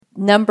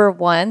number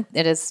one,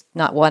 it is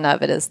not one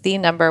of, it is the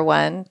number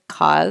one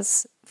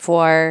cause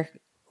for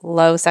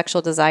low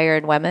sexual desire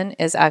in women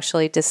is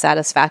actually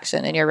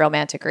dissatisfaction in your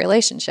romantic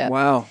relationship.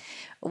 Wow.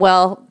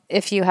 Well,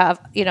 if you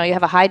have, you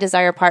have a high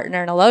desire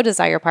partner and a low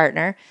desire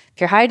partner,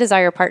 if your high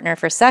desire partner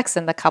for sex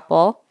in the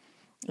couple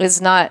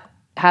is not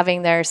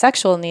having their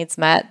sexual needs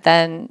met,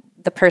 then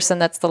the person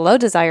that's the low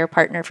desire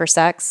partner for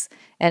sex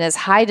and is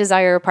high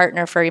desire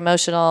partner for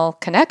emotional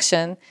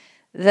connection,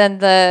 then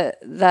the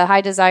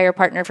high desire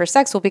partner for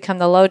sex will become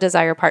the low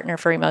desire partner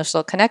for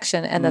emotional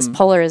connection. And this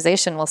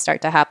polarization will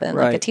start to happen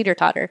like a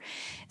teeter-totter.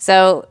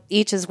 So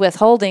each is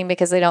withholding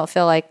because they don't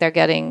feel like they're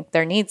getting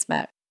their needs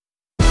met.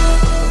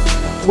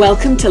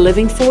 Welcome to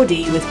Living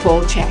 4D with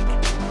Paul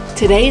Chek.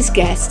 Today's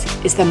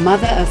guest is the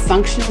mother of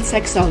functional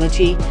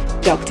sexology,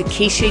 Dr.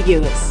 Keisha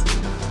Ewers.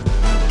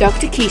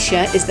 Dr.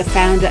 Keisha is the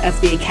founder of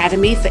the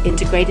Academy for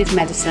Integrative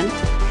Medicine,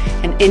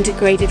 an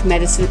integrative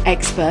medicine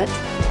expert,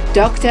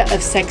 doctor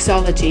of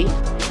sexology,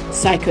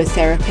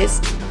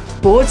 psychotherapist,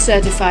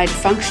 board-certified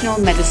functional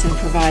medicine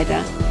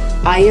provider,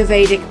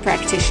 Ayurvedic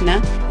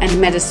practitioner, and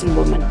medicine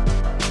woman.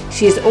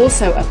 She is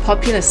also a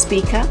popular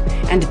speaker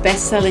and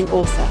best-selling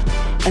author,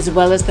 as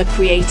well as the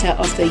creator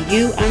of the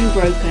You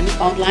Unbroken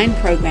online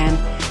program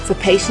for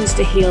patients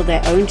to heal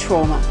their own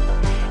trauma.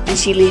 And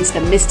she leads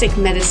the Mystic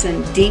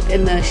Medicine Deep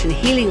Immersion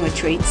Healing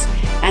Retreats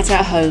at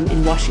her home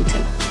in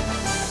Washington.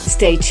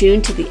 Stay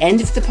tuned to the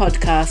end of the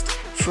podcast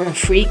for a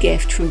free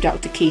gift from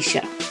Dr.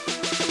 Keisha.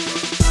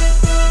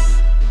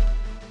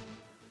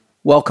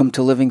 Welcome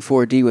to Living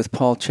 4D with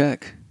Paul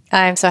Chek.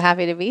 I'm so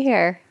happy to be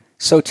here.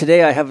 So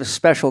today I have a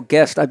special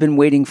guest. I've been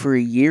waiting for a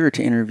year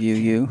to interview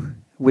you.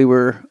 We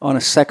were on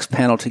a sex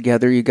panel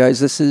together. You guys,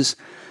 this is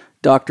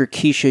Dr.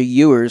 Keisha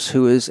Ewers,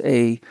 who is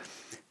a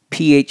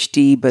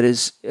PhD, but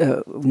is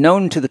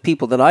known to the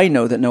people that I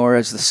know that know her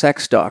as the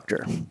sex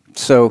doctor.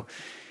 So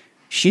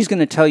she's going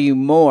to tell you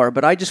more,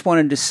 but I just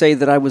wanted to say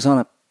that I was on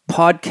a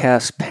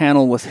podcast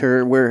panel with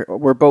her.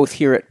 We're both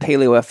here at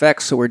Paleo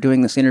FX, so we're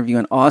doing this interview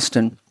in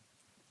Austin.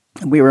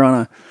 We were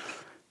on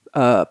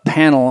a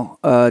panel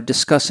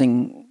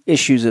discussing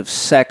issues of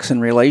sex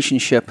and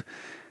relationship,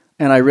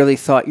 and I really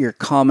thought your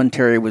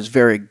commentary was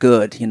very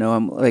good.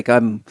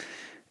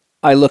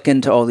 I look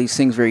into all these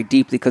things very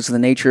deeply because of the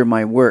nature of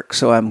my work.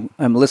 So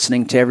I'm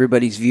listening to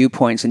everybody's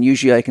viewpoints, and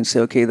usually I can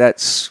say, okay,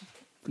 that's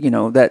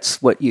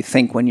what you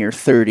think when you're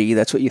 30.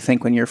 That's what you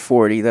think when you're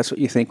 40. That's what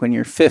you think when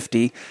you're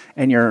 50,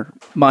 and your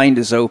mind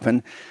is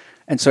open.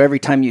 And so every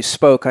time you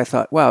spoke, I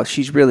thought, wow,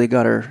 she's really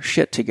got her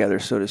shit together,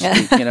 so to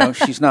speak.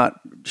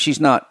 She's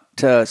not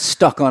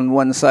stuck on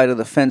one side of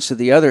the fence or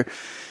the other.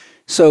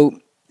 So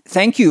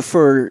thank you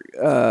for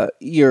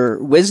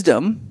your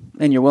wisdom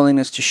and your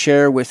willingness to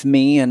share with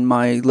me and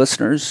my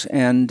listeners.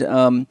 And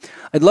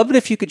I'd love it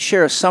if you could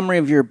share a summary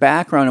of your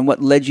background and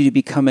what led you to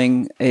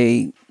becoming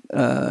a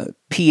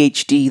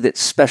PhD that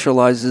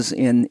specializes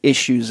in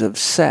issues of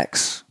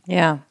sex.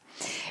 Yeah.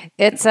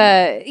 It's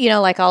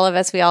like all of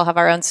us, we all have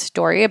our own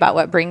story about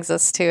what brings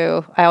us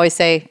to, I always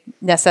say,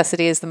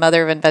 necessity is the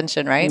mother of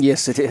invention, right?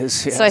 Yes, it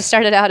is. Yes. So I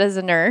started out as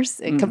a nurse,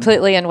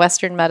 completely in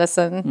Western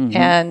medicine. Mm-hmm.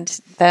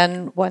 And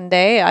then one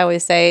day, I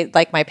always say,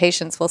 like my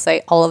patients will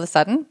say, all of a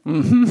sudden,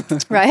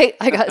 right?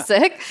 I got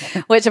sick,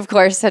 which of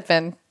course had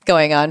been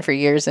going on for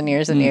years and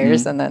years and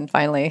years. And then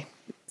finally,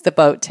 the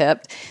boat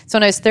tipped. So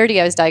when I was 30,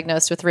 I was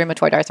diagnosed with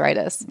rheumatoid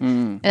arthritis.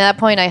 And at that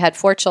point, I had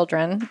 4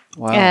 children.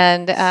 Wow.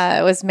 And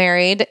I was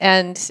married.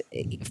 And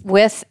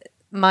with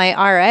my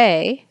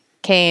RA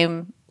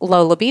came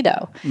low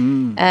libido.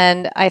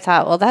 And I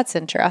thought, well, that's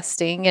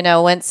interesting.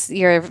 Once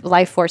your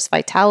life force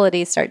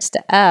vitality starts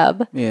to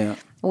ebb,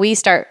 we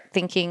start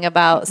thinking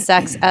about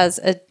sex as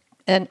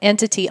an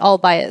entity all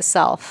by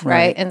itself,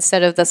 right?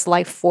 Instead of this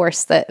life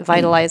force that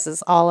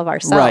vitalizes all of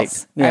our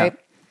cells, right?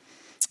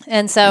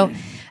 And so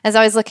as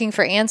I was looking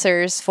for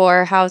answers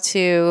for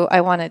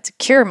I wanted to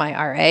cure my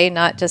RA,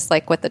 not just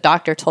like what the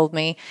doctor told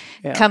me,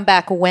 come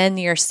back when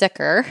you're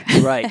sicker.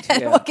 Right.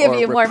 And we'll give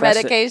you more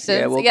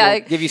medications. We'll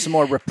give you some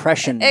more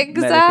repression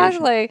Exactly.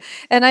 medication.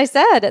 And I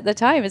said at the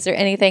time, is there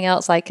anything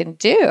else I can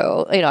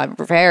do? I'm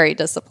very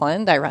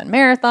disciplined. I run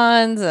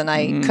marathons and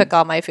I cook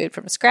all my food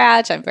from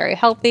scratch. I'm very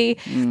healthy.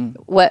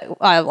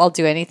 I'll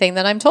do anything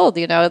that I'm told,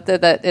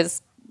 that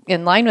is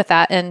in line with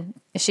that. And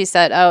she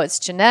said, oh, it's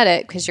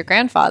genetic because your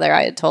grandfather,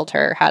 I had told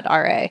her, had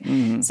RA.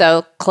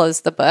 So close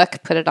the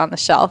book, put it on the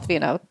shelf,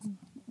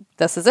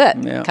 this is it.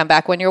 Yeah. Come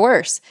back when you're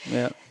worse.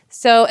 Yeah.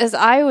 So as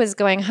I was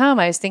going home,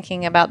 I was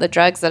thinking about the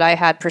drugs that I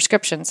had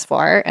prescriptions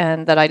for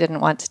and that I didn't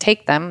want to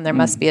take them. There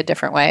must be a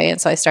different way. And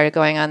so I started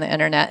going on the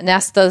internet and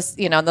asked those,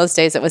 in those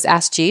days it was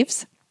Ask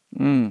Jeeves.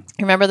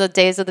 Remember the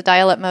days of the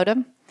dial-up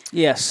modem?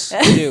 Yes,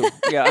 I do.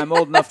 Yeah, I'm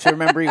old enough to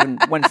remember even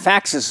when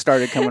faxes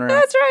started coming around.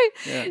 That's right.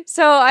 Yeah.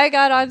 So I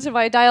got onto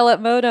my dial-up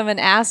modem and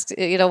asked,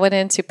 went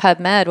into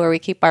PubMed where we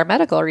keep our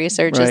medical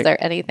research. Right. Is there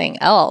anything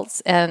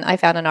else? And I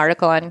found an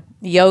article on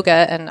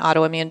yoga and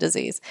autoimmune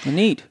disease.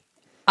 Neat.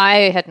 I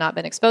had not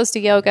been exposed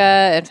to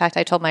yoga. In fact,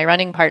 I told my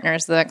running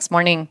partners the next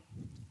morning,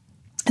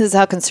 this is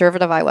how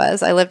conservative I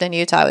was. I lived in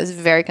Utah. I was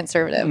very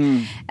conservative.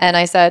 And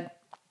I said,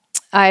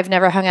 I've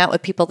never hung out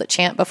with people that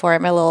chant before.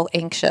 I'm a little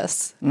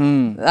anxious.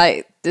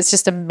 It's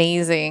just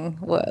amazing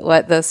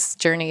what this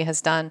journey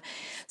has done.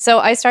 So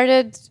I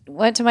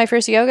went to my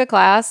first yoga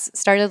class,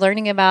 started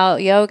learning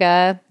about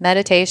yoga,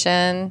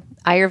 meditation,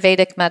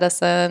 Ayurvedic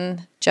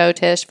medicine,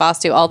 Jyotish,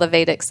 Vastu, all the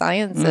Vedic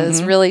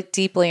sciences, really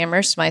deeply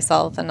immersed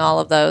myself in all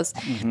of those,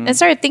 and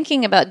started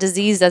thinking about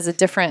disease as a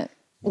different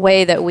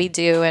way that we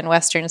do in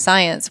Western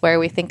science, where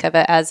we think of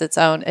it as its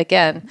own.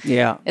 Again,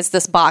 it's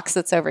this box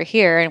that's over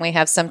here, and we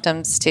have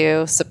symptoms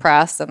to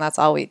suppress, and that's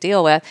all we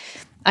deal with.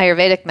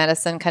 Ayurvedic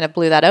medicine kind of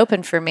blew that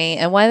open for me.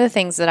 And one of the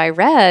things that I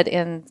read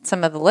in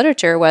some of the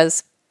literature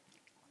was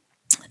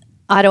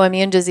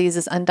autoimmune disease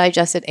is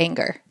undigested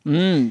anger.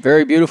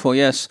 Very beautiful,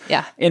 yes.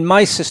 Yeah. In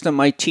my system,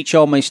 I teach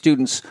all my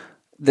students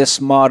this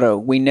motto: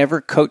 we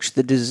never coach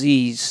the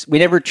disease. We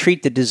never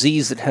treat the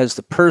disease that has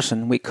the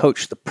person. We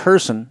coach the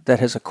person that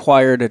has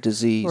acquired a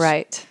disease.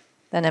 Right.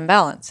 An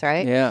imbalance,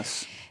 right?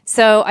 Yes.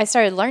 So I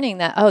started learning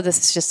that, this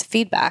is just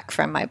feedback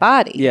from my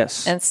body.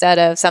 Yes. Instead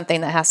of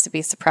something that has to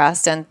be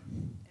suppressed. And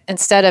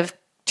instead of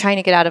trying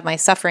to get out of my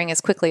suffering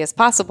as quickly as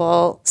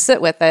possible,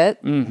 sit with it.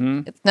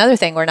 It's another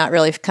thing we're not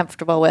really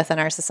comfortable with in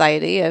our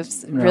society,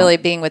 is really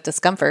being with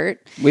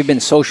discomfort. We've been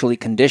socially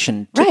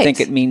conditioned to think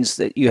it means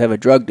that you have a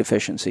drug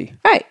deficiency.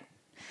 Right.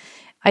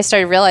 I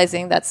started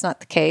realizing that's not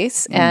the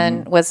case,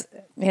 and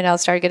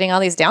started getting all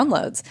these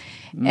downloads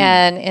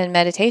and in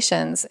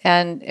meditations.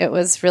 And it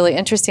was really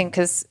interesting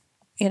because,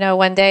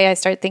 one day I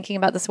started thinking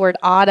about this word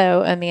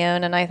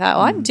autoimmune, and I thought,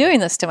 I'm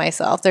doing this to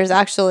myself. There's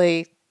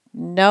actually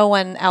no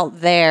one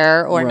out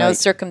there or no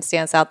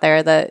circumstance out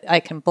there that I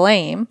can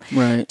blame.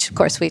 Right. Which, of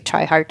course, we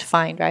try hard to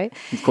find, right?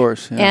 Of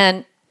course.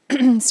 Yeah.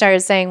 And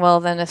started saying,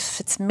 well, then if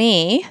it's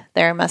me,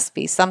 there must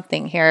be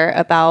something here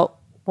about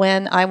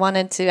when I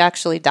wanted to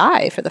actually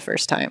die for the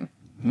first time.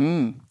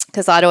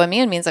 Because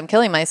autoimmune means I'm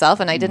killing myself,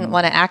 and I didn't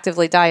want to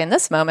actively die in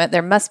this moment.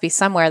 There must be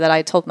somewhere that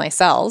I told my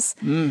cells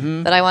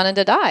that I wanted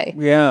to die.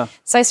 Yeah.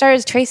 So I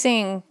started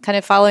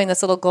following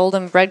this little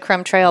golden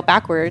breadcrumb trail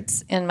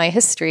backwards in my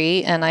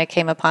history, and I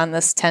came upon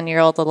this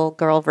 10-year-old little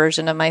girl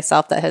version of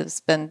myself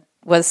that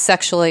was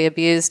sexually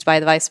abused by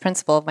the vice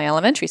principal of my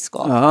elementary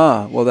school.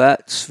 Well,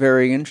 that's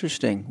very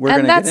interesting. We're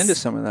going to get into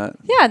some of that.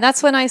 Yeah, and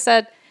that's when I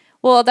said,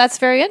 well, that's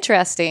very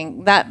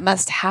interesting. That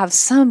must have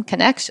some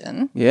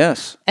connection.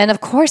 Yes. And of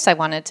course I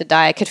wanted to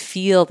die. I could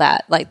feel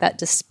that, like that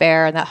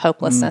despair and that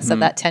hopelessness of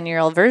that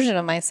 10-year-old version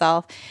of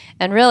myself.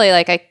 And really,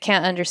 I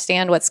can't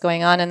understand what's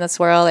going on in this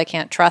world. I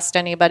can't trust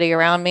anybody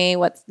around me.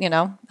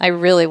 I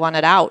really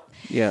wanted out.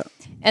 Yeah.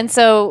 And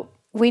so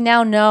we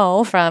now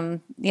know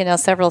from,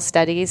 several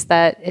studies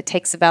that it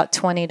takes about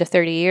 20 to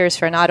 30 years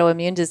for an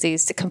autoimmune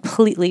disease to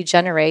completely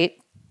generate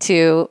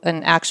to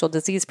an actual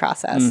disease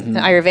process. And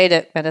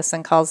Ayurvedic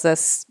medicine calls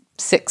this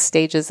 6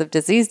 stages of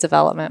disease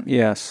development.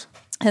 Yes.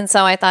 And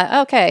so I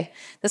thought, okay,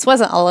 this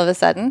wasn't all of a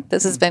sudden.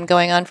 This has been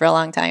going on for a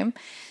long time.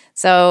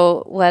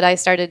 So what I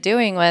started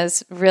doing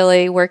was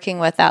really working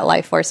with that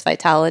life force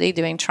vitality,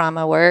 doing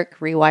trauma work,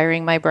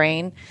 rewiring my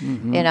brain,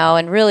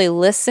 and really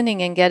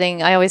listening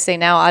and I always say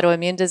now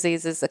autoimmune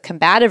disease is a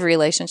combative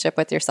relationship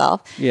with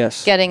yourself.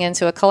 Yes. Getting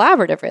into a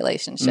collaborative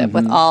relationship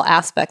with all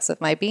aspects of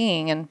my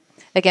being. And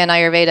again,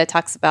 Ayurveda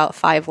talks about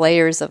 5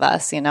 layers of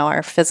us,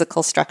 our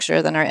physical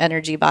structure, then our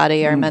energy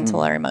body, our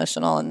mental, our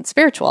emotional, and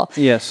spiritual.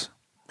 Yes.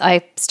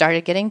 I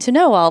started getting to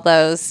know all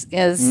those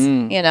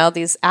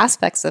these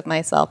aspects of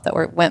myself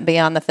that went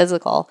beyond the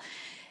physical.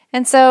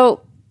 And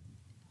so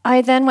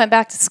I then went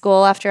back to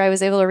school after I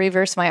was able to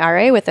reverse my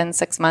RA within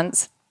 6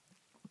 months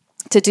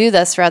to do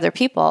this for other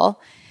people.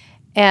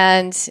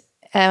 And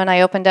when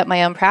I opened up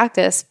my own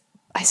practice,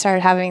 I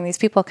started having these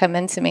people come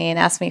into me and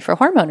ask me for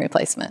hormone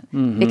replacement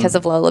because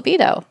of low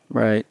libido.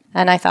 Right.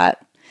 And I thought,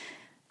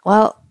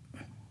 well,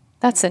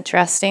 that's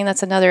interesting.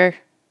 That's another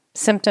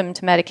symptom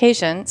to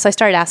medication. So I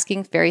started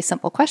asking very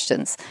simple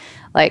questions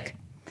like,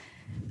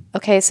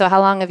 okay, so how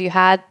long have you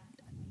had,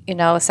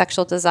 a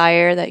sexual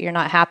desire that you're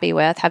not happy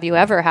with? Have you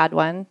ever had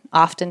one?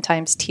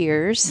 Oftentimes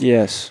tears.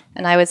 Yes.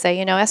 And I would say,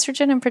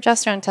 estrogen and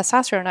progesterone and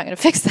testosterone are not going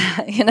to fix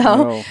that,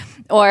 No.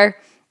 Or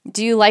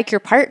do you like your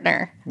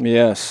partner?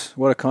 Yes.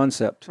 What a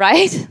concept.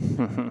 Right?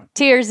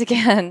 Tears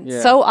again,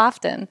 so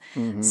often.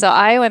 So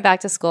I went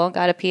back to school and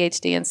got a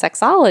PhD in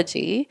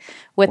sexology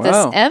with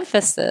this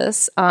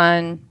emphasis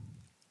on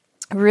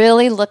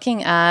really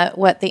looking at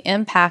what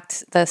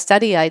the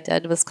study I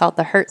did was called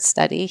the HURT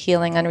study,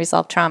 Healing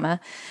Unresolved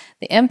Trauma.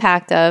 The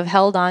impact of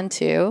held on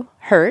to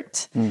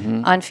hurt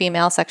on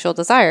female sexual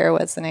desire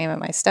was the name of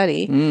my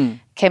study.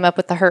 Came up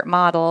with the HURT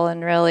model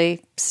and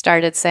really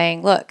started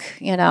saying, look,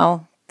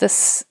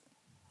 this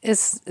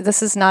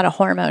is not a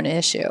hormone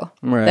issue,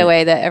 the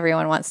way that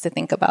everyone wants to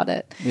think about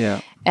it.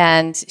 Yeah.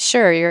 And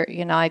sure,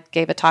 I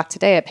gave a talk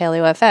today at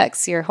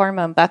PaleoFX. Your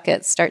hormone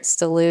bucket starts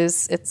to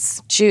lose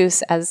its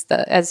juice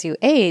as you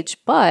age,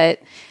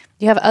 but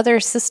you have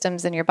other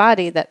systems in your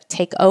body that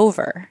take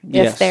over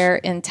if they're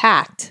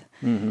intact.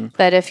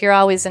 But if you're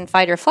always in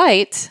fight or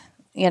flight,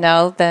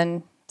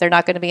 then they're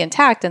not going to be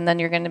intact, and then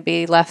you're going to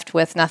be left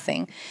with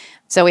nothing.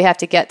 So we have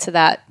to get to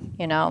that,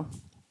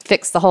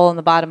 fix the hole in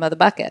the bottom of the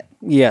bucket.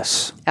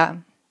 Yes. Yeah.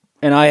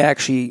 And I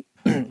actually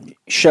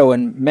show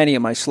in many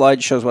of my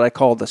slideshows what I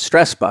call the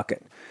stress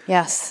bucket.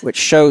 Yes. Which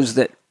shows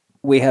that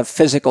we have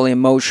physical,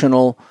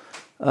 emotional,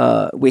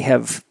 we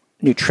have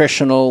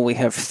nutritional, we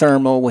have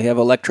thermal, we have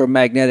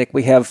electromagnetic,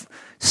 we have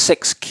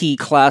 6 key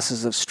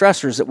classes of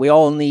stressors that we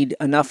all need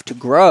enough to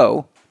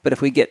grow. But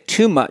if we get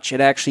too much, it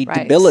actually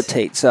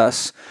debilitates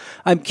us.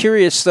 I'm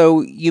curious,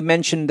 though, you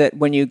mentioned that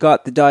when you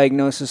got the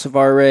diagnosis of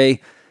RA,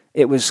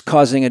 it was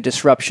causing a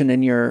disruption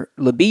in your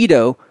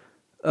libido.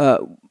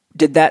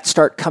 Did that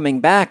start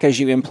coming back as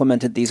you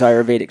implemented these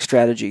Ayurvedic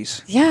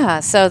strategies? Yeah,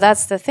 so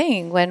that's the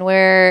thing. When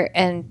we're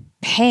in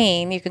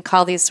pain, you can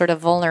call these sort of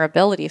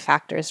vulnerability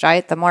factors,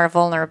 right? The more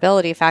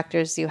vulnerability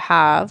factors you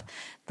have,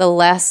 the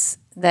less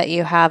that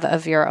you have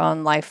of your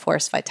own life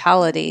force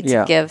vitality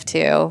to give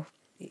to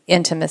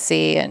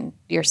intimacy and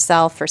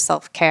yourself for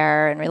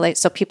self-care and relate.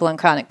 So people in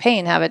chronic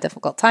pain have a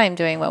difficult time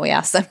doing what we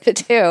ask them to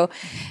do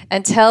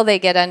until they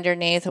get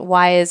underneath,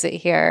 why is it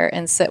here,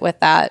 and sit with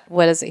that.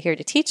 What is it here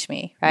to teach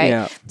me? Right.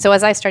 Yeah. So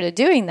as I started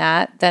doing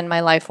that, then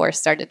my life force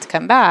started to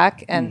come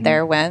back, and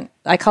there went,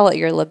 I call it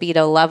your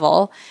libido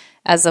level,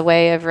 as a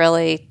way of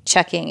really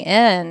checking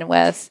in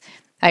with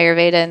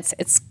Ayurveda. And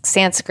it's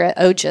Sanskrit.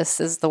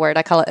 Ojas is the word.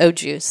 I call it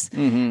O-juice,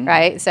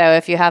 right? So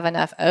if you have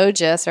enough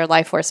ojas or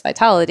life force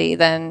vitality,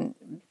 then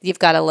you've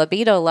got a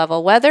libido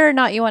level. Whether or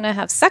not you want to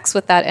have sex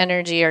with that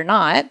energy or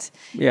not,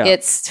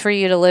 it's for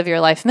you to live your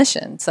life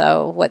mission.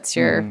 So what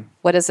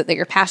is it that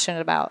you're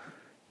passionate about?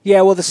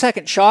 Yeah, well, the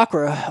second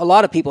chakra, a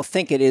lot of people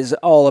think it is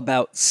all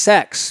about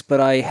sex, but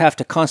I have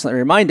to constantly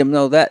remind them,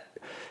 no, that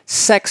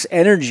sex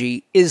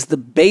energy is the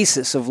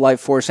basis of life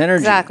force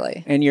energy.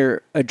 Exactly. And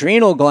your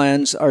adrenal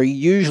glands are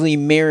usually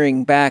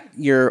mirroring back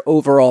your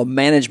overall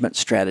management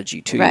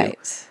strategy to you.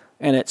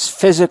 And it's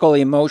physical,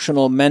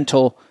 emotional,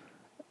 mental,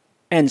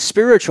 and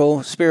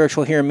spiritual.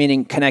 Spiritual here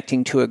meaning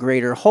connecting to a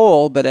greater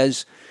whole. But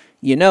as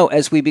you know,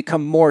 as we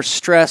become more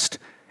stressed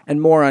and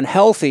more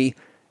unhealthy,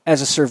 as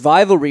a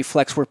survival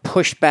reflex, we're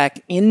pushed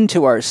back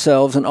into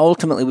ourselves, and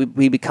ultimately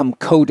we become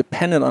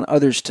codependent on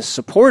others to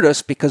support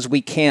us because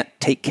we can't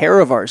take care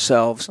of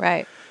ourselves.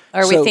 Right.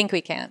 Or we think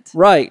we can't.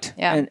 Right.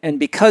 Yeah. And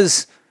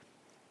because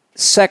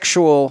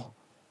sexual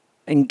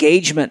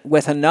engagement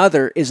with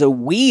another is a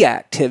we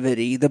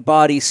activity, the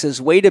body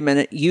says, wait a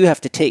minute, you have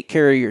to take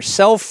care of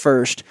yourself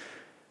first.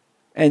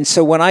 And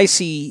so when I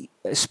see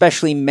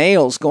especially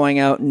males going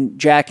out and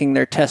jacking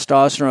their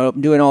testosterone up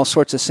and doing all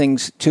sorts of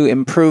things to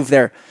improve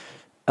their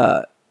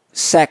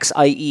sex,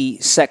 i.e.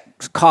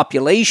 sex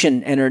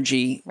copulation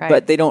energy,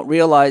 but they don't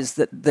realize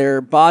that their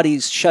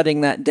body's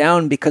shutting that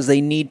down because they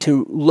need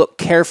to look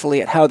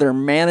carefully at how they're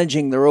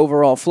managing their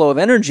overall flow of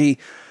energy.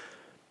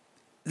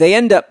 They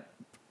end up,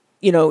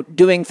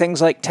 doing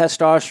things like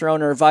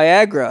testosterone or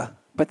Viagra,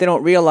 but they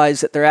don't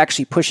realize that they're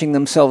actually pushing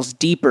themselves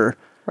deeper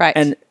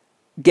and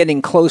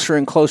getting closer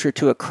and closer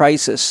to a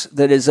crisis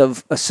that is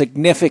of a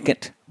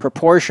significant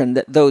proportion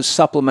that those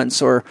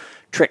supplements or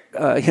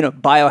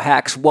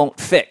biohacks won't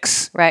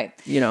fix. Right.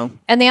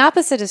 And the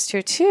opposite is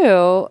true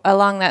too,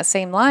 along that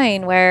same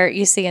line, where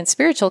you see in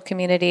spiritual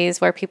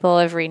communities where people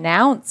have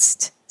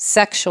renounced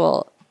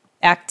sexual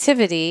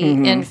activity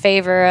in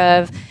favor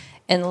of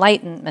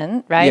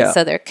enlightenment, right? Yeah.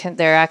 So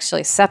they're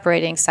actually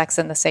separating sex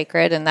and the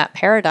sacred in that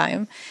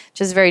paradigm,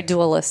 which is very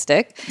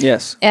dualistic.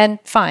 Yes. And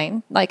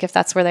fine, like if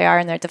that's where they are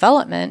in their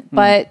development,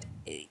 but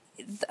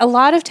a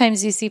lot of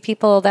times you see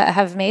people that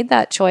have made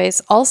that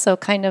choice also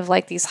kind of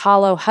like these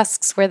hollow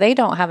husks where they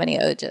don't have any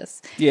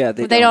ojas. Yeah,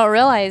 they don't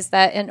realize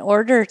that in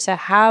order to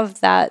have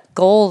that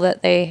goal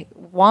that they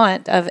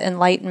want of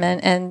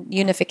enlightenment and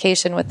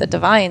unification with the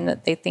divine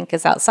that they think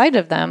is outside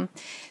of them,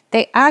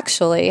 they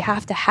actually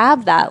have to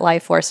have that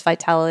life force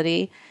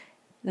vitality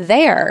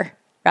there,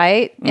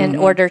 right, in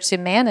order to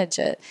manage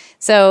it.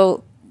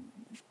 So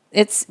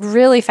it's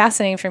really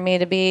fascinating for me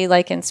to be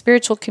like in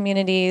spiritual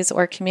communities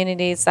or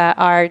communities that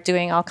are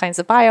doing all kinds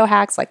of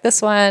biohacks like this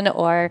one,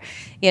 or,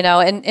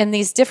 in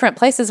these different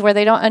places where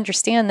they don't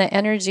understand that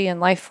energy and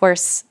life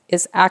force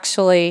is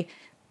actually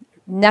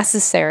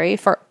necessary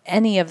for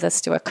any of this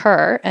to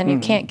occur, and you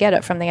can't get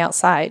it from the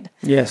outside.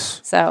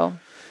 Yes. So...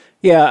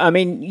 yeah, I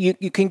mean,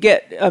 you can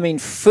get,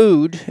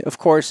 food, of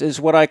course,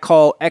 is what I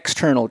call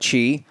external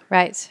chi.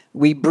 Right.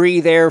 We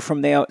breathe air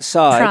from the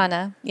outside.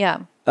 Prana,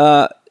 yeah.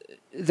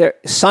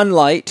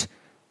 Sunlight,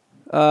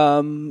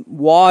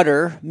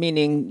 water,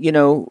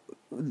 meaning,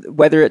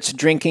 whether it's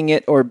drinking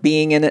it or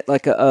being in it,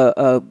 like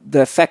the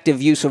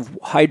effective use of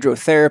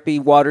hydrotherapy,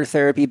 water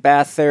therapy,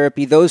 bath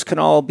therapy, those can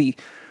all be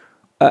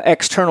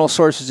external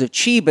sources of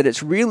chi, but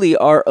it's really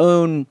our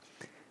own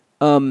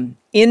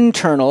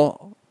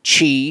internal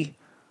chi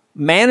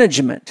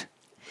management.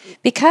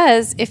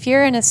 Because if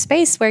you're in a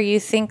space where you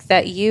think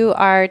that you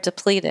are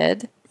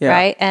depleted,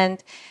 right,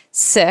 and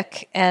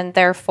sick, and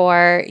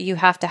therefore you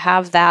have to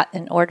have that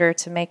in order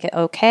to make it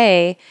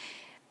okay,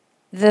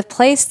 the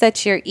place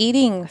that you're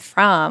eating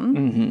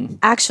from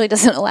actually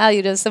doesn't allow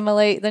you to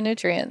assimilate the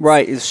nutrients.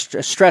 Right. Is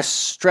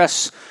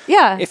stress.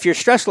 Yeah. If your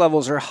stress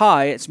levels are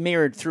high, it's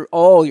mirrored through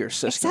all your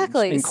systems,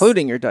 Exactly.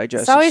 including your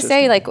digestive So I always system.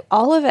 say, like,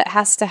 all of it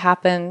has to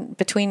happen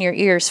between your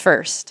ears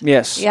first.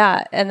 Yes.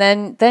 Yeah. And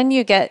then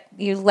you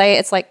lay,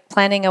 it's like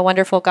planting a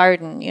wonderful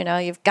garden. You know,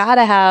 you've got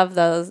to have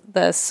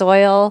the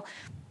soil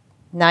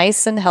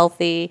nice and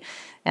healthy,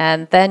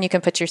 and then you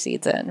can put your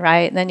seeds in,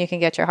 right? And then you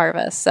can get your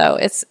harvest. So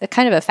it's a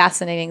kind of a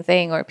fascinating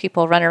thing where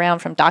people run around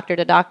from doctor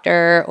to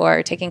doctor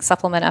or taking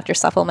supplement after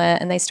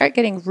supplement, and they start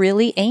getting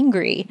really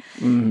angry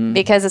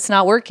because it's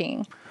not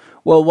working.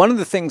 Well, one of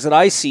the things that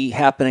I see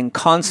happening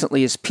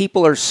constantly is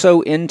people are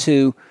so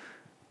into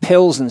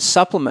pills and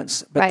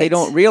supplements, but they Right.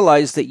 don't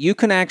realize that you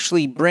can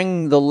actually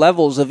bring the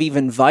levels of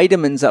even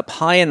vitamins up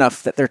high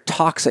enough that they're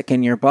toxic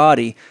in your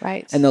body.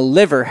 Right. And the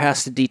liver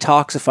has to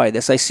detoxify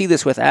this. I see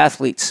this with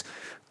athletes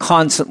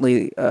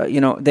constantly.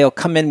 They'll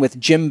come in with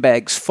gym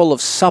bags full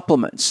of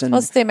supplements. And Well,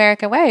 it's the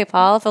American way,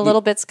 Paul. If a little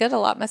bit's good, a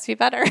lot must be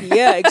better.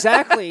 yeah,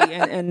 exactly.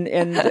 And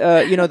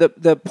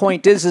the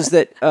point is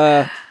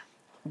that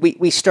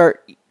we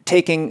start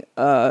taking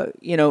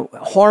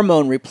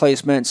hormone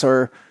replacements,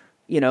 or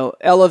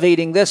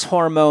elevating this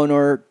hormone,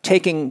 or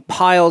taking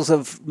piles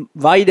of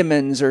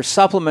vitamins or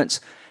supplements,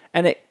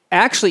 and it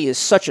actually is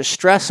such a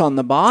stress on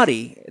the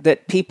body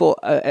that people,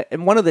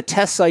 and one of the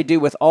tests I do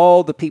with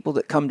all the people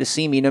that come to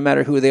see me, no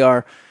matter who they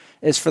are,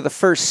 is for the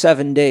first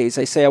 7 days,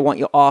 I say, I want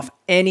you off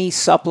any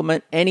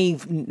supplement, any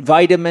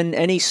vitamin,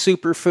 any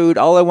superfood.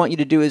 All I want you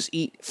to do is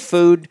eat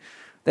food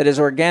that is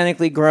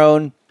organically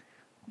grown,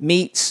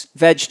 meats,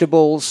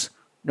 vegetables,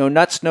 no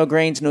nuts, no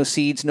grains, no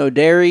seeds, no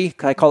dairy.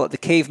 I call it the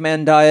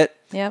caveman diet.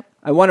 Yep.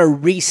 I want to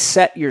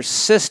reset your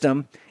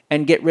system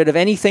and get rid of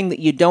anything that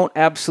you don't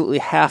absolutely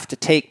have to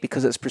take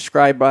because it's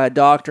prescribed by a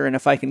doctor. And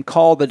if I can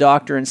call the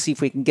doctor and see if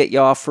we can get you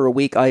off for a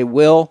week, I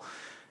will.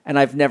 And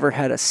I've never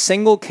had a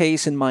single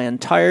case in my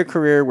entire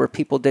career where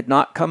people did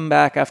not come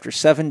back after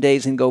 7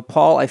 days and go,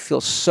 Paul, I feel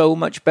so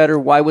much better.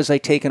 Why was I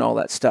taking all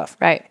that stuff?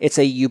 Right. It's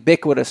a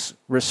ubiquitous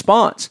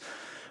response.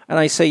 And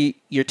I say,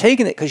 you're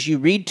taking it because you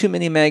read too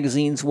many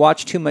magazines,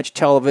 watch too much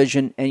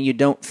television, and you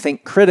don't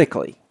think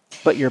critically.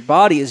 But your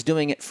body is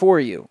doing it for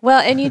you. Well,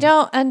 and you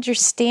don't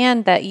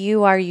understand that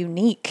you are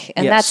unique.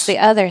 And that's the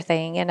other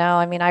thing,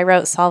 I mean, I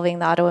wrote Solving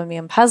the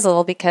Autoimmune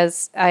Puzzle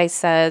because I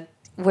said,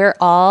 we're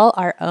all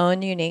our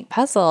own unique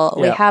puzzle.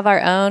 Yeah. We have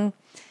our own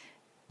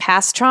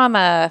past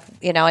trauma,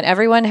 and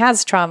everyone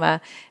has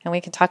trauma, and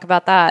we can talk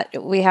about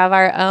that. We have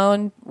our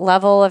own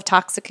level of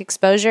toxic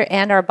exposure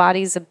and our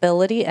body's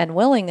ability and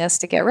willingness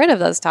to get rid of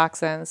those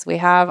toxins. We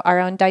have our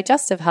own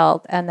digestive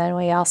health, and then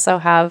we also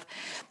have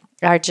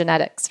our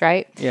genetics,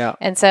 right? Yeah.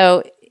 And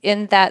so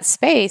in that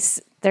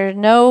space, there are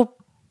no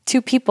two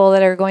people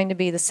that are going to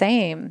be the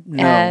same.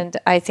 No. And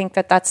I think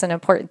that that's an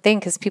important thing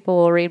because people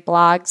will read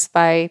blogs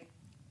by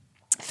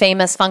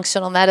famous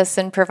functional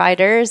medicine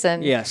providers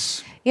and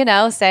Yes.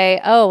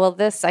 say, oh,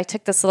 well, I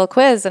took this little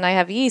quiz and I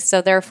have yeast,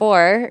 so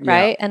therefore,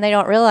 right? And they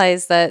don't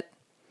realize that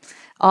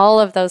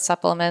all of those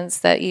supplements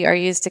that are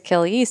used to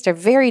kill yeast are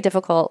very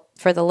difficult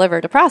for the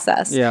liver to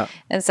process. Yeah.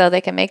 And so they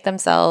can make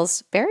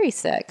themselves very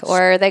sick,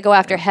 or they go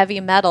after heavy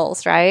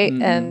metals, right?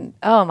 Mm-hmm. And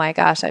oh my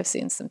gosh, I've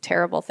seen some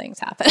terrible things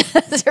happen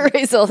as a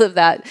result of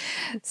that.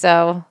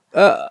 So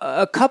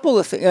a couple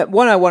of things.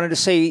 One, I wanted to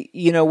say,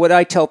 what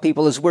I tell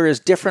people is we're as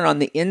different on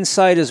the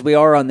inside as we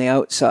are on the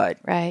outside.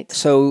 right.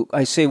 So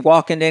I say,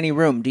 walk into any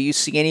room. Do you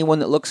see anyone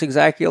that looks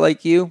exactly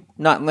like you?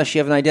 Not unless you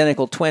have an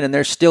identical twin, and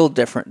they're still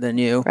different than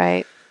you.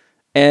 Right.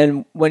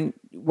 And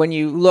when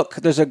you look,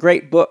 there's a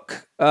great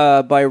book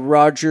by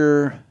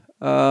Roger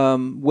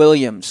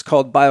Williams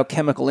called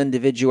Biochemical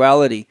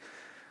Individuality.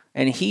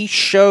 And he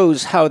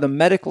shows how the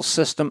medical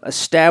system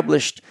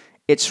established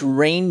its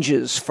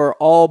ranges for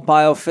all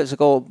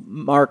biophysical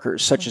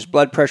markers, such as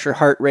blood pressure,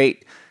 heart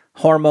rate,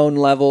 hormone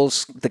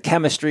levels, the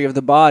chemistry of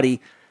the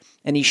body.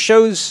 And he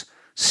shows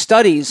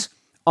studies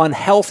on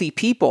healthy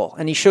people.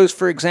 And he shows,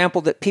 for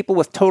example, that people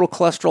with total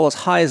cholesterol as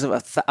high as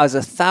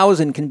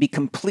 1,000 can be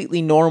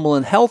completely normal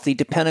and healthy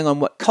depending on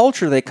what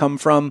culture they come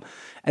from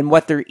and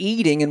what they're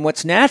eating and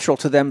what's natural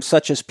to them,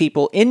 such as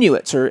people,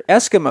 Inuits or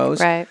Eskimos,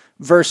 Right.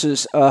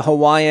 versus a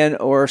Hawaiian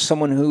or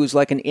someone who's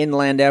like an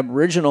inland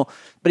Aboriginal.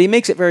 But he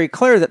makes it very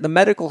clear that the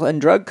medical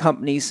and drug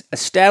companies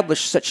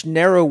establish such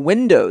narrow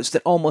windows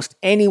that almost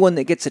anyone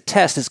that gets a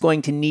test is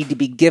going to need to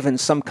be given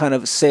some kind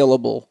of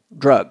saleable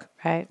drug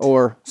Right.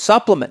 or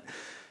supplement.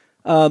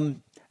 I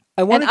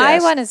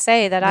want to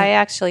say that I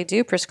actually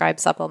do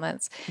prescribe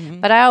supplements,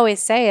 but I always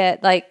say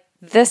it like,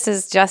 this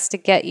is just to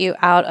get you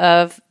out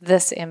of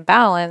this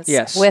imbalance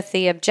Yes. with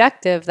the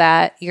objective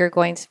that you're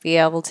going to be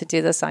able to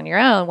do this on your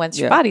own once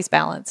your Yeah. body's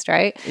balanced,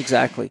 right?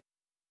 Exactly.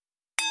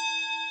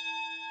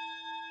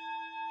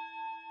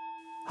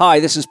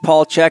 Hi, this is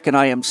Paul Chek, and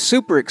I am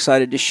super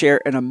excited to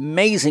share an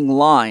amazing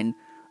line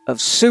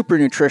of super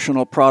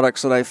nutritional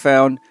products that I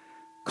found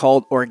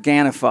called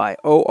Organifi,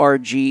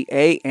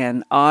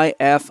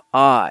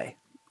 Organiifi.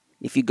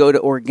 If you go to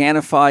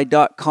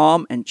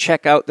Organifi.com and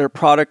check out their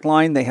product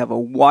line, they have a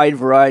wide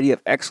variety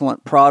of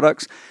excellent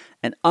products.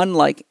 And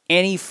unlike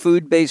any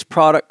food-based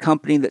product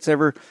company that's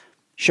ever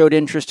showed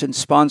interest in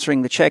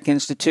sponsoring the CHEK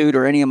Institute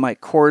or any of my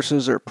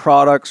courses or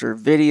products or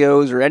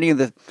videos or any of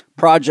the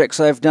projects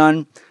I've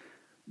done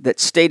that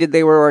stated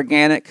they were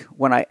organic,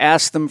 when I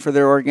asked them for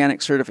their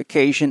organic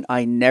certification,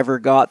 I never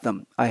got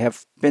them. I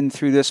have been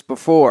through this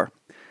before.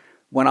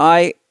 When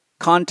I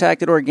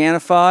contacted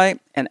Organifi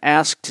and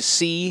asked to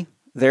see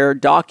their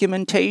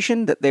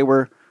documentation that they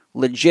were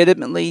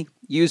legitimately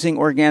using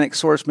organic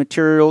source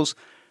materials,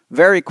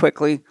 very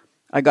quickly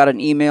I got an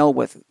email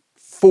with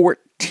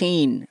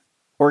 14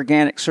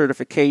 organic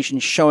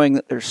certifications showing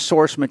that their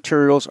source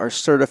materials are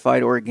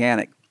certified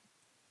organic.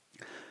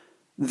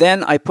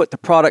 Then I put the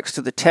products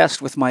to the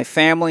test with my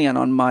family and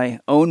on my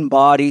own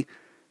body,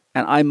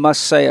 and I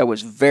must say I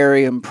was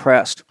very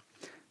impressed.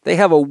 They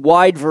have a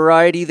wide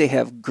variety. They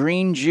have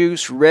green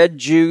juice, red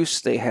juice.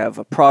 They have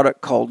a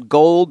product called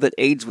Gold that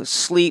aids with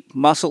sleep,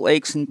 muscle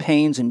aches and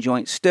pains, and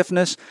joint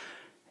stiffness.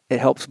 It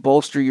helps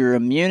bolster your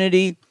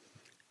immunity.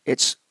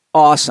 It's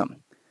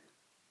awesome.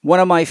 One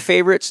of my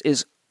favorites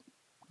is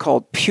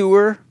called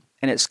Pure,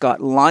 and it's got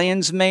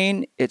lion's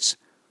mane. It's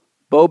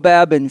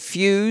Baobab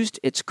infused.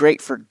 It's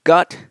great for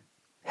gut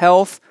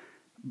health,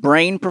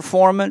 brain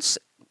performance.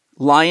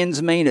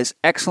 Lion's mane is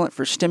excellent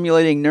for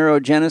stimulating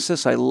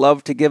neurogenesis. I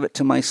love to give it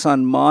to my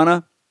son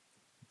Mana.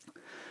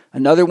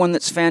 Another one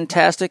that's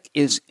fantastic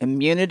is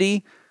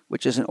Immunity,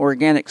 which is an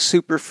organic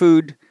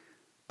superfood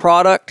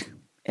product,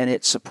 and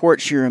it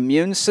supports your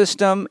immune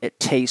system. It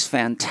tastes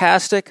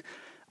fantastic.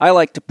 I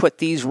like to put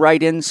these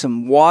right in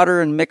some water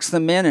and mix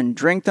them in and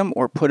drink them,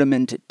 or put them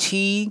into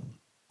tea.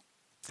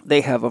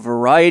 They have a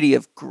variety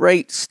of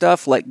great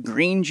stuff like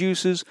green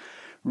juices,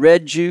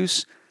 red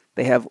juice.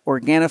 They have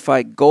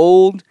Organifi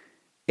Gold.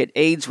 It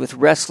aids with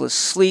restless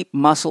sleep,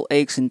 muscle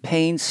aches and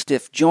pains,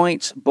 stiff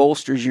joints,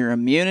 bolsters your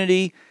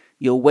immunity.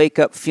 You'll wake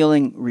up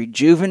feeling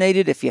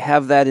rejuvenated if you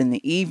have that in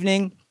the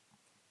evening.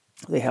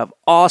 They have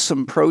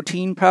awesome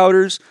protein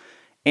powders.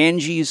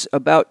 Angie's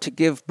about to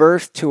give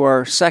birth to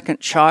our second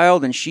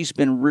child, and she's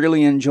been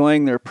really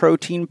enjoying their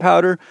protein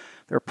powder.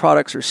 Their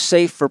products are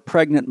safe for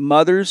pregnant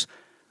mothers.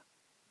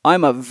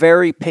 I'm a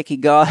very picky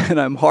guy, and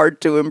I'm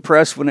hard to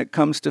impress when it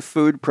comes to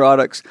food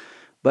products,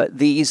 but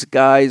these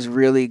guys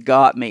really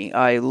got me.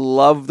 I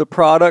love the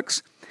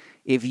products.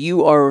 If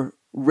you are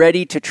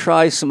ready to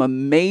try some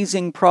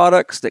amazing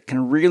products that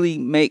can really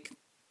make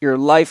your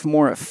life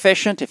more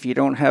efficient, if you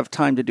don't have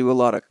time to do a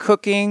lot of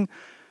cooking,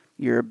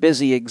 you're a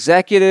busy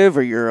executive,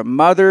 or you're a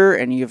mother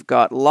and you've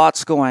got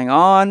lots going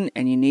on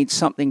and you need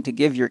something to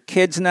give your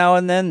kids now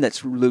and then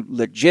that's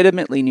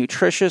legitimately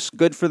nutritious,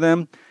 good for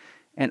them,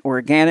 and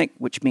organic,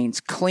 which means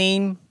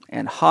clean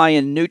and high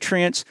in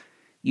nutrients,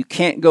 you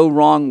can't go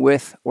wrong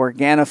with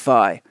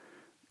Organifi.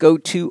 Go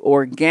to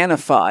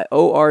Organifi,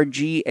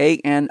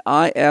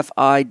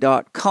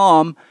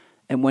 Organifi.com,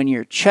 and when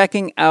you're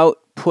checking out,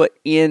 put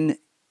in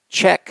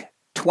CHEK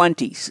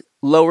 20,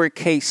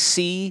 lowercase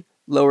c,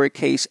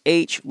 lowercase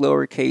h,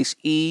 lowercase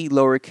e,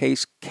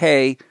 lowercase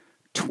k,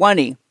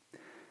 20,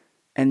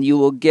 and you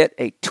will get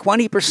a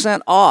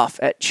 20% off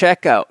at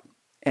checkout.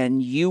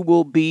 And you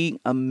will be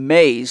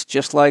amazed,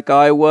 just like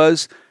I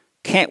was.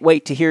 Can't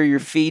wait to hear your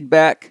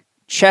feedback.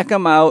 Check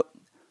them out,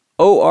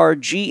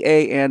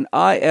 Organifi.com.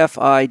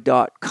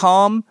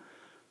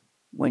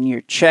 When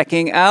you're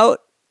checking out,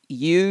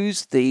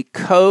 use the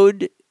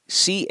code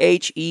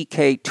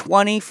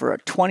CHEK20 for a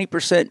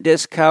 20%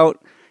 discount,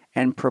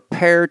 and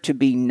prepare to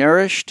be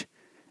nourished,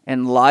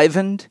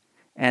 enlivened,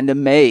 and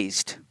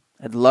amazed.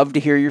 I'd love to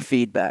hear your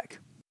feedback.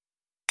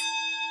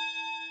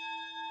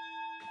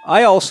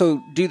 I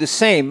also do the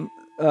same,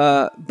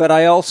 but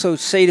I also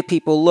say to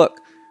people, look,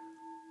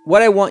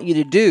 what I want you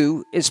to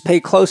do is pay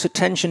close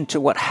attention to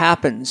what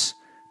happens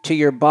to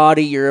your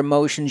body, your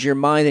emotions, your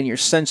mind, and your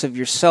sense of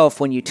yourself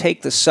when you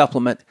take the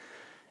supplement.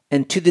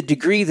 And to the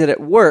degree that it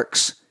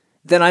works,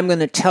 then I'm going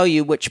to tell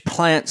you which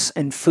plants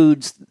and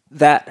foods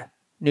that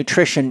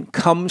nutrition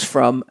comes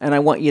from, and I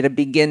want you to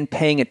begin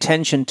paying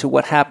attention to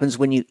what happens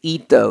when you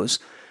eat those.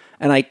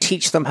 And I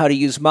teach them how to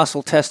use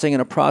muscle testing in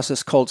a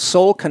process called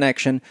Soul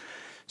Connection.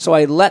 So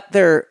I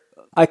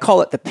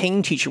call it the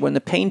pain teacher. When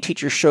the pain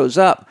teacher shows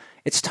up,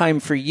 it's time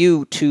for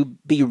you to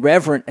be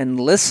reverent and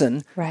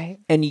listen, right,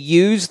 and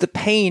use the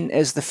pain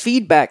as the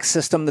feedback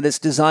system that it's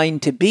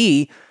designed to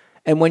be.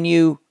 And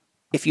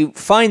if you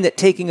find that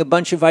taking a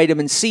bunch of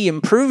vitamin C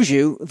improves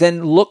you,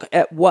 then look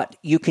at what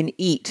you can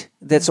eat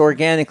that's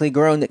organically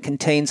grown that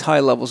contains high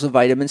levels of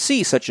vitamin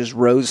C, such as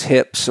rose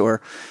hips,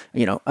 or,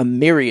 a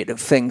myriad of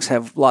things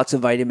have lots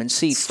of vitamin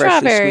C.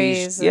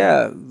 Strawberries,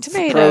 tomatoes,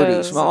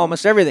 produce,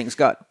 almost everything's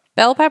got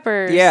bell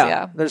peppers.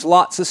 Yeah, there's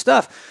lots of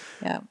stuff.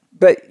 Yeah.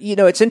 But,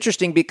 it's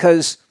interesting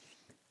because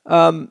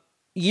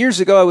years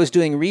ago I was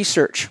doing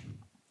research,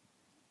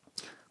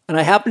 and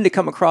I happened to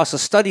come across a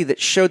study that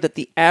showed that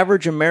the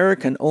average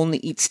American only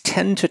eats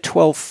 10 to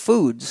 12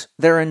 foods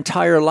their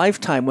entire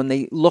lifetime when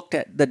they looked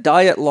at the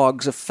diet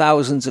logs of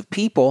thousands of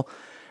people.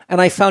 And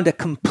I found a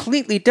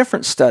completely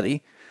different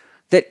study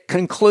that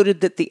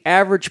concluded that the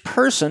average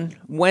person,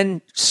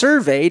 when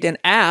surveyed and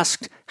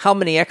asked, how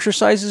many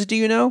exercises do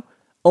you know,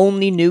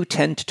 only knew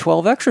 10 to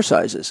 12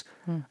 exercises.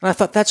 And I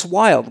thought, that's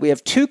wild. We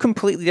have two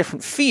completely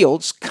different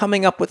fields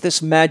coming up with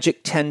this magic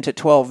 10 to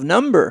 12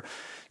 number.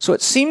 So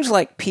it seems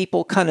like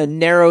people kind of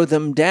narrow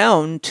them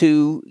down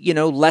to,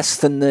 less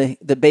than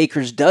the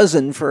baker's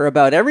dozen for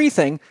about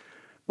everything.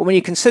 But when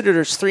you consider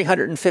there's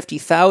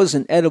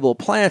 350,000 edible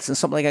plants and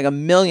something like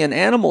 1 million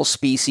animal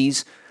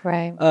species,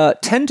 right.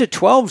 10 to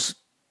 12's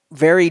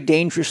very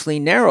dangerously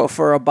narrow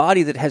for a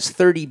body that has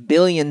 30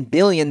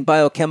 billion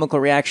biochemical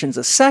reactions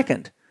a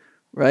second,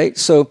 right?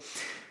 So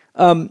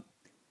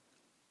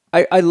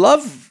I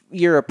love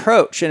your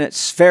approach, and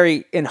it's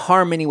very in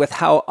harmony with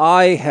how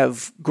I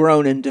have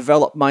grown and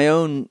developed my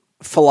own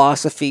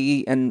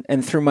philosophy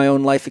and through my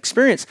own life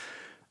experience.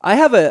 I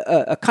have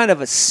a kind of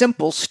a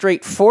simple,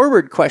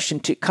 straightforward question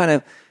to kind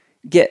of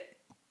get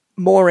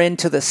more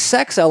into the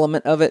sex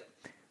element of it.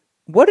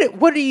 How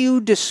would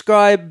you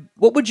describe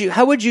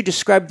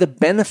the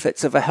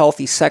benefits of a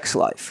healthy sex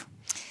life?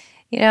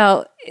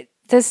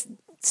 There's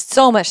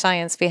so much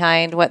science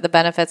behind what the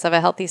benefits of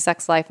a healthy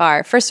sex life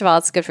are. First of all,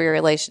 it's good for your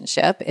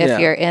relationship if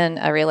you're in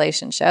a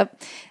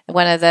relationship.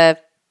 One of the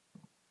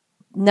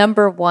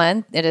number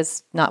one, it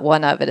is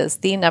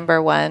the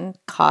number one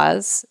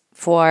cause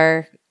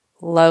for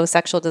low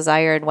sexual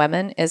desire in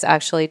women is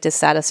actually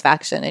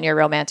dissatisfaction in your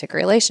romantic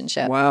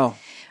relationship. Wow.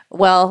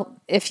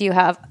 Well, if you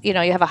have, you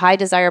have a high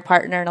desire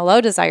partner and a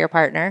low desire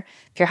partner,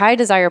 if your high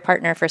desire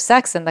partner for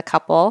sex in the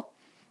couple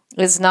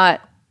is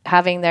not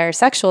having their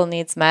sexual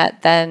needs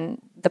met, then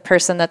the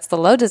person that's the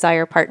low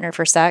desire partner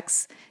for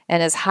sex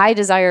and is high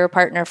desire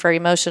partner for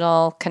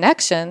emotional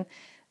connection,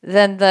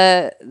 then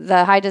the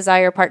high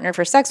desire partner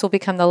for sex will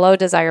become the low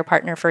desire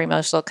partner for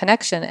emotional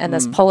connection, and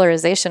this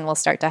polarization will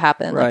start to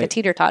happen, like a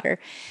teeter-totter.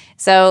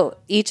 So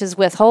each is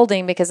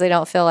withholding because they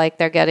don't feel like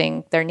they're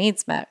getting their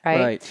needs met,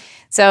 right?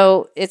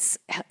 So it's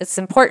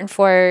important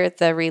for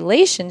the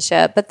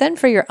relationship, but then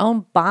for your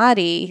own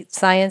body,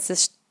 science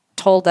has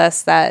told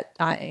us that,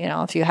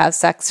 if you have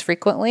sex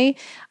frequently,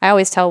 I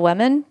always tell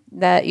women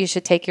that you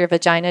should take your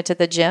vagina to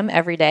the gym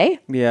every day.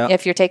 Yeah.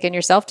 If you're taking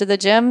yourself to the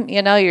gym,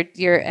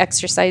 you're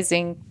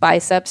exercising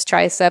biceps,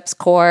 triceps,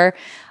 core,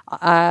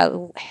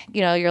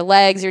 your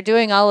legs, you're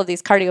doing all of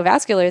these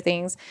cardiovascular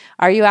things.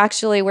 Are you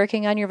actually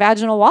working on your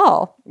vaginal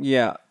wall?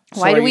 Yeah.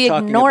 Why do we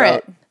ignore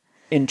it?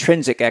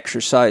 Intrinsic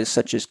exercise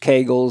such as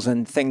Kegels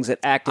and things that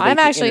activate I'm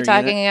the actually inner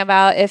talking unit.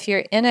 about if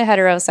you're in a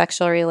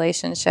heterosexual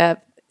relationship,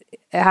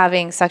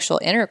 having sexual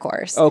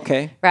intercourse.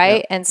 Okay. Right?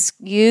 Yep. And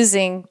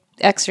using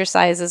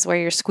exercises where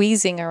you're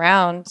squeezing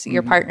around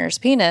your partner's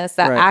penis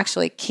that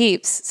actually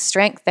keeps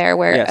strength there,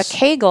 where a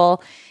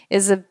Kegel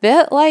is a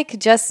bit like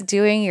just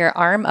doing your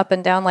arm up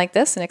and down like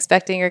this and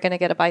expecting you're going to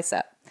get a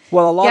bicep.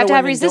 Well, a lot you have of to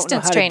have women resistance don't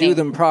know how training. to do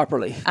them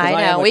properly. I know.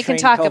 I am a We can trained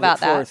talk pelvic about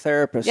floor that.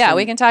 therapist. Yeah,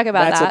 we can talk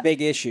about that. That's a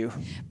big issue.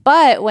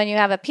 But when you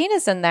have a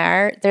penis in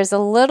there, there's a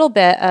little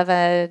bit of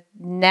a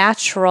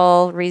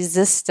natural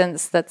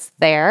resistance that's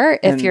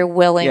there if you're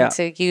willing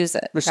to use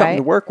it. There's something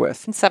to work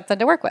with. It's something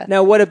to work with.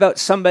 Now, what about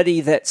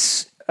somebody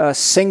that's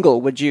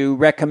single? Would you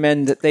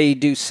recommend that they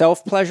do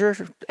self-pleasure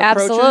approaches?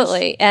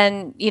 Absolutely.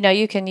 And,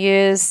 you can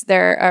use,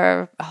 there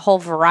are a whole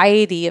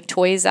variety of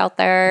toys out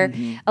there.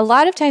 Mm-hmm. A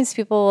lot of times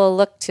people will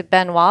look to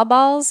Benoit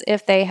balls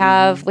if they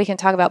have, we can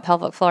talk about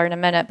pelvic floor in a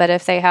minute, but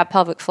if they have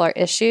pelvic floor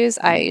issues,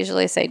 I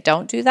usually say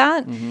don't do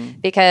that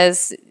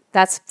because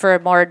that's for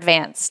more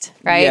advanced,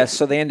 right? Yes,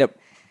 so they end up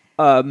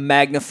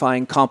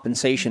magnifying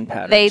compensation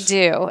patterns. They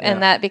do,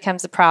 and that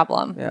becomes a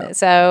problem. Yeah.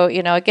 So,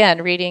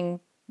 again, reading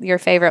your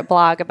favorite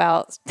blog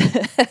about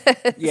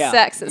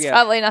sex is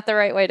probably not the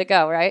right way to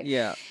go, right?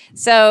 Yeah.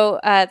 So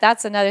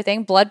that's another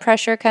thing. Blood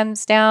pressure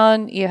comes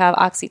down. You have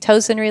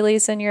oxytocin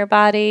release in your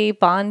body,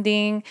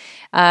 bonding.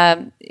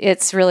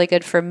 It's really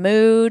good for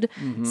mood.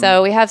 Mm-hmm.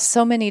 So we have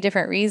so many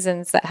different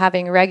reasons that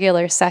having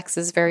regular sex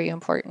is very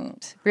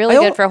important. Really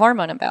good for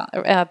hormone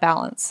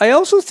balance. I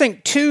also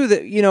think, too,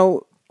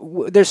 that,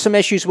 there's some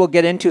issues we'll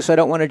get into, so I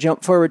don't want to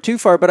jump forward too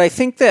far, but I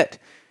think that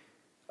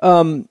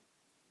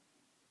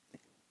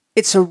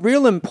it's a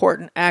real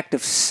important act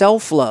of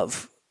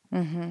self-love.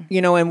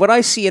 Mm-hmm. And what I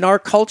see in our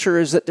culture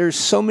is that there's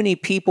so many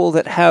people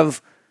that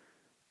have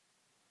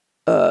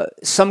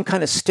some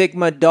kind of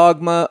stigma,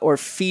 dogma, or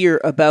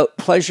fear about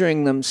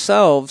pleasuring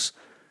themselves.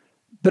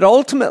 But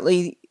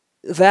ultimately,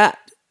 that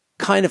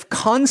kind of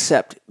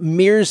concept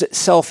mirrors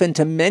itself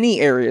into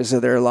many areas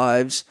of their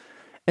lives.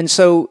 And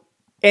so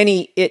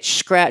any itch,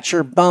 scratch,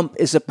 or bump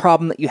is a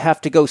problem that you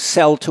have to go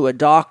sell to a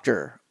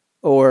doctor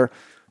or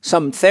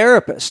some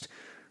therapist.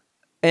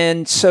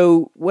 And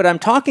so what I'm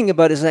talking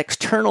about is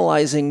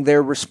externalizing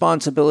their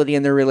responsibility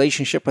and their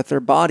relationship with their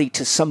body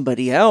to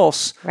somebody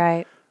else.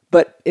 Right.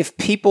 But if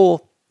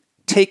people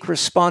take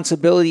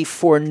responsibility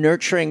for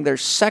nurturing their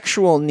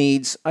sexual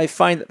needs, I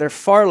find that they're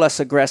far less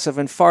aggressive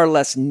and far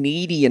less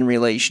needy in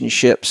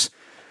relationships,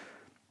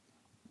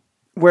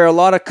 where a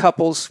lot of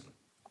couples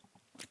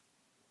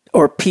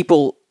or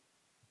people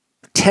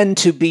tend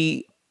to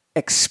be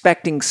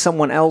expecting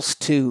someone else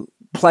to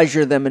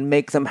pleasure them and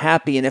make them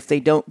happy. And if they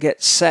don't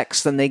get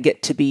sex, then they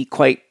get to be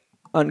quite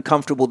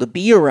uncomfortable to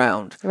be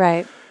around.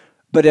 Right.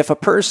 But if a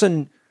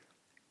person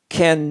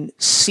can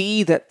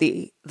see that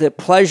the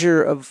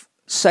pleasure of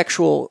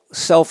sexual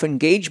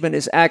self-engagement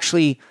is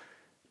actually,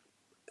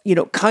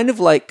 kind of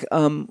like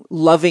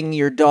loving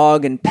your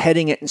dog and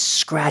petting it and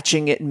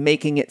scratching it and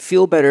making it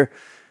feel better,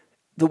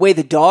 the way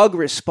the dog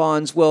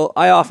responds, well,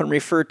 I often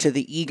refer to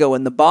the ego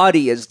and the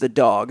body as the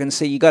dog and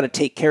say you got to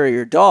take care of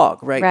your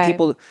dog, right?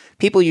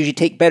 People usually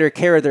take better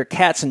care of their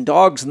cats and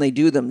dogs than they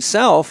do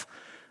themselves.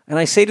 And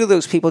I say to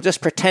those people,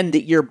 just pretend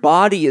that your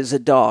body is a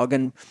dog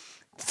and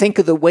think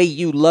of the way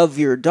you love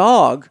your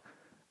dog.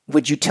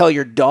 Would you tell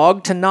your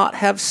dog to not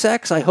have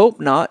sex? I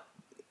hope not,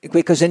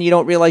 because then you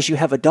don't realize you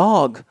have a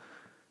dog.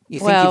 You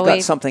think you've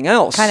got something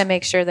else. Kind of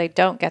make sure they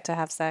don't get to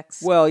have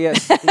sex. Well,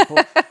 yes.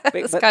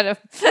 That's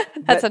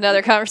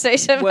another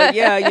conversation. Well,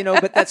 yeah,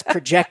 but that's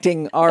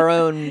projecting our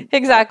own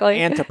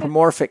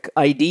anthropomorphic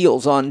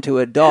ideals onto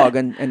a dog.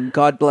 And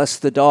God bless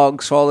the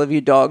dogs. All of you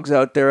dogs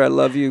out there, I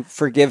love you.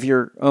 Forgive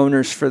your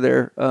owners for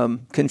their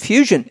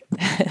confusion.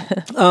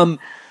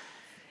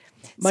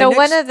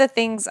 One of the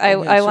things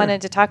I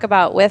wanted to talk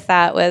about with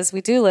that was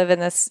we do live in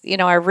this,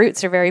 our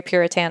roots are very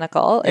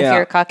puritanical if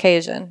you're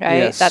Caucasian,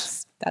 right?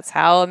 Yes. That's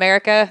how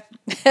America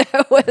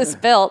was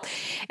built.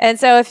 And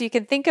so if you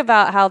can think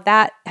about how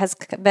that has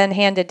been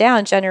handed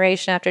down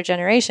generation after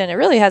generation, it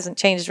really hasn't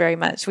changed very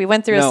much. We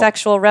went through a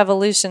sexual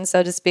revolution,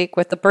 so to speak,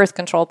 with the birth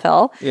control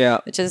pill,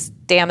 which has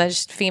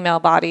damaged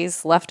female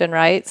bodies left and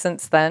right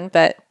since then,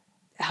 but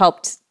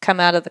helped come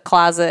out of the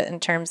closet in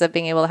terms of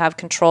being able to have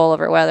control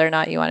over whether or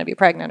not you want to be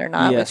pregnant or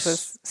not, which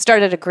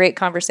started a great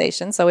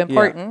conversation, so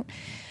important. Yeah.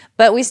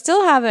 But we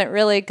still haven't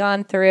really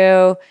gone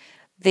through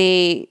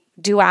the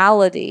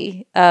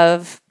duality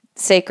of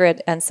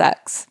sacred and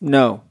sex.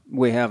 No,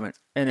 we haven't.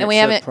 And we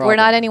haven't, we're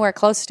not anywhere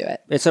close to it.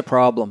 It's a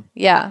problem.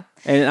 Yeah.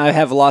 And I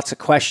have lots of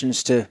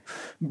questions to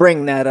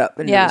bring that up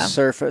into the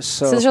surface.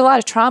 So there's a lot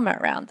of trauma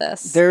around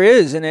this. There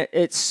is, and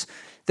it's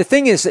the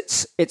thing is,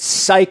 it's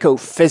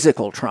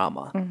psychophysical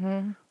trauma.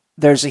 Mm-hmm.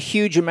 There's a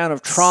huge amount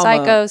of trauma.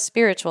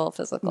 Psycho-spiritual,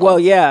 physical. Well,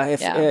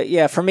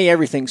 for me,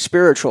 everything's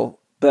spiritual,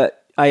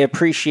 but I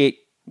appreciate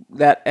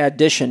that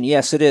addition.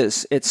 Yes, it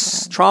is.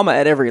 It's trauma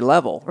at every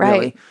level,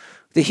 really.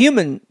 The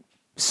human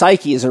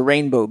psyche is a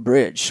rainbow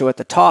bridge. So at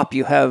the top,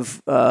 you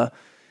have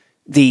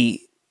the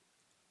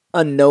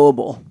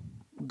unknowable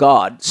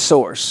God,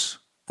 source.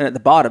 And at the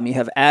bottom, you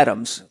have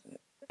atoms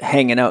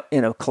hanging out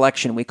in a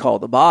collection we call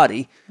the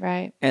body.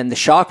 Right. And the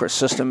chakra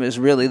system is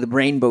really the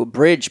rainbow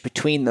bridge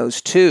between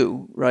those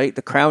two, right?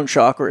 The crown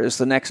chakra is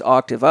the next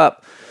octave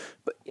up.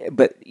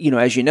 But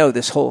as you know,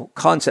 this whole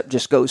concept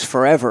just goes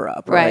forever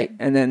up, right?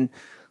 And then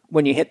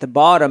when you hit the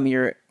bottom,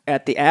 you're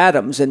at the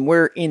atoms, and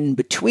we're in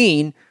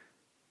between.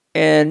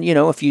 And,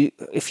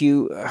 if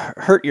you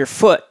hurt your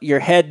foot, your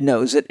head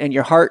knows it, and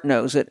your heart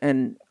knows it,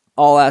 and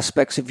all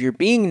aspects of your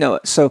being know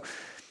it. So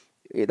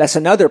that's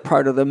another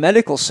part of the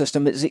medical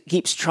system, is it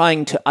keeps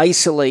trying to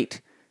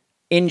isolate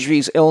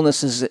injuries,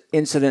 illnesses,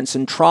 incidents,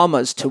 and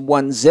traumas to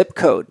one zip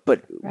code.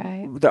 But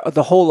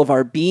the whole of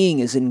our being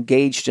is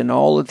engaged in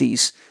all of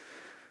these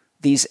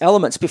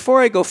elements.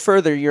 Before I go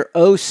further, your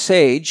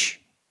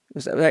Osage,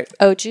 is that right?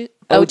 Ogus.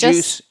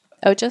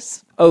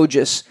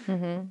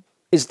 Mm-hmm.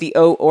 Is the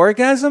O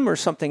orgasm or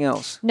something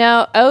else?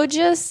 No,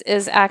 Ojas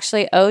is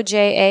actually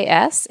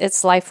OJAS.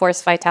 It's life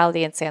force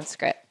vitality in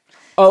Sanskrit.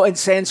 Oh, in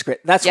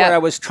Sanskrit. That's where I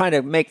was trying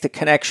to make the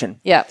connection.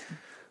 Yep.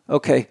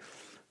 Okay.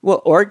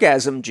 Well,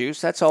 orgasm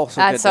juice, that's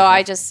also good. So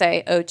I just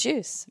say,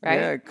 juice, right?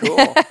 Yeah,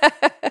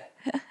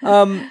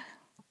 cool.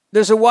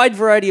 There's a wide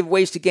variety of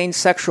ways to gain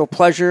sexual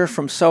pleasure,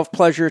 from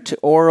self-pleasure to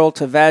oral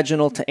to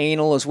vaginal to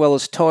anal, as well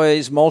as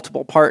toys,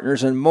 multiple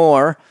partners, and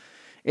more.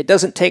 It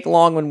doesn't take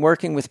long when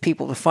working with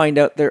people to find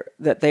out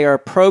that they are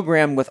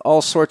programmed with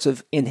all sorts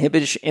of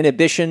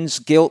inhibitions,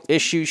 guilt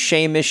issues,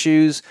 shame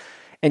issues,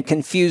 and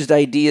confused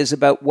ideas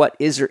about what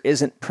is or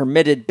isn't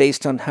permitted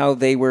based on how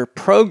they were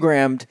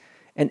programmed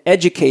and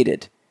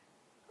educated.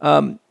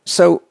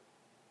 So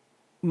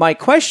my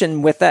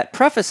question with that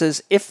preface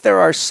is, if there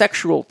are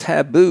sexual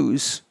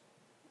taboos,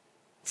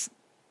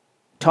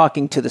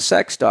 talking to the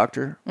sex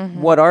doctor,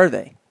 what are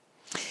they?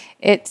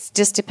 It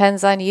just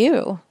depends on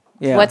you.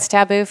 Yeah. What's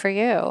taboo for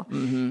you?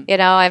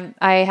 Mm-hmm.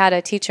 I had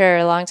a teacher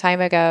a long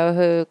time ago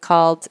who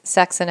called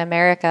sex in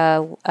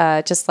America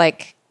just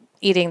like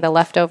eating the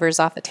leftovers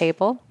off a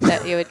table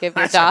that you would give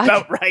your dog.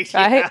 That's about right.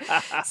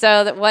 Yeah.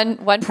 So that one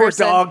Poor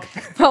person, dog.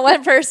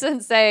 one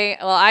person saying,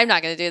 "Well, I'm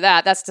not going to do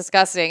that. That's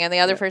disgusting," and the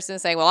other person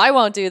saying, "Well, I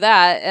won't do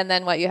that." And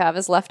then what you have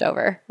is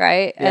leftover,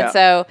 right? Yeah. And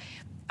so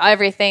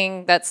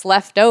everything that's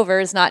left over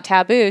is not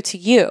taboo to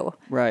you,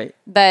 right?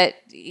 But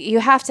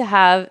you have to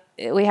have.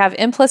 We have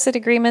implicit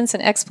agreements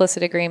and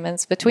explicit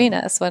agreements between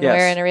us when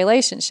we're in a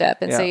relationship.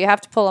 And so you have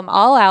to pull them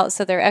all out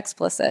so they're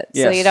explicit.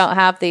 Yes. So you don't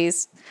have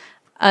these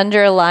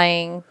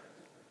underlying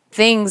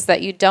things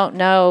that you don't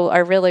know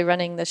are really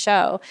running the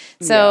show.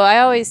 So I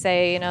always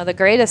say, the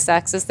greatest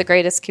sex is the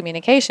greatest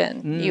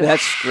communication. You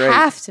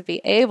have to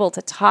be able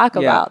to talk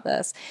about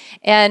this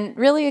and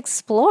really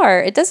explore.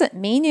 It doesn't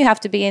mean you have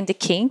to be into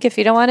kink if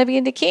you don't want to be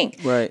into kink.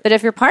 Right. But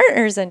if your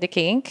partner's into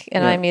kink,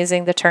 and I'm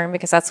using the term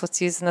because that's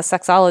what's used in the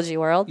sexology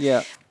world,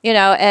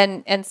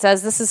 and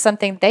says this is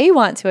something they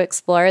want to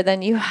explore,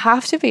 then you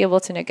have to be able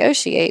to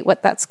negotiate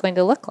what that's going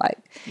to look like.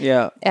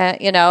 Yeah.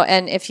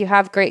 And if you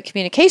have great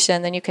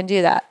communication, then you can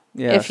do that.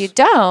 Yes. If you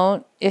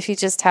don't, if you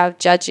just have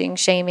judging,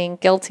 shaming,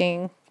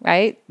 guilting,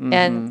 right,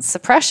 and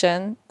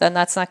suppression, then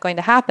that's not going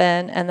to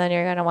happen, and then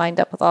you're going to wind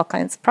up with all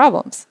kinds of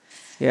problems.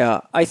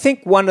 Yeah. I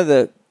think one of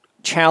the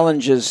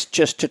challenges,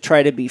 just to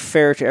try to be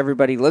fair to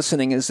everybody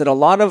listening, is that a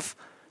lot of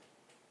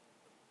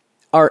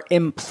our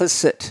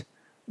implicit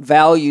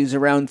values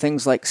around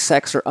things like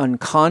sex are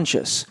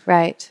unconscious.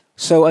 Right.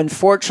 So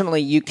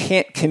unfortunately, you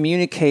can't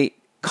communicate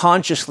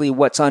consciously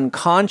what's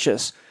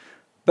unconscious.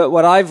 But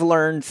what I've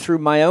learned through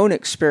my own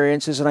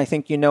experiences, and I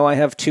think I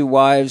have 2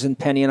 wives, and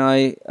Penny and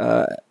I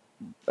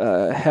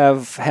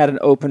have had an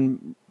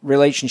open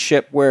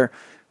relationship where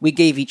we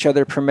gave each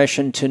other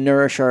permission to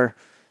nourish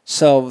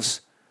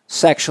ourselves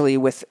sexually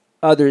with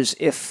others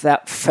if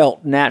that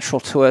felt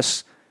natural to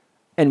us,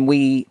 and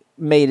we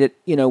made it,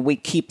 we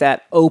keep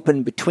that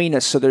open between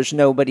us so there's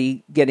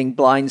nobody getting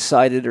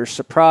blindsided or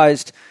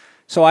surprised.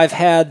 So I've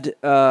had,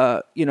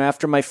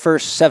 after my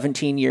first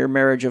 17-year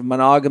marriage of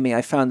monogamy,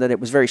 I found that it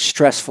was very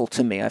stressful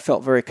to me. I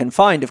felt very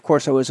confined. Of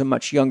course, I was a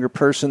much younger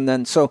person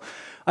then. So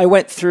I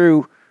went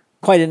through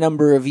quite a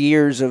number of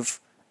years of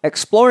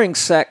exploring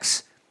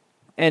sex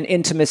and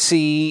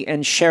intimacy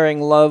and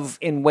sharing love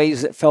in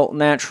ways that felt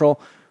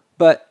natural.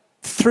 But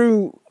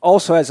through,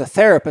 also as a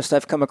therapist,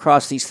 I've come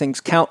across these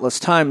things countless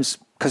times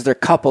because they're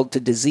coupled to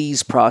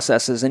disease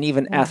processes and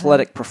even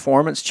athletic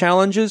performance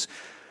challenges.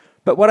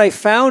 But what I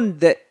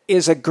found that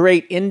is a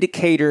great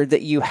indicator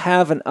that you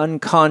have an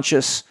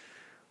unconscious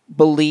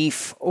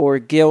belief or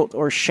guilt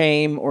or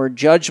shame or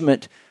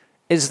judgment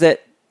is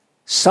that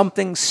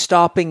something's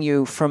stopping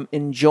you from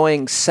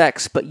enjoying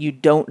sex, but you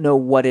don't know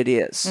what it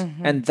is.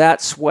 And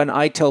that's when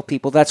I tell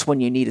people that's when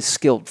you need a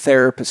skilled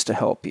therapist to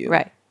help you.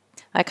 Right.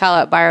 I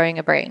call it borrowing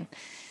a brain.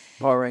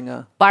 Borrowing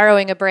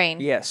a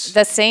brain. Yes.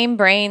 The same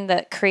brain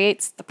that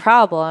creates the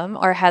problem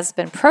or has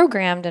been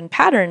programmed and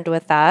patterned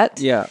with that.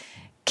 Yeah.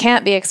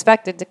 Can't be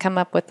expected to come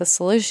up with the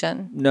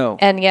solution. No.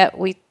 And yet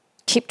we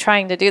keep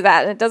trying to do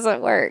that and it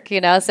doesn't work,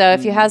 So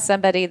if you have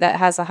somebody that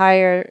has a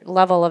higher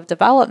level of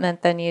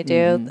development than you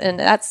do,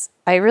 and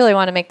I really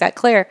want to make that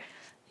clear,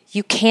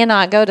 you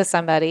cannot go to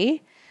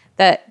somebody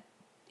that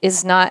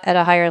is not at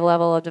a higher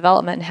level of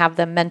development and have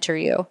them mentor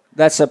you.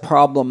 That's a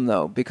problem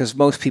though, because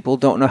most people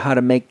don't know how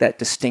to make that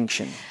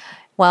distinction.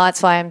 Well,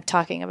 that's why I'm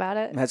talking about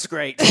it. That's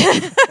great.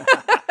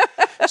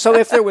 So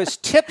if there was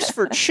tips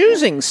for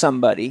choosing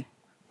somebody,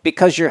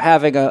 because you're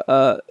having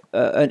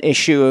an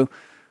issue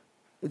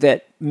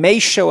that may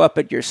show up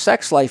at your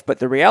sex life, but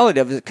the reality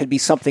of it could be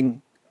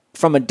something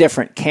from a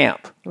different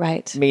camp.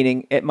 Right.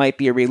 Meaning it might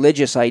be a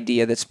religious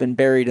idea that's been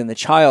buried in the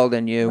child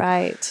in you.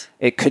 Right.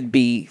 It could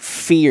be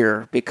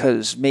fear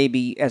because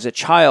maybe as a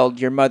child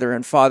your mother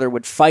and father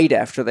would fight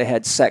after they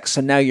had sex,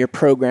 so now you're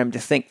programmed to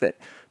think that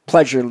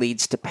pleasure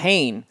leads to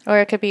pain. Or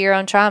it could be your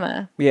own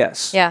trauma.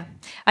 Yes. Yeah.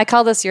 I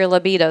call this your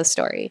libido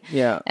story.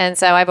 Yeah. And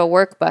so I have a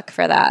workbook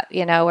for that,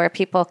 where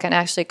people can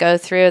actually go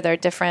through their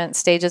different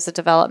stages of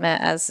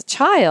development as a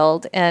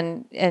child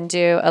and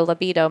do a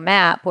libido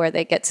map where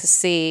they get to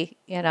see,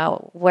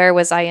 where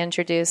was I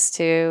introduced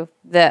to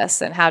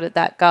this and how did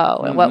that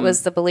go? And what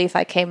was the belief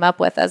I came up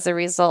with as a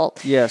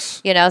result?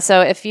 Yes.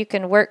 So if you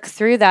can work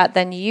through that,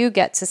 then you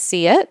get to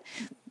see it.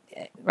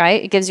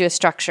 Right? It gives you a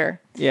structure.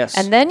 Yes.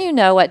 And then you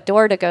know what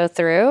door to go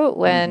through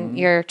when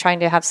you're trying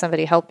to have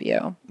somebody help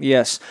you.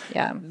 Yes.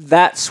 Yeah.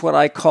 That's what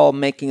I call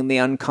making the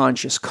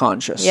unconscious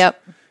conscious.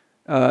 Yep.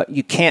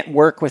 You can't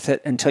work with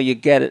it until you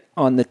get it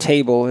on the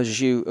table,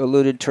 as you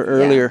alluded to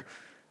earlier.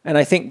 Yeah. And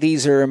I think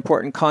these are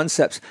important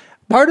concepts.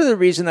 Part of the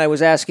reason I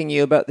was asking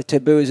you about the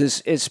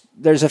taboos is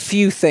there's a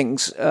few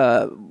things.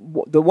 The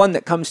one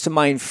that comes to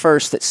mind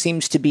first that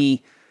seems to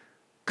be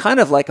kind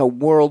of like a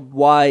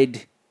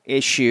worldwide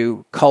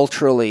issue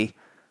culturally.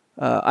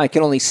 I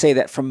can only say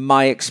that from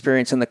my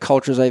experience and the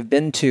cultures I've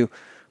been to.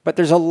 But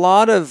there's a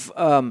lot of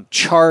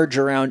charge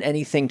around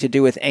anything to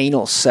do with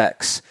anal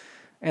sex.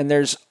 And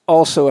there's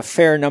also a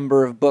fair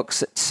number of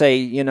books that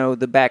say,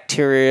 the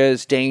bacteria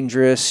is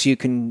dangerous. You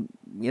can,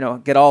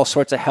 get all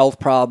sorts of health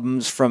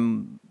problems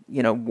from,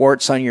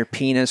 warts on your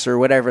penis or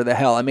whatever the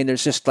hell. I mean,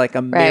 there's just like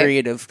a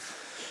myriad of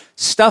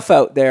stuff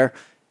out there.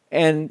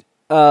 And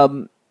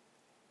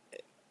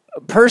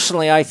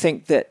personally, I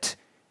think that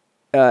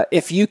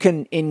if you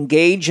can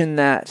engage in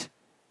that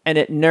and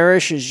it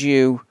nourishes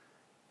you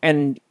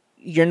and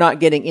you're not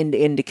getting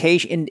into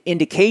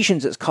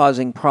indications it's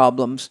causing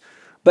problems.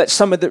 But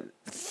some of the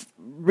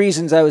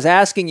reasons I was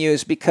asking you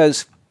is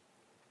because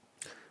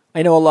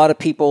I know a lot of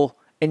people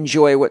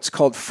enjoy what's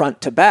called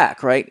front to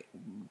back, right?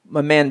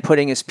 A man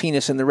putting his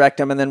penis in the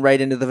rectum and then right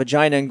into the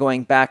vagina and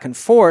going back and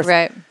forth.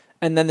 Right.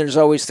 And then there's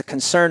always the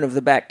concern of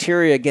the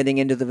bacteria getting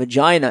into the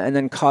vagina and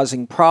then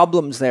causing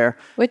problems there.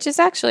 Which is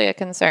actually a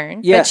concern.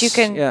 Yes,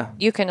 but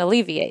you can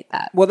alleviate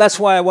that. Well, that's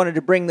why I wanted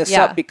to bring this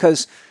up,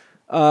 because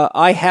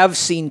I have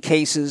seen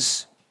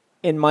cases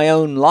in my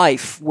own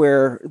life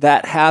where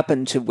that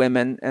happened to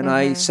women. And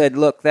I said,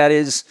 look, that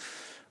is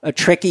a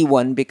tricky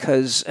one,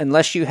 because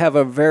unless you have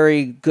a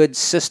very good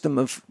system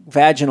of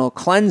vaginal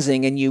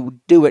cleansing and you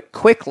do it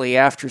quickly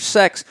after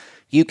sex,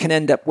 you can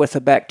end up with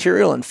a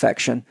bacterial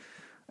infection.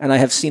 And I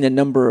have seen a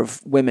number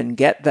of women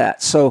get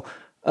that. So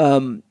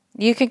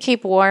you can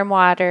keep warm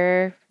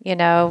water,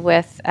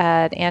 with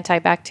an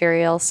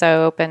antibacterial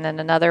soap and then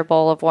another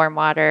bowl of warm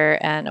water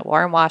and a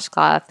warm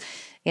washcloth,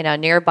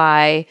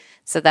 nearby,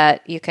 so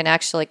that you can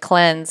actually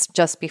cleanse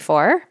just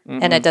before,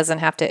 and it doesn't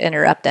have to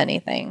interrupt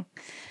anything.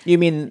 You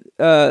mean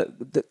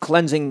the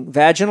cleansing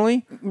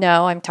vaginally?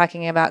 No, I'm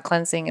talking about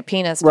cleansing a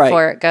penis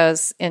before it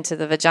goes into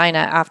the vagina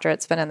after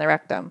it's been in the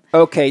rectum.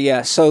 Okay,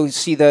 yeah. So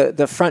see,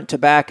 the front to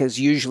back is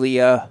usually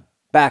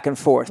back and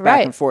forth,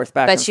 back and forth,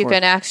 back and forth. But you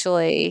can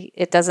actually,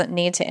 it doesn't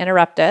need to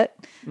interrupt it.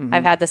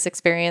 I've had this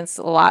experience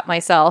a lot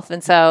myself.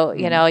 And so,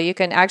 you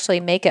can actually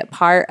make it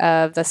part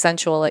of the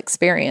sensual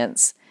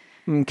experience.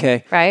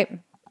 Okay. Right?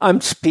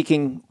 I'm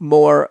speaking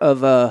more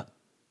of a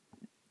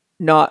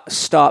not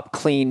stop,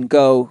 clean,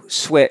 go,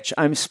 switch.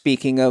 I'm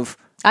speaking of...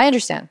 I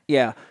understand.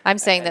 Yeah. I'm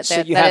saying that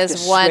that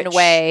is one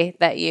way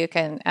that you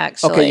can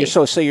actually... Okay,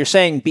 so you're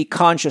saying be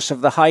conscious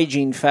of the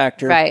hygiene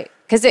factor. Right,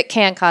 because it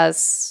can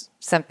cause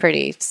some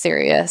pretty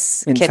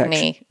serious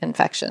kidney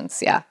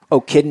infections, yeah. Oh,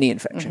 kidney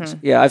infections.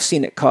 Yeah, I've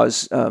seen it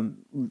cause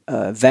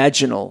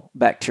vaginal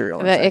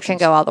bacterial infections. It can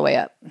go all the way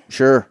up.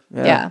 Sure.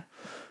 Yeah.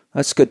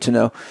 That's good to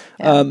know.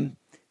 Yeah.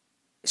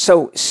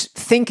 So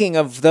thinking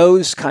of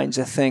those kinds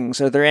of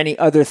things, are there any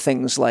other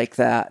things like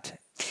that?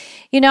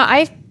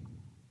 I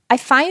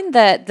find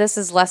that this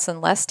is less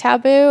and less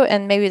taboo,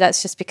 and maybe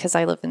that's just because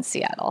I live in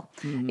Seattle,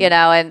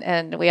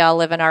 and we all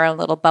live in our own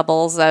little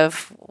bubbles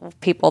of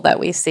people that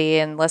we see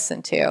and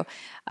listen to.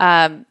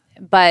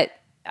 But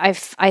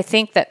I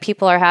think that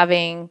people are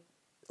having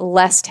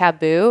less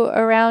taboo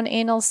around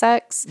anal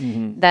sex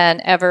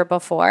than ever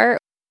before.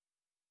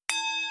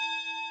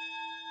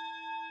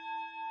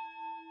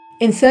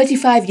 In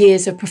 35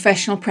 years of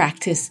professional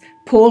practice,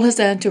 Paul has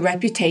earned a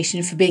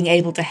reputation for being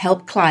able to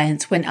help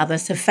clients when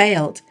others have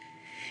failed.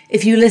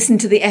 If you listen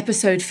to the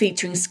episode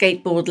featuring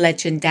skateboard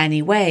legend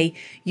Danny Way,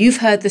 you've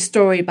heard the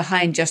story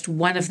behind just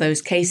one of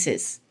those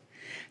cases.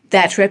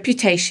 That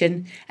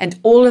reputation and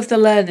all of the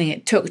learning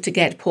it took to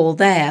get Paul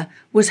there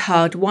was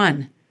hard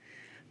won.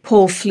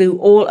 Paul flew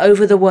all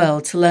over the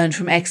world to learn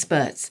from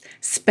experts,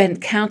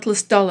 spent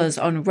countless dollars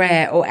on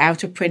rare or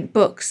out-of-print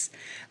books,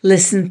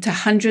 listened to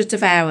hundreds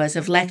of hours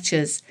of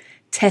lectures,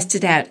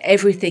 tested out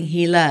everything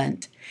he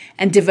learned,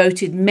 and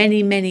devoted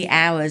many, many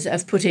hours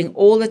of putting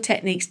all the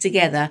techniques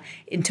together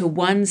into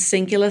one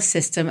singular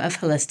system of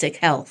holistic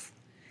health.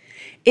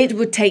 It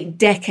would take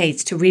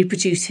decades to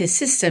reproduce his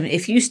system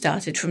if you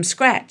started from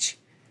scratch.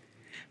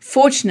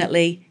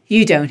 Fortunately,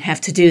 you don't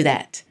have to do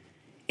that.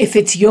 If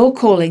it's your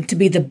calling to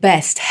be the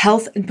best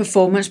health and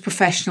performance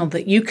professional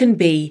that you can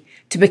be,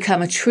 to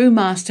become a true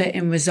master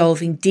in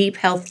resolving deep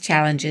health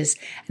challenges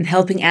and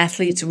helping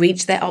athletes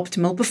reach their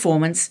optimal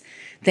performance,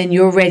 then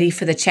you're ready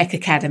for the CHEK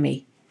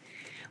Academy.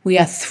 We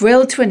are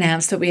thrilled to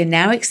announce that we are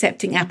now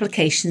accepting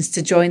applications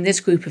to join this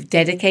group of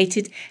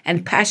dedicated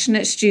and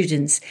passionate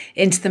students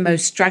into the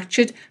most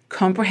structured,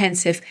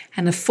 comprehensive,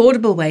 and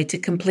affordable way to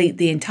complete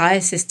the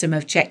entire system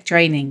of CHEK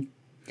training.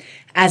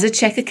 As a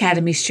CHEK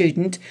Academy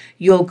student,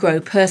 you'll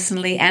grow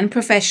personally and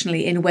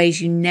professionally in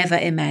ways you never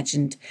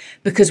imagined,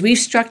 because we've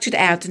structured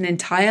out an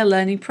entire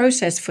learning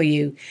process for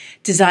you,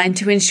 designed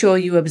to ensure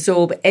you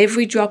absorb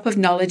every drop of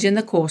knowledge in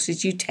the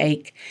courses you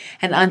take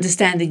and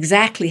understand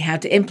exactly how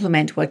to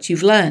implement what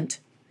you've learned.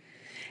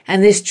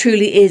 And this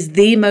truly is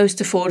the most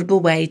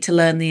affordable way to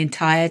learn the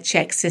entire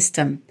CHEK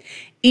system.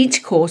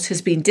 Each course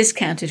has been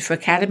discounted for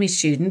Academy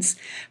students,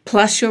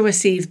 plus you'll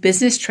receive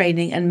business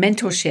training and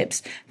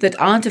mentorships that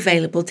aren't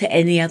available to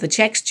any other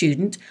CHEK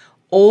student,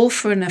 all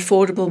for an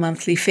affordable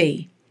monthly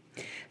fee.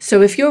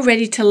 So if you're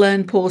ready to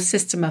learn Paul's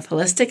system of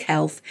holistic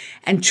health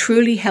and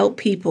truly help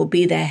people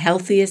be their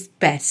healthiest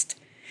best,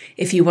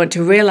 if you want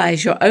to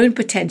realize your own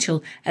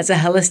potential as a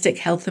holistic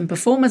health and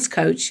performance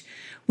coach,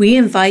 we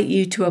invite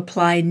you to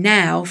apply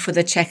now for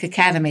the CHEK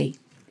Academy.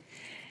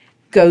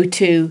 Go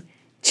to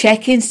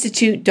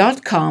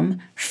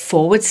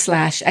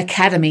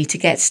CHEKinstitute.com/academy to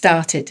get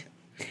started.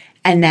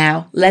 And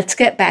now let's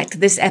get back to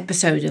this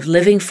episode of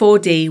Living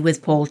 4D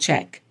with Paul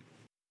Chek.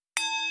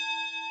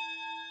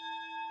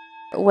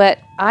 What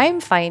I'm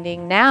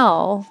finding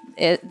now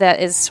that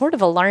is sort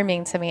of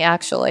alarming to me,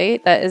 actually,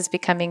 that is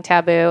becoming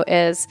taboo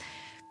is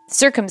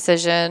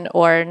circumcision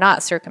or not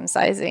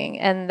circumcising,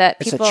 and that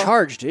people, it's a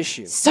charged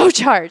issue. So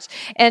charged,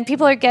 and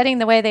people are getting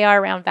the way they are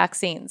around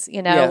vaccines.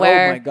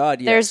 Where oh my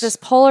God, yes. There's this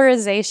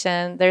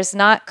polarization. There's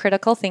not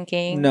critical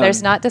thinking. None.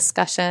 There's not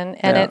discussion,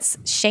 and it's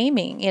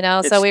shaming.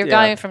 So we're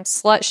going from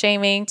slut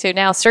shaming to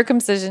now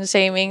circumcision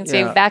shaming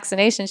to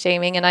vaccination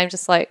shaming, and I'm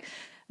just like,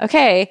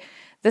 okay.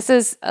 this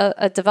is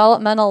a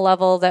developmental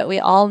level that we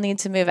all need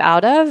to move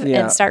out of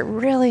and start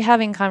really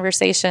having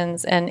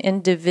conversations and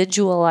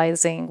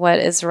individualizing what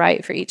is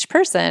right for each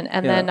person,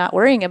 and then not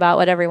worrying about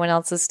what everyone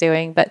else is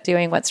doing, but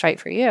doing what's right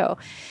for you.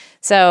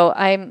 So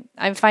I'm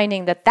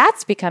finding that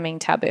that's becoming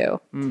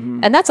taboo,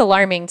 and that's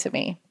alarming to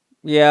me.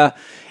 Yeah,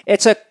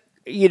 it's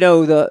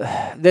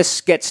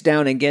this gets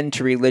down again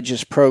to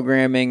religious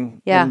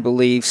programming and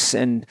beliefs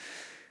and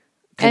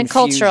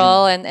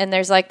cultural, and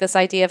there's like this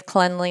idea of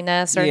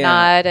cleanliness or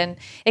not. And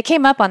it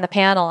came up on the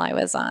panel I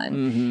was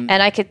on,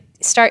 and I could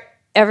start,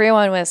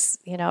 everyone was,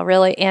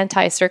 really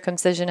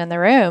anti-circumcision in the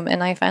room.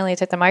 And I finally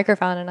took the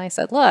microphone and I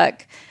said,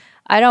 look,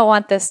 I don't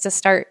want this to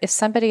start. If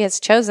somebody has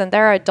chosen,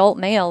 there are adult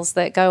males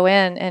that go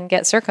in and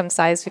get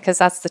circumcised because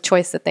that's the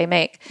choice that they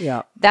make.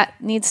 Yeah. That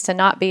needs to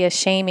not be a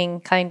shaming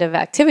kind of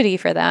activity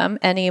for them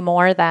any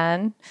more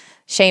than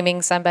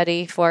shaming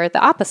somebody for the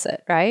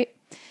opposite, right?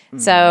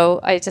 So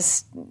I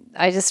just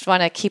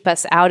want to keep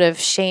us out of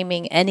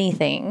shaming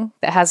anything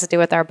that has to do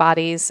with our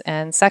bodies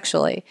and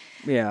sexually.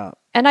 Yeah.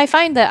 And I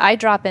find that I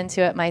drop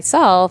into it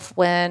myself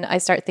when I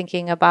start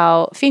thinking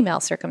about female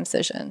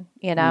circumcision,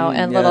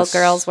 and little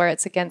girls where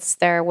it's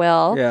against their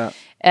will. Yeah.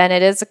 And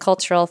it is a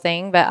cultural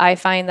thing, but I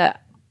find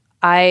that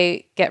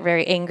I get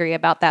very angry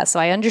about that.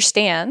 So I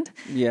understand,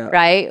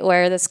 right,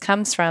 where this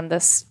comes from,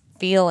 this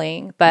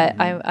feeling, but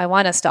I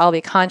want us to all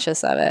be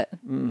conscious of it.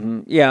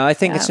 Yeah, I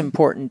think it's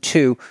important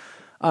too.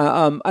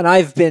 And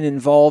I've been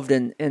involved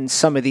in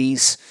some of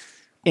these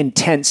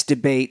intense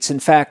debates. In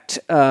fact,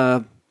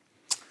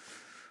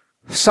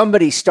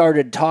 somebody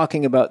started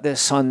talking about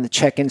this on the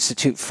Czech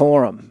Institute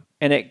forum,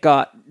 and it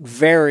got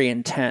very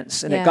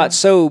intense. And it got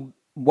so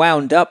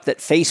wound up that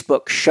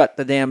Facebook shut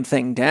the damn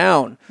thing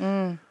down.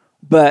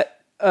 But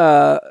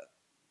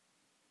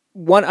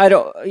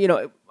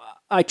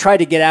I try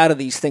to get out of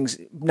these things,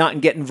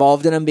 not get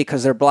involved in them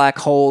because they're black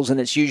holes, and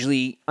it's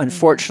usually,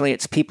 unfortunately,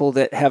 it's people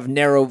that have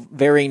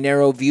very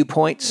narrow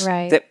viewpoints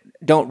that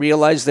don't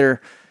realize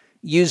they're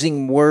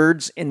using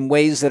words in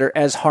ways that are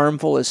as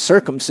harmful as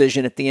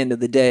circumcision at the end of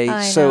the day.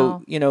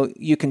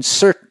 You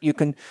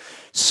can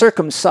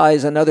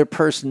circumcise another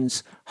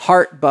person's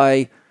heart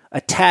by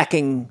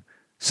attacking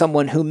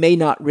someone who may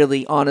not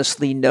really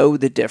honestly know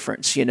the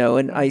difference,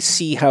 and I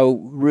see how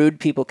rude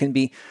people can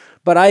be.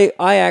 But I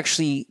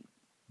actually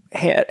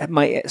had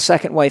my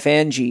second wife,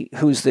 Angie,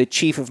 who's the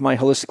chief of my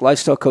holistic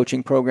lifestyle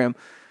coaching program.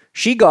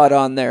 She got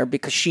on there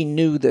because she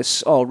knew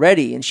this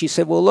already. And she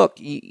said, well, look,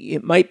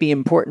 it might be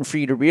important for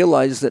you to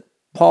realize that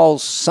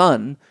Paul's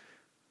son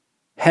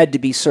had to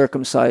be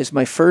circumcised,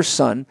 my first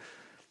son,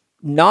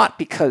 not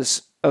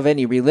because of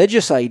any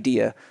religious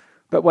idea.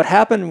 But what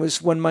happened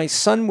was when my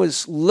son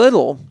was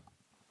little,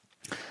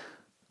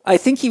 I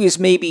think he was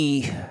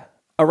maybe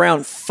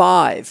around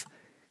 5,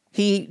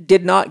 he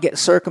did not get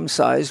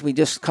circumcised. We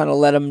just kind of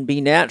let him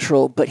be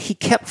natural, but he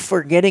kept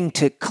forgetting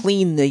to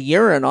clean the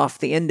urine off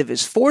the end of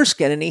his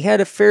foreskin, and he had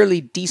a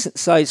fairly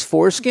decent-sized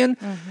foreskin.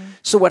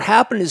 So what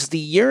happened is the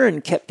urine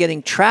kept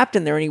getting trapped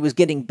in there, and he was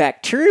getting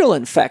bacterial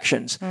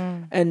infections.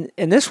 And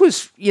this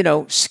was,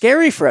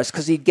 scary for us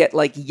because he'd get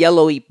like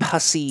yellowy,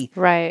 pussy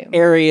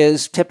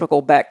areas,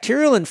 typical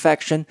bacterial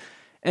infection.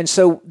 And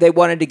so they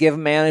wanted to give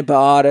him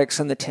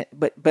antibiotics,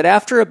 but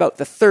after about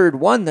the third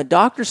one, the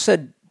doctor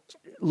said,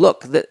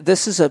 look,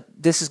 this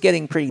is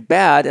getting pretty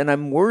bad, and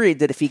I'm worried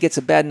that if he gets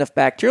a bad enough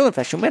bacterial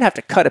infection, we might have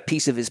to cut a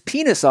piece of his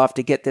penis off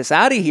to get this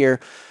out of here.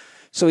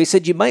 So he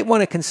said, you might want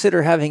to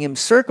consider having him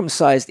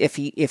circumcised if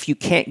you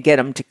can't get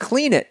him to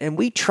clean it. And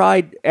we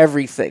tried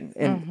everything,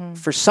 and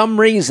for some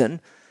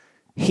reason,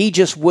 he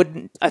just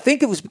wouldn't. I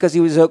think it was because he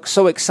was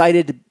so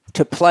excited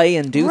to play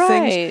and do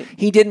things.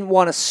 He didn't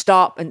want to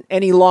stop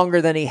any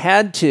longer than he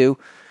had to.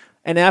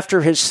 And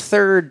after his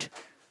third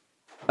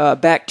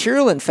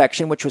bacterial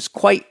infection, which was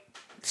quite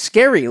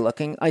scary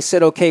looking, I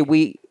said, okay,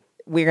 we're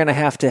going to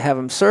have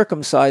him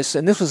circumcised.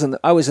 And this was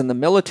I was in the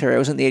military. I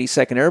was in the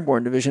 82nd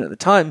Airborne Division at the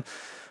time.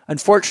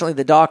 Unfortunately,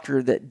 the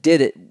doctor that did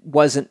it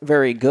wasn't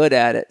very good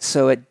at it.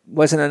 So it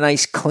wasn't a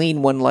nice,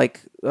 clean one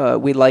like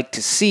we like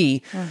to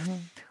see.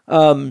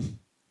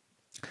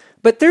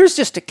 But there's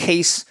just a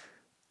case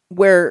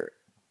where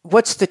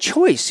what's the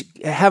choice?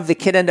 Have the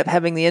kid end up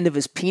having the end of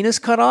his penis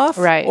cut off?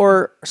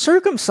 Or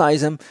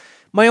circumcise him?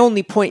 My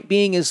only point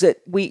being is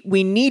that we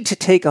need to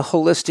take a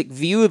holistic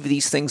view of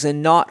these things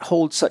and not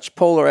hold such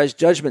polarized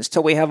judgments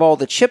till we have all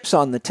the chips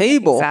on the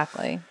table.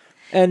 Exactly.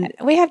 And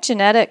we have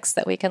genetics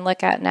that we can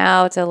look at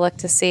now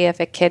to see if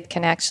a kid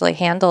can actually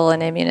handle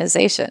an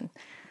immunization.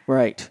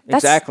 Right.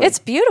 Exactly. It's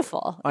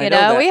beautiful. We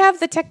have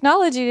the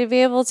technology to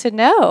be able to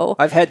know.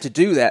 I've had to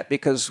do that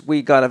because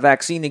we got a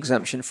vaccine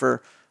exemption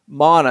for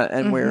Mana,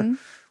 and we're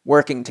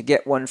working to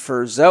get one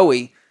for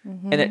Zoe.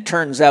 And it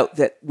turns out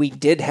that we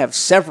did have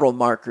several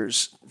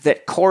markers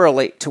that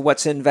correlate to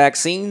what's in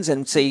vaccines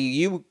and say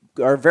you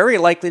are very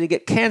likely to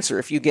get cancer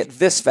if you get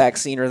this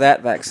vaccine or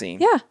that vaccine.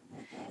 Yeah.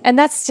 And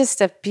that's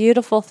just a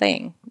beautiful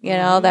thing,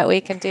 that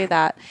we can do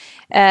that.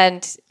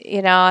 And,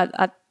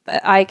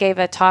 I gave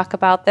a talk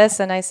about this,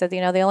 and I said, the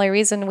only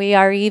reason we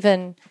are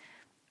even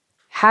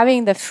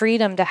having the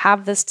freedom to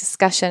have this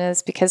discussion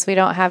is because we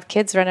don't have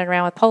kids running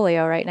around with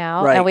polio right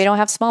now, Right. and we don't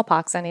have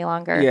smallpox any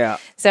longer. Yeah.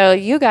 So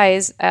you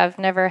guys have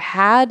never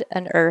had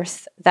an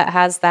earth that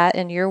has that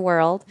in your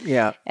world.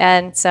 Yeah.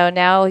 And so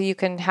now you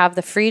can have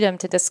the freedom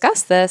to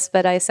discuss this.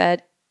 But I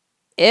said,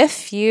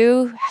 if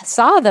you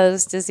saw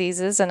those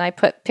diseases, and I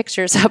put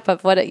pictures up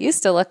of what it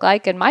used to look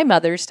like in my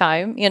mother's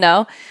time,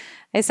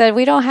 I said,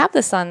 we don't have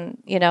this on,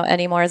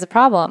 anymore as a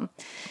problem.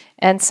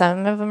 And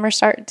some of them are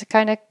starting to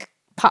kind of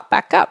pop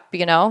back up,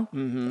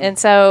 Mm-hmm. And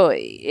so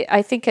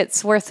I think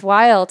it's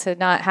worthwhile to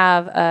not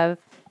have a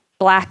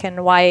black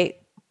and white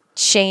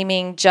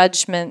shaming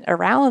judgment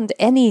around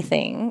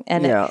anything.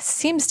 And it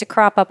seems to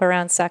crop up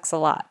around sex a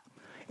lot.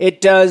 It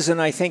does,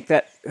 and I think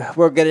that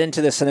we'll get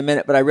into this in a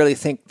minute, but I really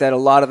think that a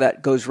lot of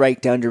that goes right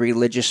down to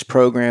religious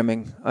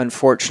programming.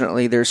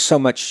 Unfortunately, there's so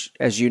much,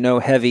 as you know,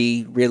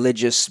 heavy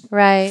religious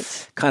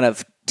kind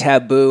of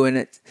taboo,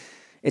 and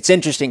it's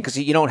interesting because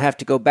you don't have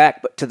to go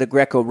back but to the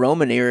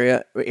Greco-Roman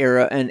era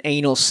and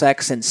anal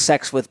sex and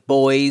sex with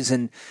boys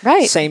and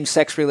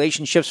same-sex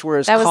relationships were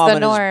as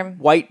common as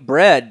white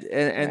bread,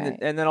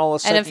 and then all of a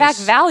sudden, and in fact,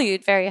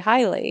 valued very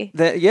highly.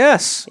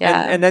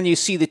 And then you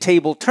see the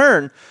table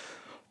turn.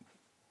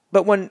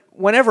 But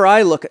whenever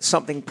I look at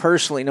something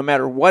personally, no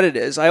matter what it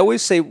is, I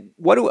always say,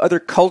 what do other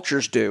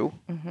cultures do?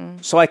 Mm-hmm.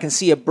 So I can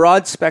see a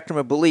broad spectrum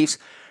of beliefs.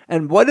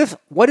 And what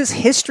does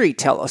history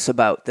tell us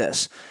about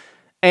this?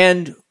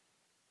 And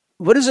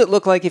what does it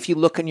look like if you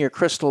look in your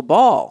crystal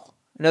ball?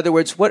 In other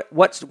words, what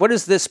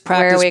does this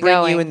practice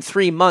bring you in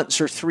 3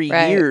 months or 3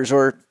 years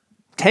or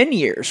 10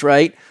 years,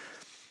 right?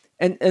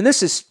 And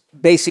this is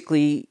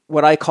basically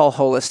what I call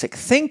holistic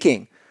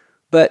thinking.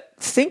 But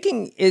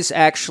thinking is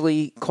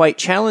actually quite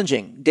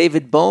challenging.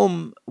 David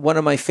Bohm, one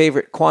of my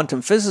favorite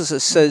quantum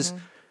physicists, says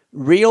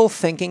real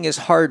thinking is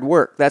hard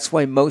work. That's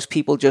why most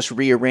people just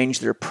rearrange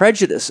their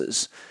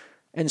prejudices.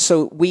 And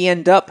so we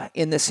end up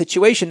in this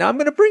situation. Now, I'm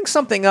going to bring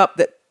something up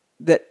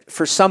that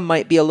for some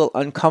might be a little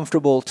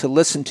uncomfortable to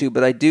listen to,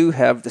 but I do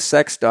have the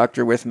sex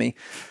doctor with me.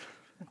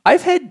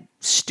 I've had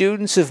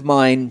students of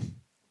mine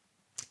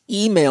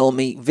email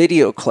me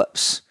video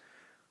clips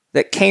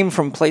that came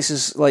from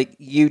places like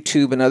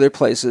YouTube and other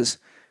places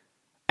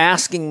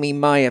asking me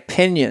my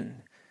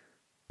opinion.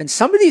 And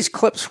some of these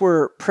clips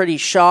were pretty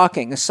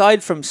shocking,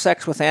 aside from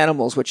sex with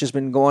animals, which has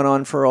been going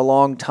on for a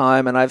long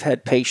time. And I've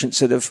had patients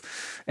that have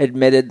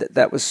admitted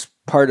that was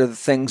part of the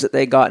things that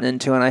they gotten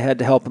into, and I had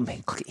to help them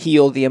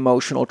heal the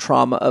emotional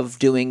trauma of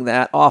doing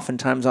that,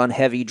 oftentimes on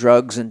heavy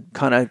drugs and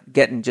kind of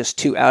getting just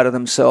too out of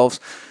themselves.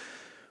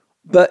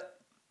 But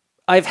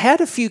I've had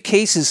a few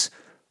cases.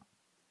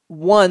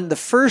 The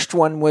first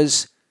one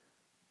was,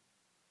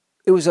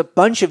 it was a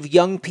bunch of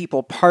young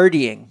people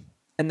partying,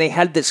 and they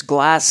had this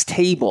glass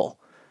table,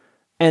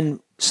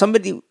 and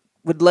somebody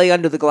would lay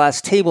under the glass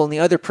table, and the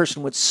other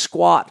person would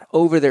squat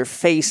over their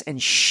face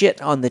and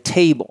shit on the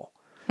table.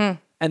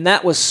 And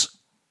that was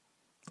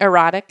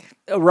erotic.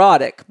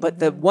 But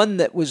the one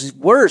that was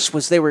worse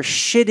was they were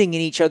shitting in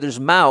each other's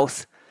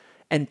mouth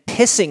and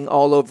pissing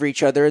all over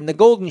each other. And the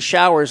golden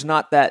shower is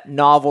not that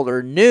novel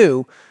or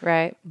new.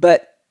 Right.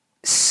 But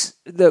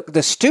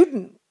the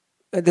student,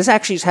 this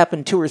actually has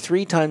happened 2 or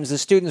 3 times, the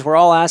students were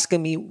all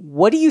asking me,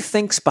 what do you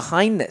think's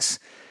behind this?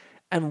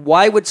 And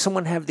why would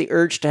someone have the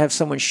urge to have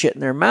someone shit in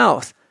their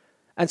mouth?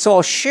 And so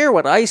I'll share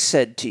what I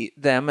said to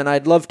them, and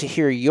I'd love to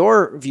hear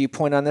your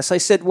viewpoint on this. I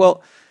said,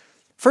 well,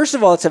 first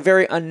of all, it's a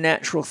very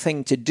unnatural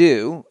thing to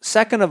do.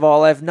 Second of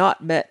all, I've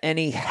not met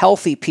any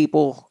healthy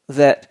people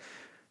that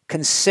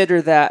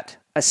consider that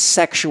a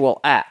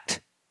sexual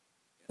act,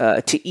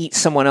 to eat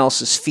someone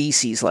else's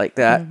feces like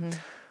that.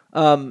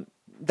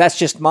 That's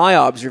just my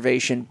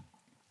observation.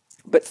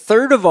 But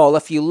third of all,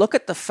 if you look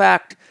at the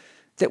fact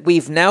that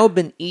we've now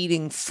been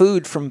eating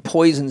food from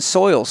poisoned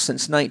soil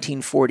since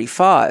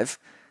 1945,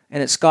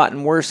 and it's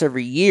gotten worse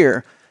every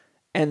year,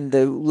 and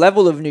the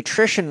level of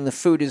nutrition in the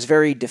food is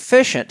very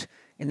deficient.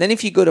 And then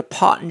if you go to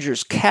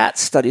Pottinger's cat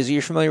studies, are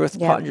you familiar with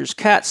Pottinger's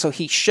cat? So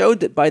he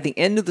showed that by the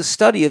end of the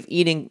study of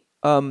eating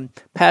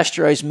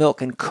pasteurized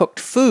milk and cooked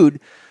food,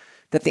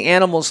 that the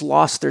animals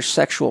lost their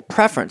sexual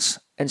preference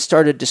and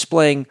started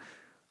displaying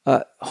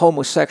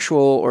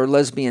homosexual or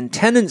lesbian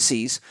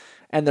tendencies,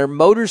 and their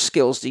motor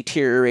skills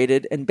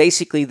deteriorated, and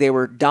basically they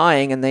were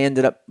dying, and they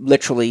ended up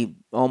literally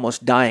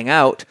almost dying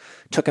out.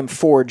 Took them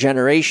 4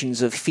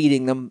 generations of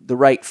feeding them the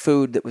right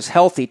food that was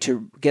healthy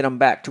to get them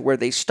back to where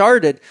they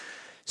started.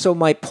 So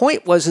my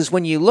point is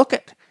when you look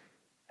at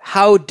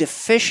how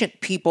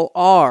deficient people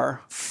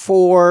are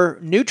for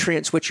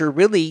nutrients, which are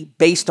really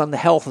based on the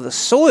health of the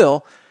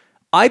soil,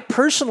 I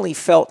personally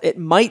felt it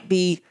might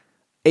be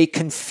a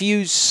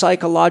confused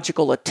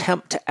psychological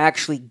attempt to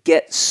actually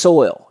get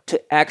soil,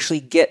 to actually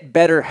get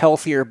better,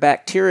 healthier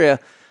bacteria,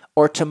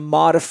 or to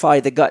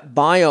modify the gut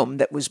biome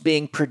that was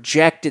being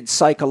projected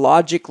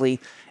psychologically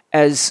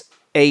as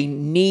a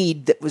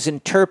need that was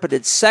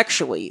interpreted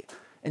sexually.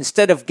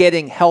 Instead of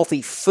getting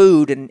healthy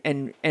food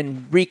and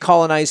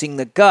recolonizing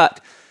the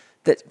gut,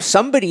 that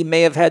somebody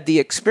may have had the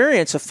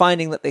experience of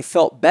finding that they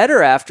felt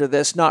better after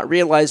this, not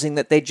realizing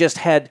that they just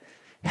had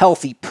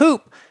healthy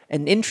poop.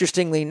 And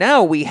interestingly,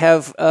 now we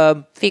have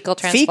fecal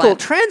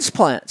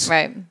transplants.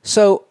 Right.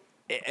 So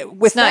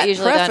with it's not that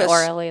usually preface, done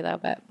orally, though,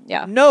 but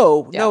yeah.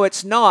 No,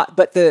 it's not.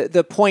 But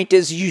the point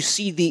is, you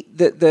see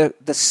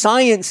the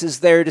science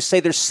is there to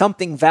say there's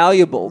something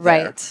valuable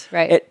there.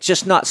 Right. It's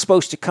just not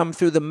supposed to come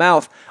through the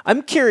mouth.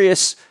 I'm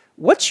curious,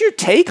 what's your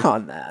take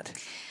on that?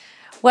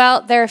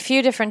 Well, there are a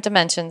few different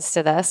dimensions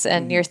to this,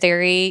 and your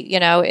theory,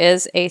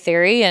 is a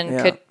theory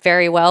and could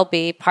very well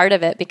be part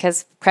of it,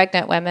 because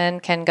pregnant women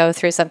can go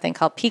through something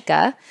called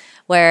pica,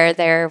 where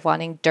they're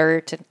wanting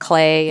dirt and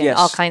clay and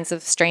all kinds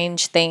of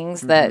strange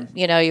things that,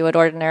 you would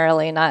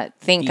ordinarily not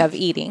think of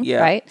eating,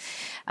 right?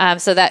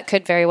 So that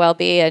could very well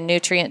be a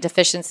nutrient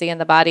deficiency in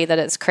the body that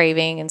it's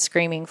craving and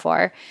screaming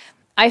for.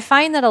 I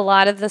find that a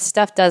lot of this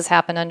stuff does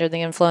happen under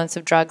the influence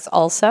of drugs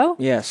also.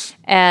 Yes.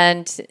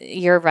 And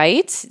you're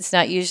right. It's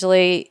not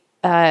usually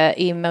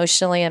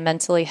emotionally and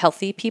mentally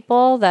healthy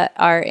people that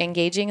are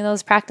engaging in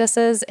those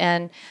practices.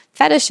 And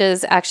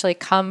fetishes actually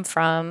come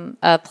from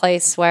a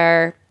place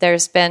where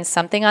there's been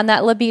something on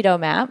that libido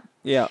map,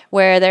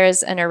 where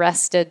there's an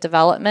arrested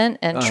development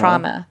and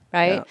trauma,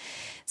 right? Yeah.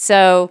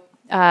 So,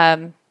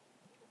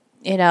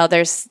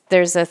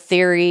 there's a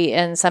theory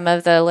in some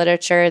of the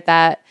literature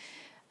that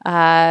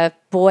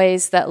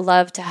boys that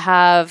love to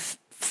have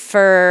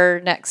fur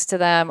next to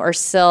them or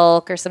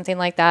silk or something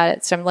like that.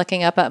 It's from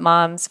looking up at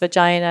mom's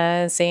vagina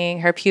and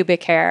seeing her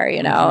pubic hair,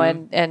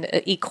 and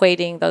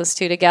equating those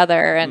two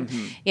together. And,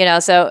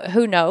 so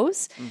who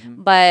knows?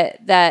 But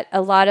that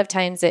a lot of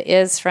times it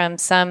is from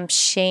some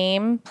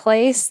shame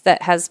place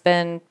that has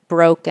been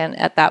broken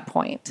at that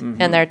point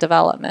in their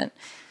development.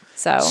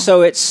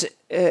 So it's,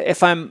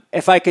 if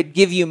I could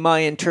give you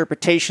my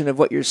interpretation of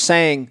what you're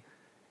saying,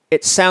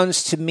 it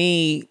sounds to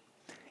me,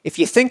 if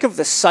you think of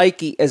the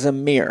psyche as a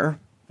mirror,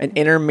 an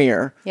inner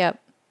mirror,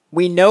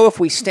 we know if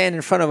we stand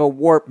in front of a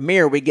warped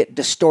mirror, we get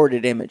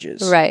distorted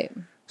images. Right.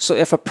 So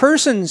if a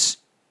person's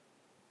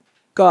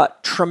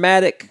got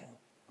traumatic,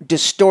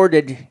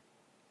 distorted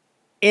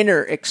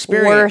inner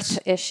experience,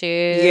 worth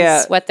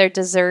issues, what they're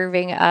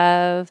deserving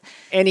of,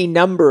 any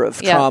number of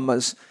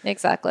traumas,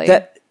 exactly,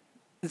 that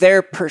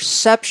their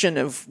perception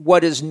of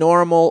what is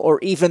normal or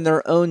even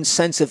their own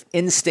sense of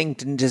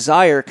instinct and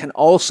desire can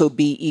also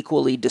be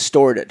equally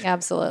distorted.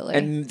 Absolutely.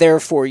 And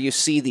therefore you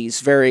see these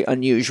very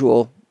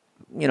unusual,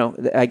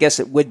 I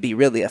guess it would be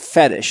really a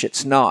fetish.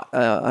 It's not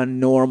a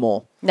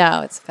normal.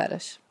 No, it's a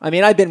fetish. I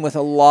mean, I've been with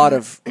a lot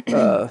of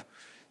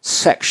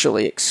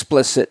sexually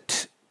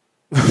explicit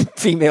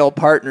female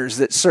partners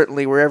that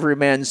certainly were every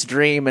man's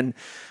dream, and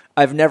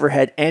I've never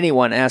had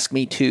anyone ask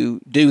me to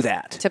do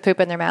that. To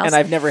poop in their mouths. And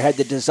I've never had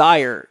the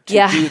desire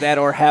to do that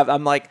or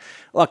I'm like,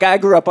 look, I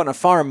grew up on a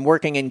farm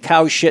working in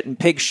cow shit and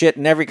pig shit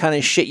and every kind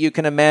of shit you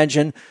can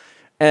imagine.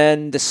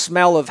 And the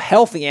smell of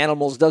healthy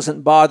animals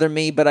doesn't bother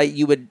me, but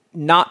you would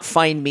not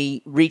find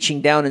me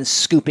reaching down and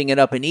scooping it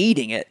up and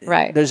eating it.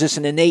 Right. There's just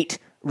an innate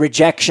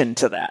rejection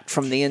to that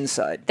from the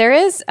inside. There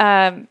is,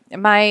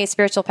 my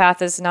spiritual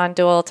path is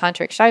non-dual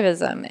tantric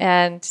Shaivism.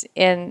 And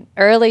in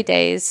early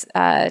days,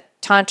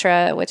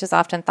 Tantra, which is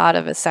often thought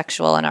of as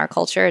sexual in our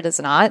culture, it is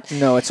not.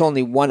 No, it's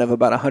only one of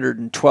about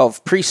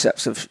 112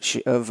 precepts of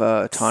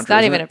Tantra. It's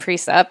not even a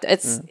precept.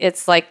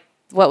 It's like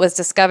what was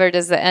discovered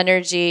is the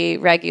energy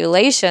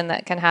regulation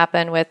that can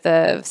happen with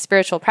the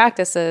spiritual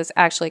practices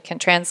actually can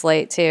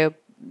translate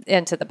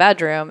into the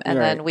bedroom. And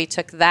then we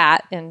took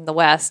that in the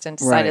West and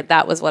decided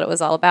that was what it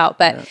was all about.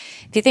 But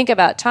if you think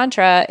about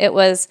Tantra, it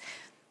was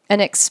an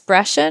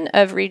expression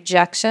of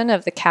rejection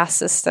of the caste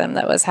system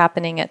that was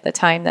happening at the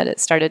time that it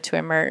started to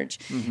emerge.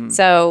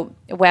 So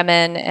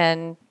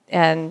women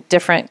and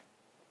different,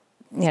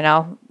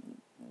 the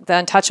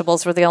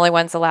untouchables were the only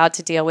ones allowed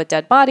to deal with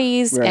dead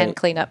bodies and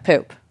clean up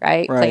poop,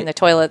 right? Clean the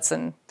toilets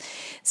and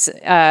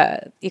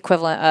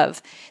equivalent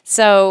of.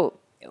 So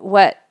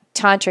what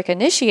tantric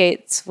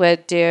initiates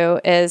would do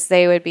is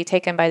they would be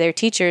taken by their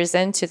teachers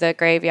into the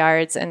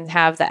graveyards and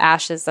have the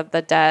ashes of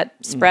the dead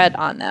spread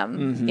on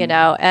them,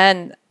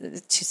 and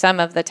to some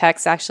of the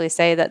texts actually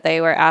say that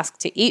they were asked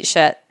to eat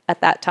shit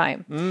at that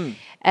time.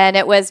 And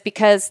it was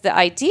because the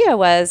idea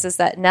is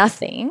that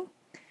nothing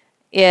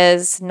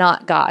is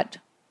not God.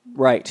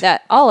 Right.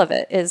 That all of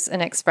it is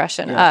an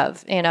expression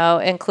of,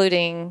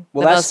 including the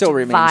that most still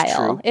remains vile.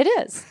 true. It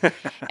is.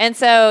 And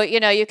so,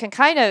 you can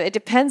it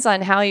depends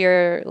on how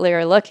you're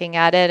looking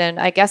at it. And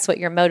I guess what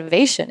your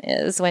motivation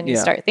is when you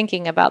start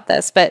thinking about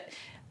this. But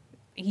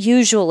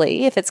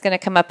usually if it's going to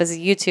come up as a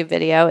YouTube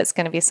video, it's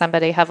going to be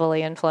somebody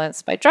heavily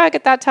influenced by drug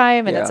at that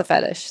time. And it's a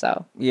fetish.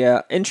 So,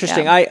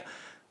 interesting. I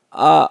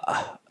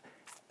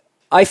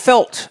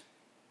felt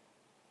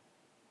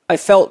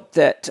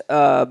that,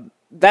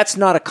 that's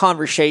not a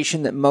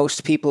conversation that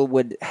most people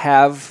would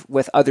have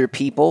with other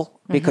people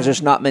because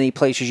there's not many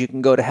places you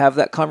can go to have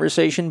that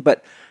conversation.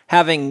 But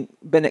having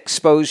been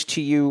exposed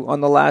to you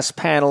on the last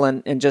panel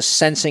and just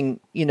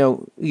sensing,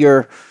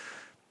 you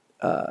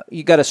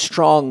got a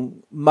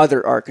strong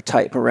mother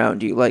archetype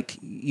around you. Like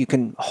you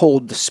can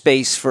hold the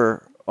space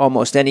for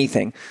almost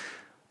anything.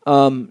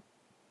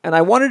 And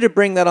I wanted to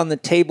bring that on the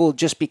table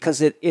just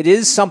because it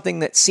is something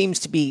that seems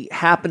to be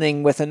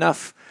happening with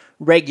enough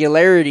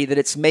regularity that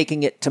it's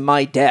making it to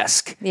my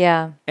desk.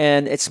 Yeah.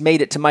 And it's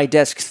made it to my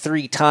desk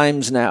 3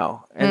 times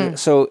now. And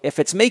so if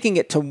it's making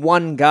it to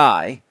one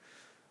guy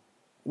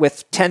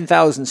with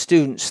 10,000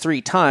 students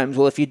 3 times,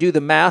 well, if you do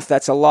the math,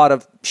 that's a lot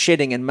of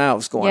shitting in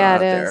mouths going on out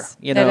there.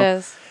 You know? It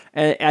is.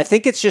 And I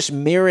think it's just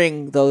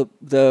mirroring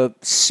the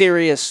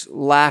serious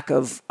lack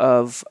of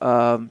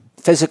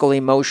physical,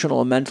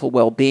 emotional, and mental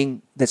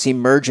well-being that's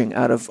emerging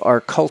out of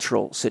our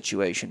cultural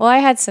situation. Well, I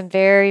had some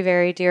very,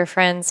 very dear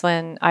friends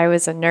when I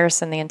was a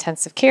nurse in the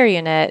intensive care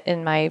unit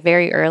in my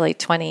very early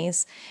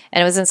 20s,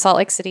 and it was in Salt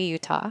Lake City,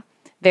 Utah.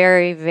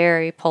 Very,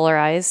 very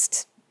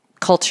polarized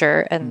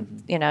culture,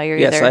 and you're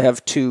yes, either... I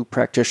have 2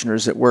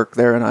 practitioners that work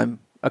there, and I'm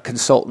a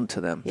consultant to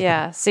them.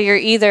 Yeah, so you're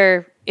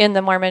either in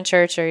the Mormon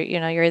church or,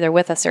 you're either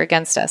with us or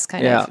against us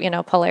kind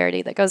of,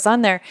 polarity that goes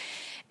on there.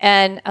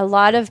 And a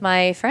lot of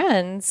my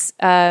friends,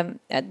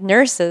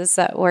 nurses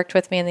that worked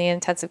with me in the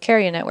intensive care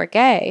unit were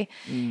gay.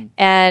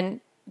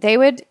 And they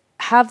would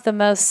have the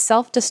most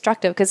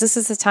self-destructive, because this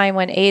is the time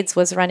when AIDS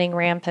was running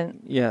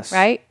rampant,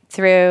 right,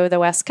 through the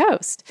West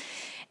Coast.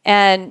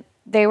 And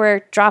they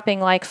were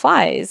dropping like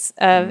flies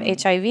of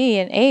HIV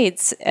and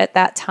AIDS at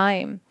that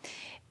time.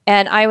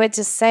 And I would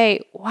just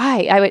say,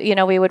 why?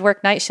 We would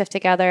work night shift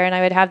together, and I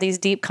would have these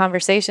deep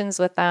conversations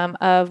with them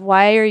of,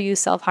 why are you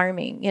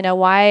self-harming?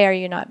 Why are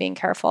you not being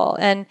careful?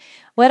 And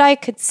what I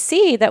could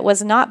see that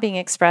was not being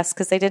expressed,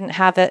 because they didn't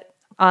have it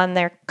on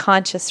their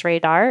conscious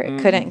radar,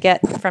 it couldn't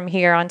get from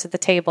here onto the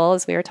table,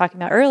 as we were talking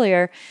about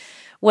earlier,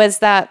 was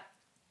that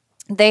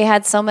they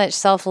had so much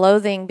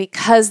self-loathing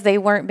because they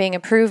weren't being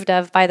approved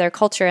of by their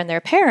culture and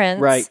their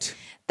parents. Right.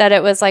 That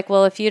it was like,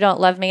 well, if you don't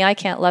love me, I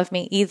can't love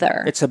me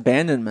either. It's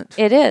abandonment.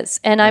 It is.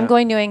 And I'm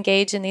going to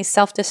engage in these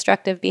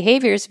self-destructive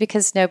behaviors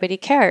because nobody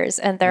cares,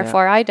 and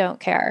therefore I don't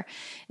care.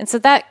 And so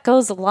that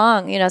goes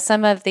along,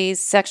 some of these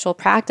sexual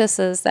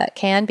practices that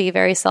can be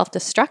very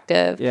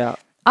self-destructive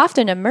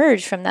often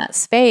emerge from that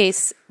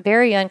space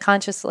very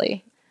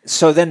unconsciously.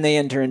 So then they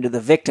enter into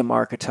the victim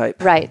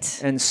archetype. Right.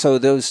 And so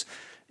those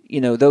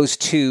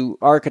 2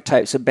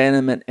 archetypes,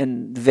 abandonment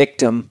and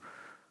victim,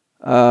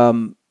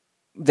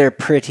 they're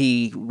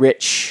pretty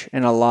rich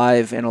and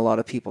alive in a lot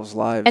of people's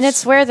lives. And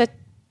it's where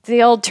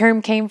the old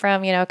term came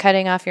from,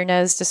 cutting off your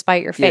nose to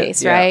spite your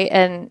face, right?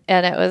 And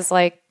it was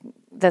like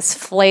this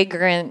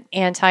flagrant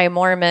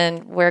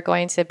anti-Mormon, we're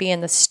going to be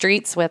in the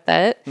streets with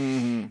it,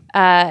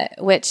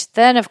 which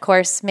then, of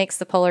course, makes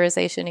the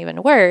polarization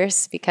even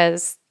worse,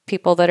 because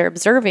people that are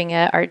observing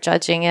it are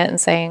judging it and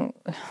saying,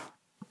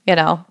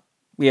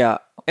 Yeah.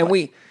 And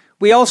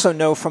we also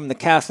know from the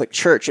Catholic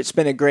Church, it's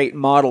been a great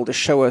model to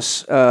show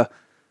us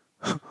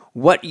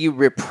what you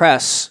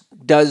repress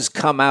does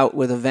come out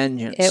with a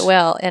vengeance. It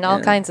will, in all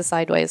kinds of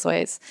sideways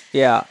ways.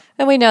 Yeah.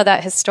 And we know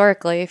that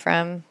historically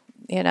from,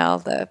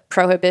 the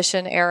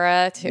Prohibition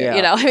era to,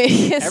 it's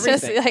everything.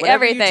 just like Whatever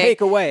everything. You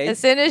take away. As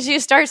soon as you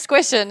start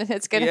squishing,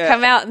 it's going to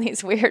come out in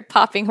these weird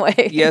popping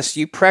waves. Yes,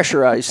 you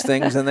pressurize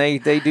things and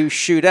they do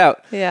shoot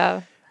out.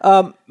 Yeah.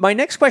 My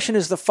next question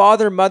is, the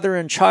father, mother,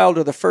 and child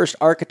are the first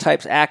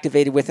archetypes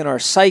activated within our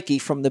psyche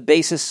from the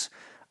basis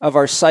of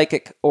our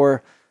psychic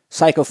or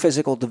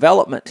psychophysical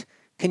development.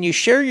 Can you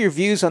share your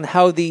views on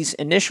how these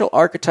initial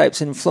archetypes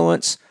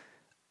influence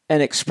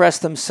and express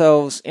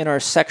themselves in our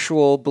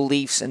sexual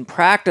beliefs and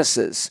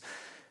practices?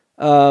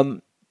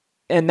 And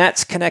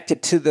that's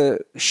connected to the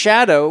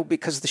shadow,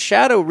 because the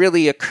shadow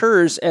really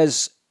occurs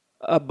as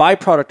a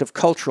byproduct of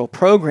cultural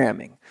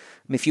programming.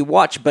 If you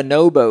watch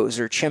bonobos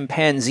or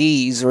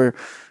chimpanzees or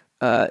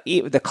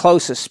the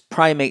closest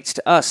primates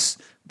to us,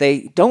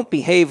 they don't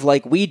behave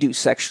like we do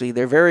sexually.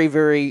 They're very,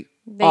 very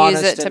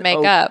honest. They use it to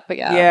make up.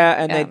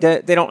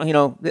 They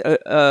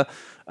don't,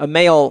 a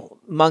male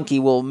monkey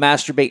will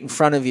masturbate in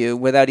front of you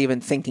without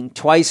even thinking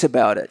twice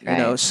about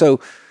it, So,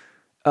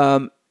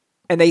 and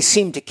they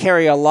seem to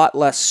carry a lot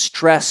less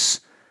stress.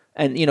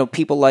 And,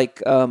 people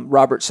like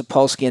Robert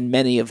Sapolsky and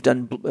many have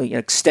done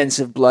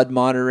extensive blood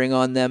monitoring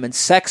on them. And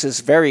sex is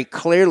very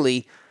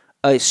clearly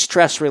a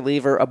stress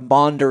reliever, a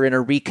bonder, and a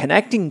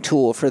reconnecting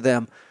tool for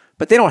them.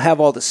 But they don't have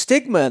all the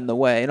stigma in the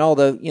way and all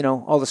the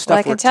stuff. Well,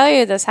 I can tell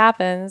you this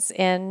happens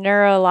in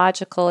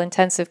neurological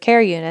intensive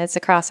care units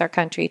across our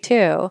country,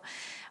 too.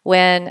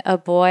 When a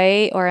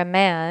boy or a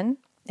man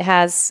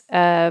has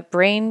a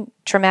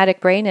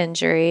traumatic brain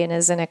injury and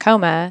is in a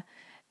coma,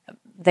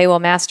 they will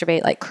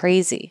masturbate like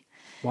crazy.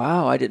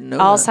 Wow, I didn't know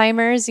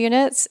Alzheimer's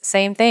units,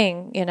 same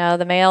thing.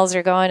 The males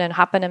are going and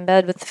hopping in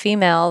bed with the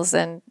females,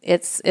 and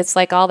it's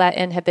like all that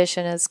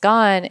inhibition is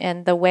gone,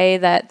 and the way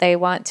that they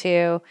want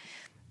to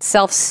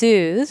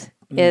self-soothe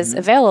is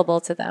available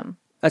to them.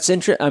 That's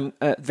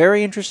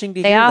very interesting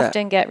to hear. They that.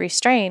 often get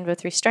restrained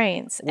with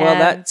restraints, well,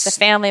 and the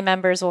family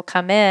members will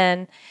come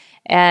in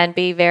and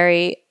be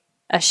very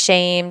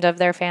ashamed of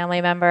their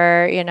family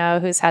member,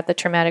 who's had the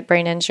traumatic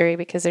brain injury,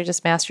 because they're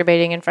just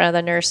masturbating in front of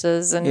the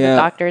nurses and the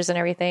doctors and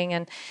everything.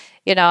 And,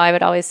 I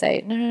would always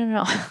say,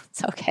 no,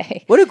 it's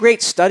okay. What a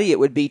great study it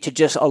would be to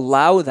just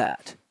allow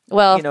that.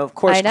 Well, of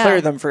course, I know.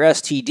 clear them for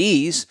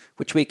STDs,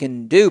 which we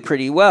can do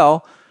pretty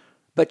well.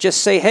 But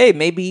just say, hey,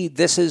 maybe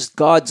this is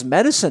God's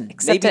medicine.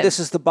 Maybe this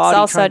is the body. It's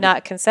also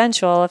not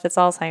consensual if it's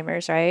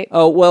Alzheimer's, right?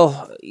 Oh,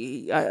 well,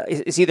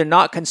 it's either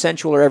not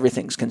consensual or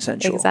everything's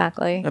consensual.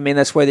 Exactly. I mean,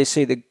 that's why they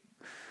say the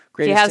greatest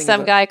If you have thing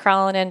some guy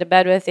crawling into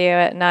bed with you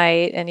at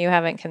night and you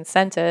haven't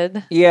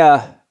consented,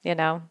 Yeah.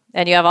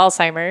 and you have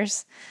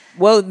Alzheimer's.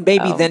 Well,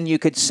 maybe then you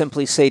could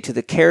simply say to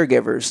the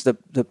caregivers,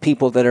 the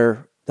people that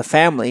are the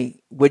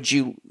family, would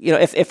you,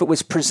 if it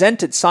was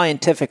presented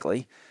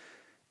scientifically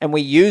and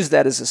we use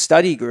that as a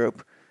study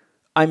group,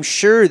 I'm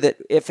sure that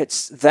if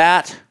it's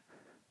that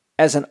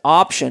as an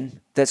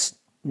option that's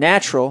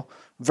natural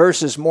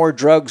versus more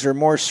drugs or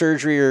more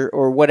surgery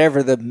or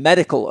whatever the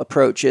medical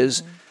approach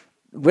is,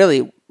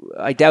 really,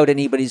 I doubt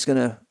anybody's going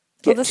to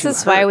get This too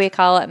is hurt. why we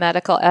call it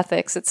medical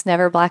ethics. It's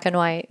never black and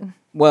white.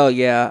 Well,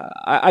 yeah.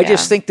 I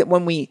just think that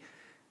when we,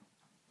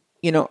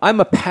 I'm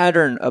a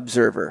pattern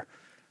observer.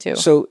 Too.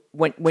 So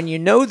when you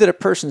know that a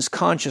person's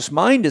conscious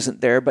mind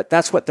isn't there, but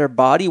that's what their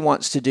body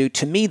wants to do,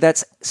 to me,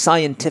 that's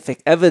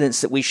scientific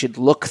evidence that we should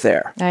look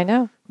there. I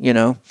know.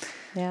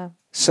 Yeah.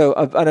 So,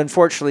 and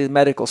unfortunately, the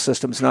medical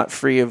system's not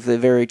free of the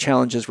very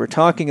challenges we're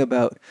talking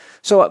about.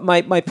 So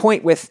my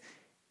point with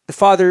the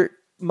father,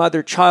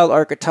 mother, child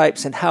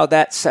archetypes and how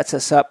that sets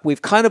us up,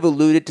 we've kind of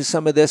alluded to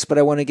some of this, but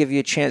I want to give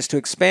you a chance to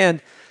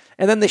expand.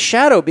 And then the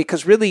shadow,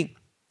 because really,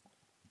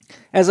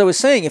 as I was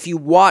saying, if you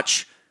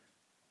watch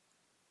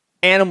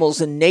animals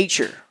in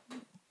nature,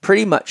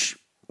 pretty much,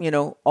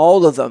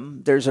 all of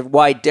them, there's a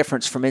wide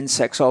difference from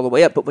insects all the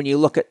way up. But when you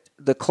look at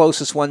the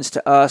closest ones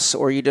to us,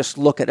 or you just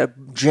look at a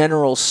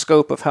general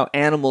scope of how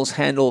animals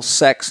handle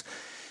sex,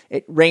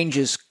 it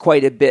ranges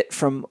quite a bit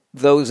from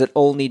those that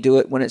only do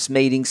it when it's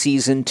mating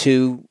season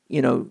to,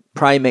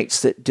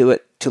 primates that do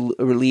it to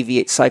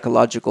alleviate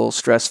psychological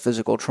stress,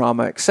 physical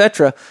trauma,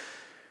 etc.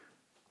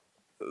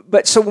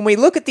 But so when we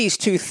look at these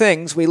two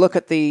things, we look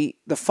at the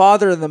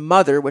father and the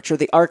mother, which are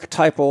the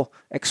archetypal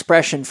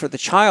expression for the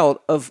child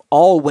of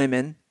all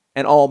women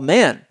and all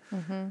men.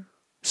 Mm-hmm.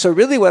 So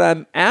really what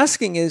I'm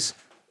asking is,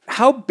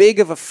 how big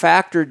of a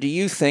factor do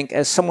you think,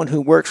 as someone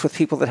who works with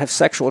people that have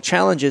sexual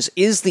challenges,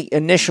 is the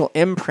initial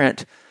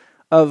imprint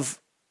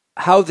of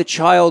how the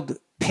child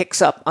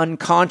picks up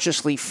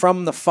unconsciously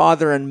from the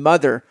father and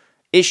mother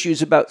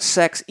issues about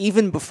sex,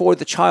 even before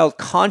the child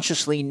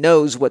consciously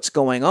knows what's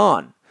going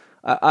on?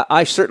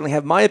 I certainly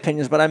have my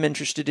opinions, but I'm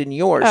interested in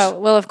yours. Oh,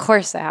 well, of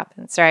course it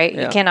happens, right?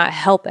 Yeah. You cannot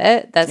help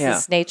it. That's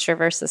this nature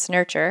versus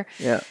nurture.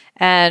 Yeah.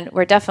 And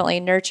we're definitely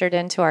nurtured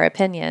into our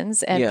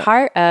opinions. And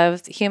part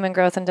of the human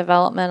growth and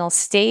developmental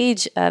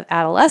stage of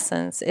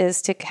adolescence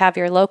is to have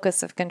your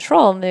locus of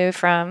control move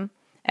from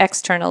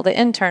external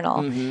to internal.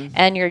 Mm-hmm.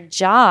 And your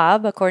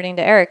job, according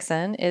to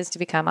Erickson, is to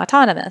become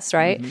autonomous,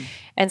 right? Mm-hmm.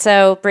 And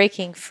so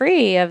breaking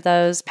free of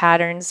those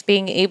patterns,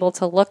 being able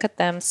to look at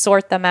them,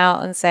 sort them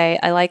out, and say,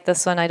 I like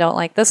this one, I don't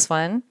like this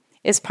one,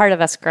 is part of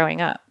us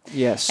growing up.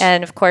 Yes.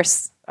 And of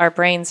course, our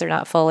brains are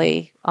not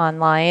fully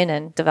online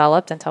and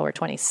developed until we're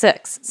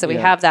 26. So we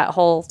have that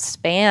whole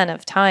span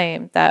of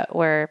time that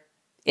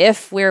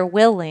if we're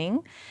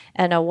willing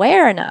and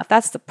aware enough,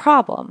 that's the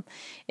problem,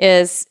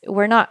 is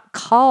we're not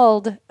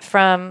called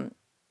from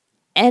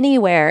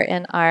anywhere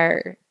in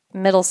our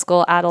middle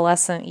school,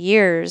 adolescent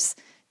years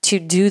to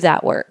do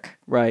that work.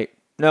 Right.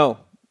 No.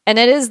 And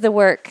it is the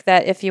work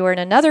that if you were in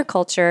another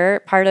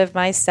culture, part of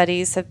my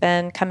studies have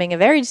been coming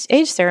of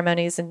age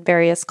ceremonies in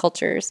various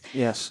cultures.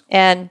 Yes.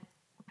 And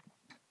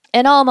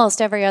in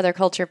almost every other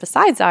culture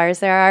besides ours,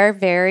 there are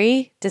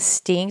very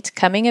distinct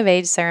coming of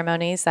age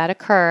ceremonies that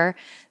occur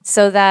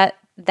so that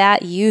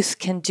youth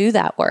can do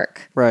that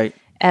work. Right.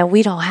 And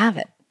we don't have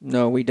it.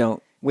 No, we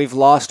don't. We've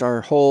lost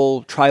our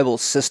whole tribal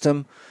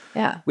system.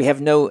 Yeah. We have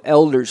no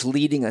elders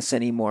leading us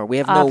anymore. We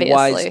have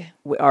Obviously.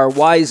 Our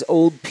wise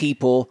old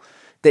people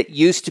that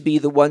used to be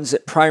the ones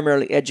that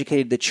primarily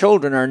educated the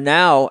children are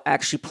now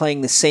actually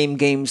playing the same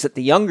games that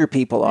the younger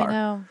people are. I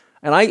know.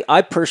 And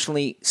I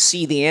personally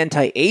see the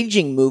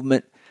anti-aging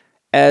movement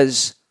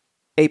as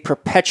a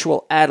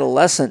perpetual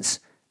adolescence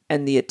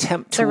and the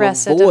attempt to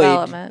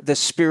avoid the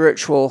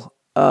spiritual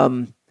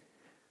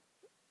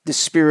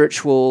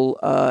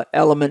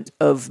element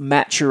of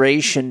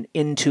maturation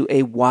into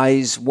a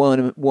wise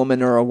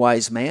woman or a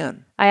wise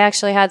man. I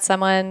actually had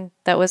someone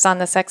that was on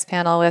the sex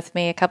panel with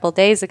me a couple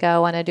days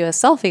ago want to do a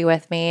selfie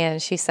with me,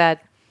 and she said,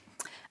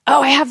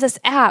 oh, I have this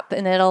app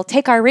and it'll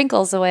take our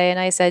wrinkles away. And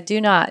I said,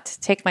 do not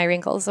take my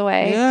wrinkles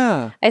away.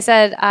 Yeah. I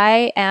said,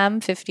 I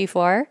am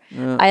 54.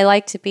 Yeah. I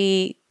like to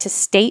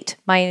state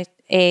my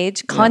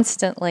age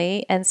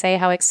constantly and say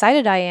how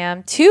excited I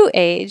am to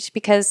age,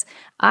 because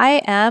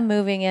I am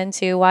moving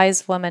into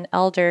wise woman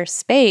elder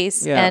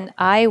space and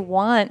I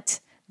want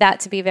that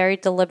to be very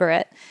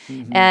deliberate.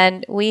 Mm-hmm.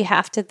 And we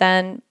have to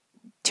then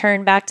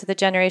turn back to the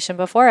generation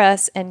before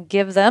us and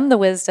give them the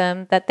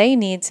wisdom that they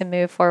need to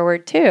move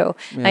forward too.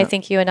 Yeah. I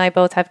think you and I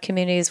both have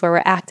communities where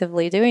we're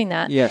actively doing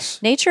that.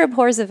 Yes. Nature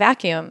abhors a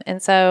vacuum.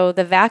 And so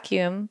the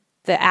vacuum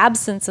the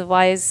absence of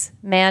wise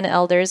man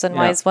elders and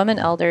wise woman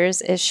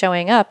elders is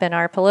showing up in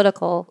our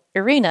political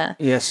arena.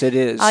 Yes, it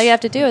is. All you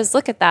have to do is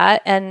look at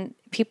that, and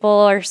people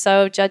are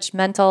so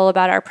judgmental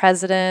about our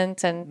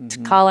president and to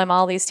call him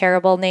all these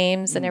terrible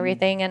names and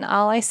everything. And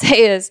all I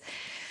say is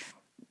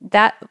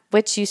that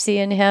which you see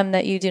in him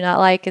that you do not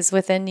like is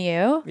within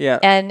you. Yeah.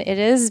 And it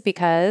is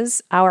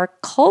because our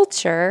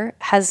culture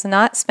has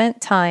not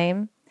spent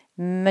time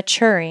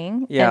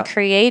maturing and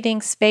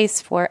creating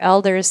space for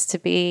elders to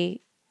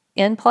be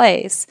in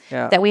place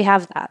that we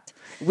have that.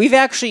 We've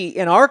actually,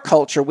 in our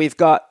culture, we've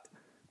got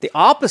the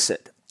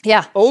opposite.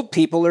 Yeah. Old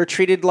people are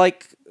treated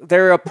like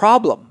they're a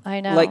problem.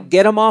 I know. Like,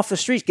 get them off the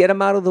streets, get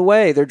them out of the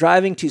way. They're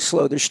driving too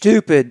slow. They're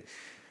stupid.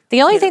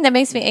 The only thing that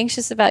makes me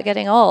anxious about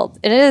getting old,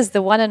 and it is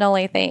the one and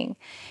only thing,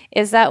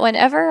 is that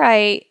whenever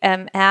I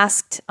am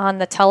asked on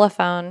the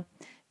telephone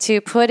to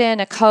put in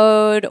a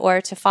code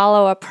or to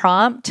follow a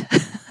prompt,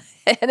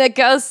 and it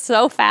goes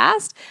so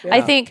fast,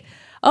 I think,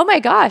 oh my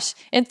gosh,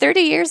 in 30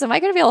 years, am I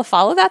going to be able to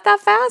follow that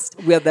fast?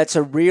 Well, that's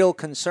a real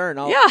concern.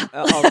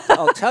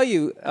 I'll tell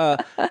you,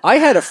 I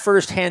had a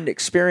firsthand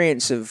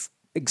experience of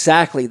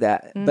exactly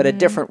that, but a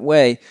different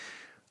way.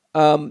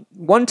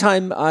 One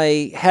time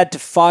I had to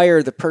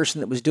fire the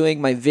person that was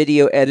doing my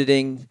video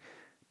editing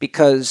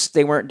because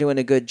they weren't doing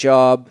a good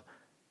job.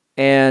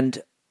 And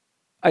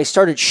I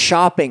started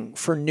shopping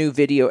for new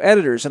video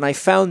editors, and I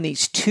found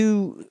these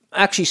two.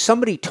 Actually,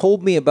 somebody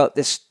told me about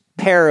this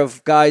pair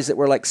of guys that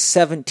were like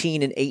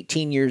 17 and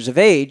 18 years of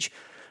age.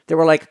 They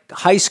were like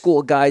high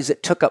school guys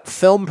that took up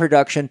film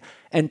production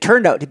and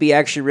turned out to be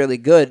actually really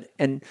good.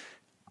 And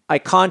I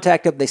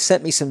contacted them. They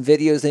sent me some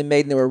videos they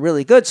made, and they were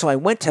really good. So I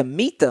went to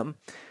meet them,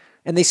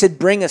 and they said,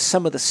 bring us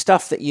some of the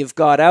stuff that you've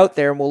got out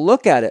there, and we'll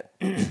look at it.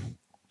 And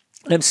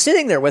I'm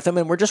sitting there with them,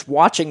 and we're just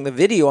watching the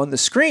video on the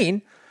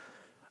screen.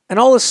 And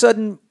all of a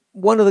sudden,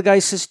 one of the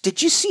guys says,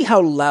 did you see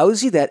how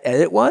lousy that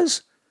edit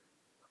was?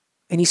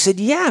 And he said,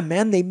 yeah,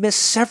 man, they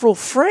missed several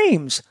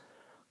frames.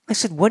 I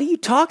said, what are you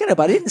talking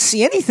about? I didn't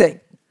see anything.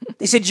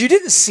 They said, you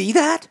didn't see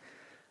that?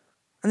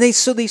 And they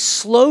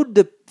slowed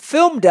the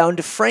film down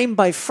to frame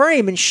by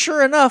frame. And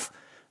sure enough,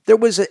 there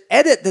was an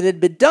edit that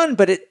had been done,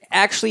 but it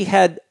actually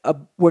had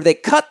where they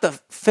cut the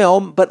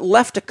film, but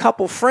left a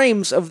couple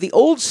frames of the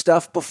old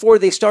stuff before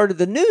they started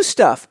the new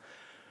stuff.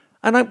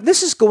 And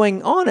this is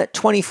going on at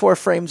 24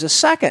 frames a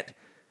second.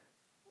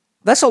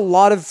 That's a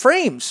lot of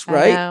frames,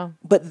 right? I know.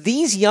 But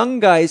these young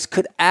guys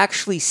could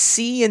actually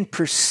see and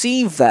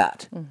perceive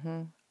that.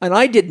 Mm-hmm. And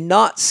I did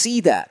not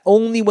see that,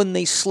 only when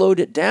they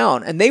slowed it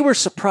down. And they were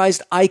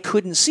surprised I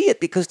couldn't see it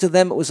because to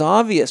them it was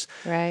obvious.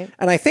 Right.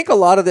 And I think a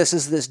lot of this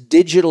is this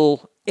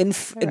digital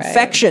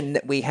infection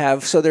that we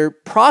have. So they're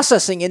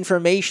processing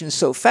information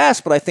so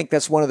fast, but I think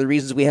that's one of the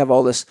reasons we have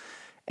all this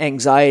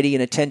anxiety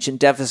and attention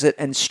deficit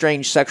and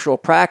strange sexual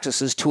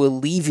practices to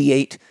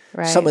alleviate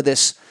some of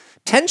this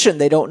tension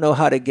they don't know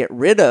how to get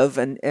rid of.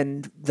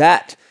 And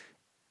that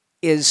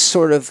is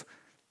sort of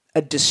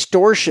a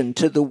distortion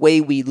to the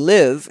way we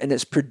live, and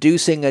it's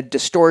producing a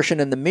distortion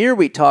in the mirror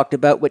we talked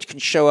about, which can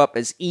show up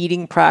as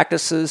eating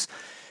practices,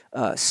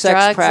 sex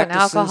drugs practices, and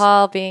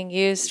alcohol being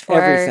used for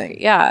everything.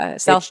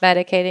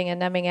 Self-medicating and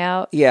numbing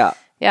out. Yeah.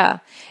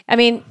 I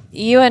mean,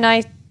 you and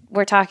I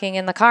were talking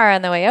in the car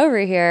on the way over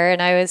here,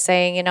 and I was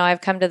saying,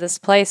 I've come to this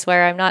place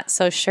where I'm not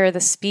so sure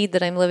the speed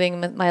that I'm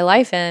living my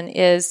life in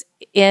is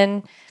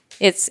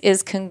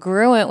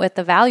congruent with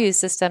the value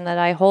system that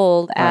I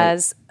hold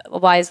as a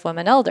wise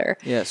woman elder.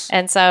 Yes.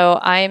 And so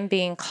I'm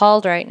being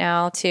called right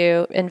now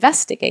to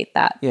investigate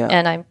that. Yeah.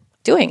 And I'm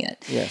doing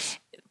it. Yes.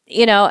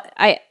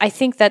 I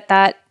think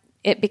that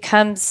it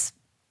becomes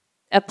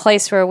a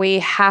place where we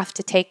have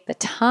to take the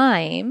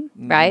time,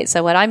 right?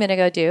 So what I'm going to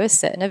go do is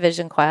sit in a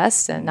vision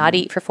quest and not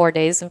eat for 4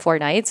 days and 4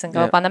 nights and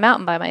go up on the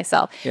mountain by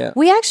myself. Yeah.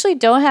 We actually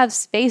don't have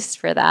space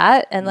for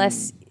that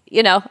unless,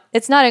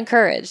 it's not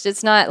encouraged.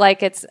 It's not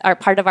like it's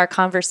part of our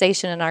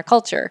conversation in our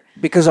culture.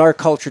 Because our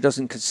culture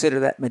doesn't consider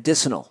that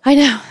medicinal. I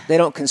know. They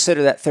don't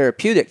consider that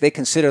therapeutic. They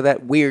consider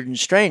that weird and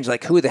strange.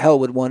 Like, who the hell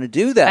would want to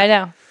do that? I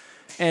know.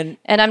 And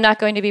I'm not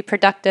going to be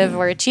productive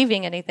or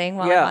achieving anything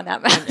while I'm on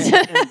that mountain.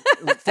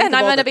 And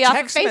I'm going to be off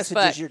of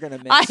Facebook. You're going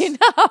to miss. I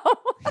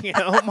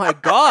know. Oh my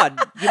God.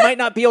 You might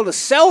not be able to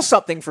sell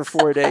something for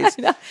 4 days.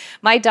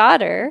 My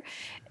daughter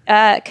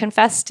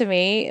confessed to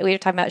me, we were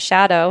talking about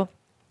shadow.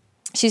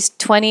 She's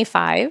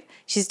 25.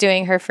 She's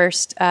doing her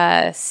first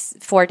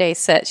 4-day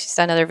sit. She's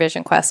done other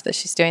vision quests, but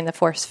she's doing the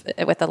fourth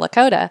with the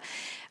Lakota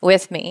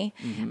with me.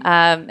 Mm-hmm.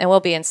 And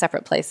we'll be in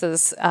separate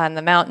places on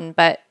the mountain.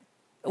 But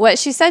what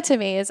she said to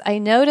me is, I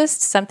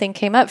noticed something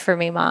came up for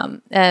me,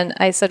 Mom. And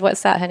I said,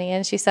 what's that, honey?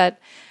 And she said,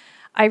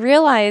 I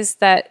realized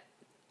that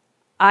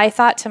I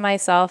thought to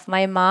myself,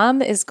 my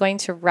mom is going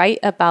to write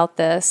about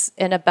this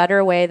in a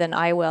better way than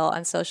I will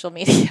on social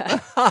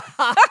media.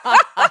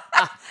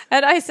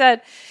 And I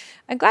said,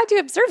 I'm glad you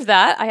observed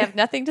that. I have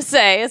nothing to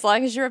say as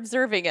long as you're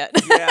observing it.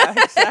 Yeah,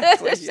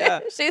 exactly. Yeah.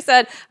 She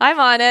said,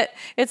 I'm on it.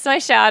 It's my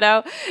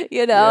shadow,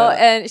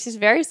 and she's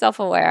very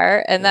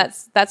self-aware, and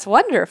that's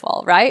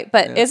wonderful, right?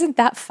 But isn't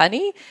that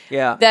funny?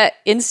 Yeah.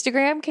 That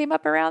Instagram came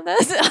up around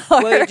this?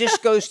 Well, it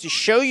just goes to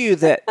show you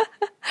that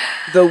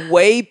the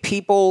way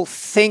people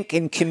think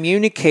and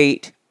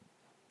communicate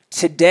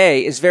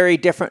today is very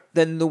different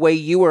than the way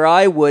you or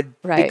I would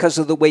because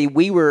of the way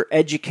we were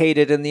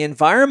educated and the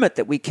environment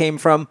that we came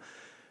from.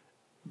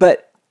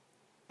 But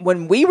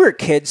when we were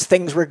kids,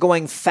 things were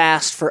going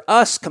fast for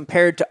us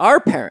compared to our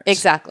parents.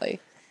 Exactly.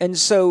 And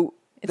so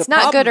it's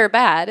not good or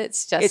bad.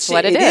 It's just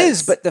what it is. It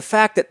is, but the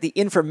fact that the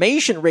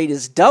information rate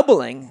is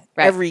doubling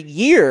every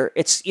year,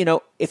 it's,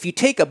 if you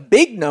take a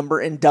big number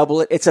and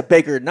double it, it's a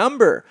bigger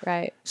number.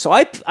 Right. So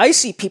I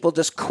see people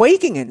just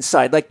quaking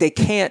inside, like they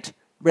can't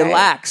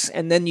relax. Right.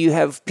 And then you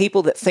have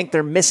people that think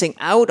they're missing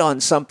out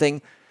on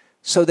something.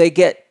 So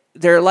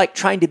they're like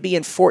trying to be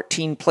in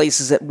 14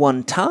 places at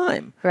one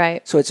time.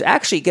 Right. So it's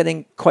actually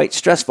getting quite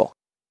stressful.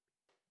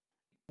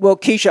 Well,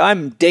 Keisha,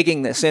 I'm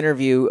digging this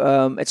interview.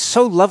 It's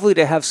so lovely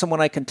to have someone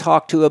I can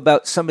talk to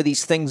about some of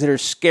these things that are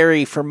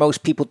scary for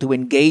most people to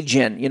engage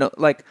in.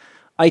 Like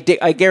I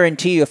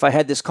guarantee you if I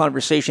had this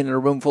conversation in a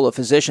room full of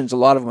physicians, a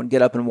lot of them would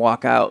get up and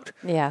walk out.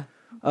 Yeah.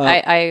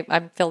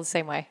 I feel the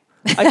same way.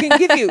 I can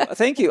give you,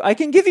 thank you. I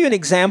can give you an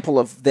example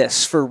of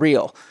this for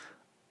real.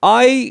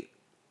 I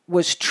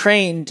was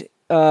trained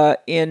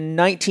in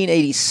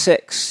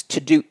 1986 to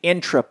do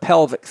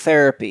intrapelvic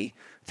therapy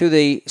through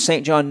the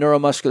St. John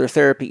Neuromuscular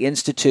Therapy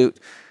Institute.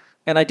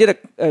 And I did an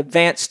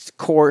advanced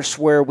course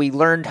where we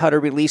learned how to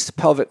release the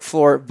pelvic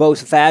floor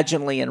both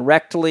vaginally and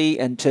rectally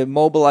and to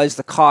mobilize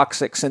the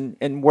coccyx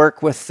and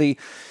work with the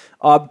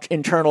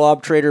internal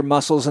obturator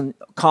muscles and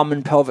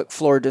common pelvic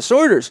floor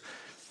disorders.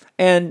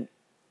 And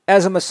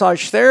as a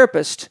massage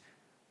therapist,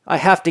 I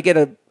have to get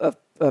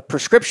a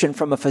prescription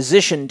from a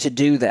physician to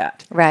do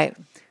that. Right.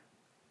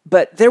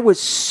 But there was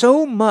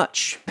so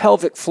much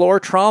pelvic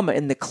floor trauma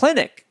in the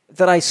clinic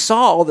that I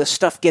saw all this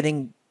stuff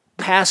getting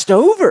passed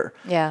over.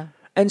 Yeah.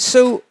 And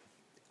so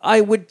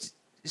I would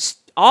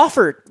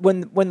offer,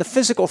 when the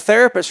physical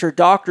therapists or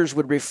doctors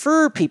would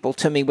refer people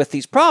to me with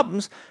these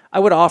problems, I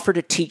would offer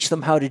to teach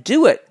them how to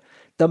do it.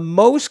 The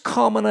most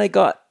common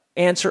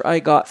answer I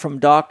got from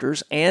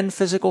doctors and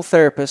physical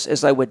therapists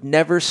is I would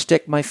never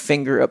stick my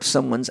finger up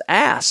someone's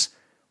ass.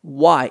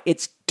 Why?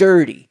 It's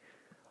dirty.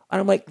 And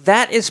I'm like,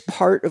 that is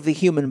part of the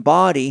human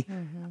body.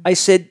 Mm-hmm. I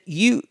said,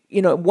 in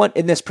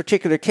this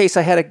particular case,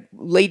 I had a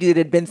lady that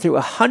had been through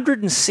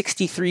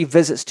 163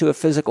 visits to a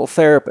physical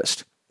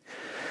therapist.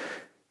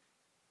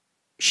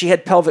 She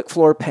had pelvic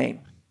floor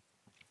pain.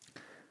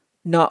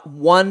 Not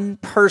one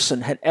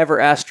person had ever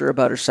asked her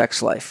about her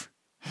sex life.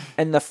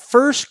 And the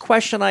first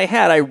question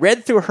I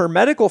read through her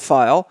medical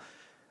file.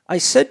 I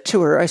said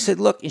to her,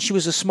 look, and she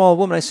was a small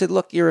woman. I said,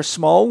 look, you're a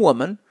small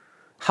woman.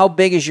 How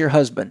big is your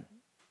husband?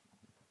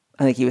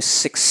 I think he was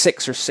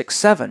 6'6" or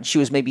 6'7". She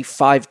was maybe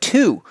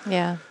 5'2".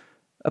 Yeah.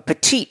 A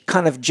petite,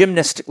 kind of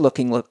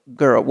gymnastic-looking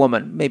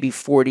woman, maybe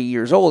 40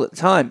 years old at the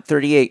time,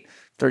 38,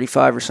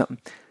 35 or something.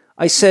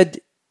 I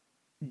said,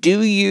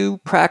 do you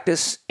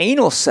practice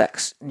anal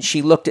sex? And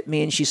she looked at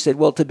me and she said,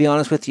 well, to be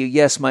honest with you,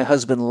 yes, my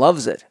husband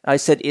loves it. I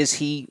said, is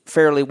he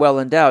fairly well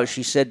endowed?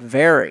 She said,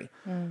 very.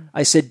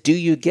 I said, do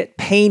you get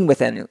pain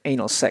with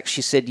anal sex?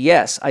 She said,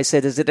 yes. I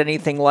said, is it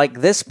anything like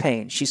this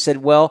pain? She said,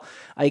 well,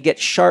 I get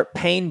sharp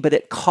pain, but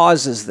it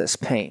causes this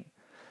pain.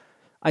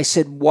 I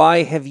said,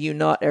 why have you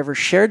not ever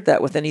shared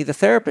that with any of the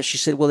therapists? She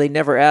said, well, they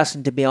never asked.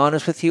 And to be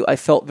honest with you, I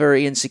felt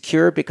very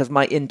insecure because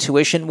my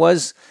intuition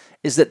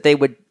is that they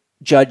would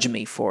judge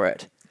me for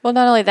it. Well,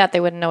 not only that,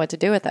 they wouldn't know what to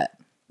do with it.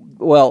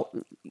 Well,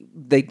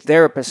 the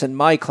therapists in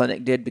my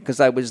clinic did because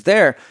I was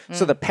there.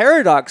 So the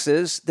paradox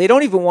is they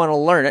don't even want to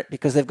learn it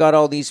because they've got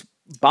all these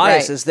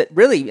biases that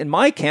really, in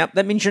my camp,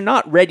 that means you're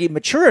not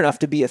mature enough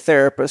to be a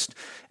therapist.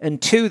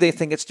 And two, they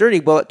think it's dirty.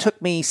 Well, it took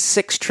me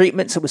 6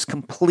 treatments. It was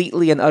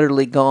completely and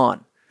utterly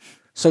gone.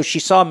 So she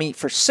saw me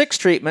for 6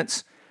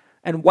 treatments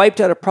and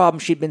wiped out a problem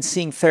she'd been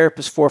seeing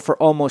therapists for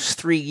almost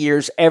 3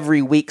 years,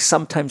 every week,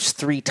 sometimes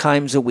 3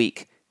 times a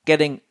week,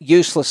 getting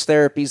useless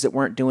therapies that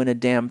weren't doing a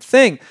damn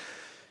thing.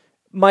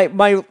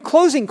 My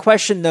closing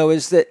question, though,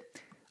 is that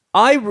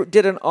I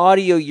did an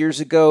audio years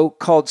ago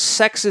called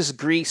Sex is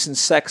Grease and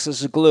Sex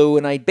is Glue,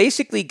 and I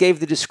basically gave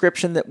the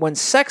description that when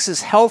sex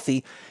is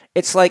healthy,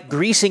 it's like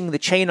greasing the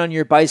chain on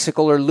your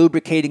bicycle or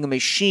lubricating a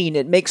machine.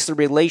 It makes the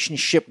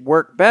relationship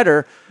work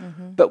better.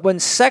 Mm-hmm. But when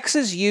sex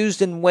is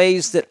used in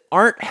ways that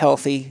aren't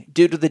healthy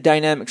due to the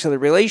dynamics of the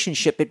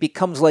relationship, it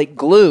becomes like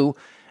glue.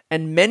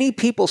 And many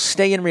people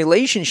stay in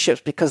relationships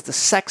because the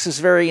sex is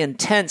very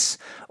intense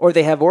or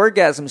they have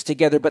orgasms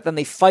together, but then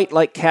they fight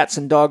like cats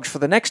and dogs for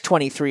the next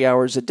 23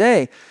 hours a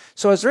day.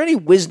 So is there any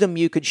wisdom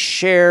you could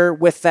share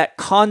with that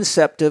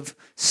concept of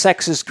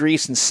sex is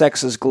grease and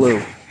sex is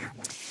glue?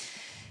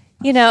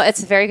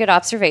 It's a very good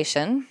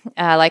observation.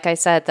 Like I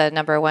said, the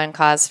number one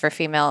cause for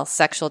female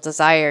sexual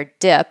desire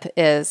dip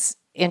is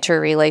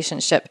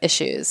interrelationship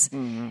issues.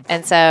 Mm-hmm.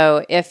 And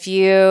so if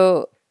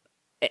you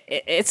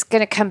it's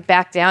going to come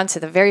back down to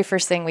the very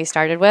first thing we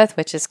started with,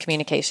 which is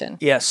communication.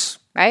 Yes.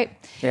 Right?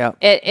 Yeah.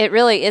 It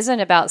really isn't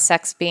about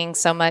sex being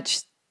so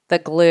much the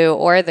glue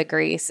or the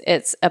grease.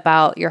 It's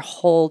about your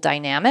whole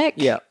dynamic.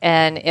 Yeah.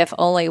 And if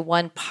only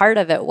one part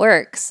of it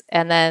works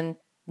and then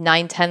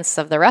 9/10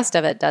 of the rest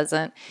of it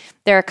doesn't,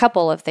 there are a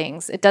couple of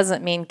things. It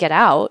doesn't mean get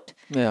out.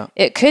 Yeah.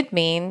 It could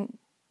mean,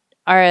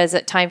 or is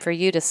it time for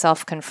you to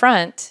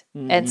self-confront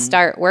and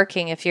start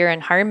working if you're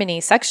in harmony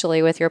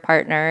sexually with your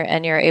partner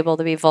and you're able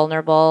to be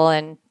vulnerable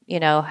and,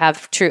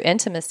 have true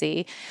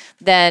intimacy,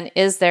 then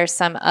is there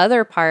some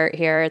other part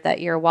here that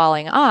you're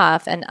walling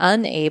off and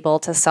unable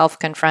to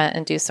self-confront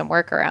and do some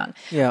work around?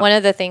 Yeah. One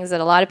of the things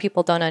that a lot of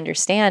people don't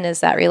understand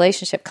is that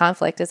relationship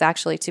conflict is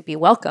actually to be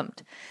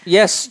welcomed.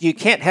 Yes, you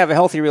can't have a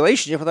healthy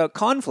relationship without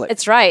conflict.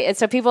 It's right. And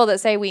so people that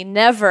say we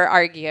never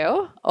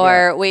argue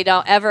or we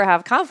don't ever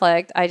have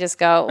conflict, I just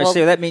go, I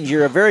say that means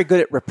you're very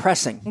good at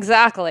repressing.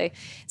 Exactly.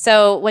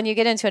 So when you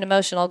get into an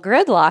emotional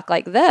gridlock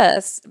like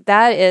this,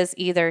 that is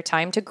either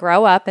time to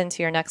grow up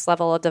into your next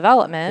level of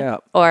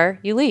development or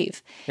you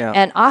leave. Yeah.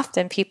 And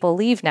often people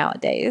leave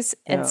nowadays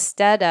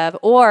instead of,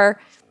 or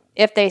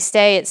if they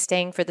stay, it's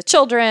staying for the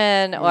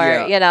children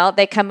or,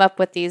 they come up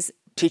with these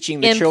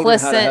teaching the children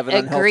how to have an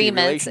unhealthy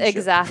agreements, relationship.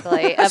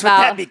 Exactly. That's about,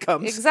 what that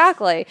becomes.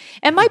 Exactly.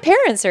 And my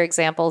parents are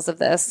examples of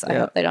this. I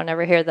hope they don't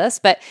ever hear this,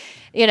 but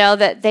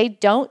that they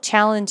don't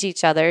challenge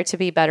each other to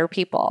be better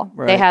people.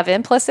 Right. They have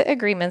implicit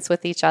agreements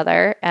with each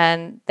other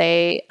and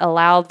they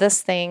allow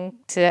this thing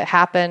to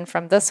happen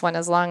from this one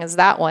as long as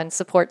that one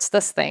supports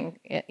this thing,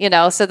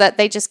 so that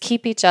they just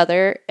keep each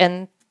other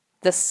in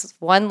this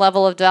one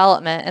level of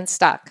development and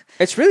stuck.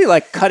 It's really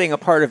like cutting a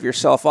part of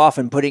yourself off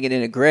and putting it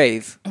in a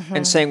grave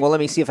and saying, well, let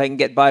me see if I can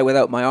get by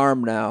without my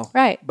arm now.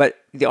 Right. But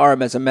the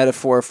arm as a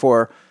metaphor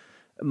for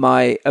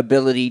my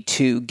ability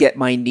to get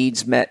my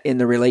needs met in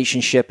the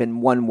relationship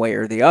in one way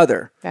or the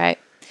other. Right.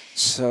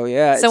 So,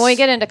 yeah. So when we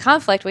get into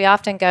conflict, we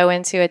often go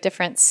into a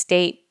different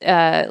state,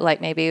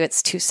 like maybe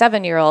it's 2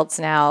 7-year-olds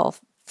now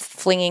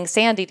flinging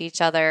sand at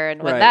each other.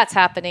 And when that's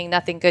happening,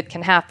 nothing good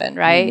can happen,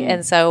 right? Mm-hmm.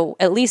 And so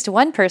at least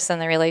one person in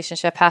the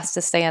relationship has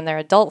to stay in their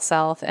adult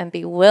self and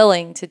be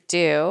willing to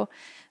do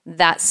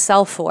that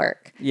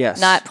self-work. Yes.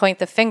 Not point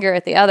the finger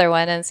at the other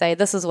one and say,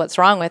 this is what's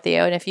wrong with you.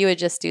 And if you would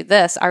just do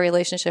this, our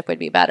relationship would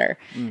be better.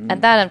 Mm-hmm.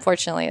 And that,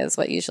 unfortunately, is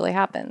what usually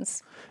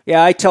happens.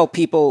 Yeah, I tell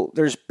people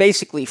there's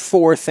basically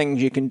 4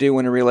 things you can do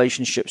when a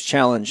relationship's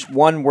challenged.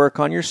 1, work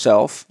on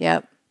yourself.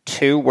 Yep.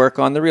 2, work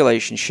on the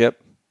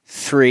relationship.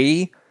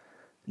 3,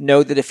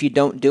 know that if you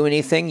don't do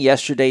anything,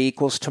 yesterday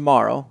equals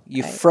tomorrow.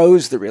 You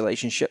froze the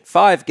relationship.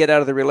 5, get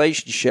out of the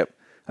relationship.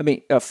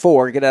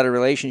 4, get out of the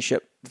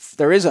relationship.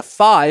 There is a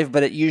 5,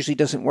 but it usually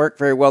doesn't work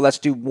very well. Let's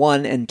do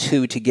 1 and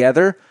 2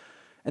 together.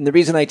 And the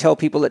reason I tell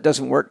people it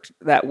doesn't work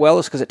that well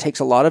is because it takes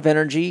a lot of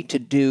energy to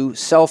do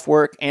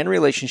self-work and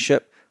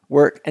relationship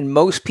work. And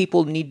most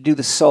people need to do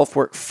the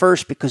self-work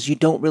first because you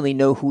don't really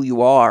know who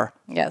you are.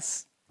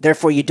 Yes.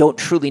 Therefore, you don't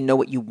truly know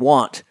what you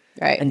want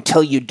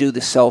until you do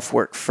the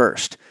self-work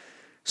first.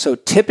 So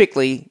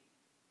typically,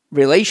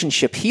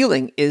 relationship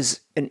healing is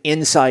an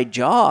inside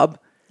job.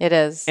 It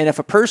is. And if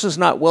a person's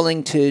not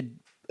willing to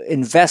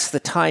invest the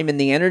time and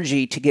the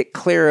energy to get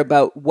clear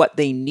about what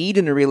they need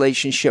in a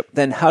relationship,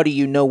 then how do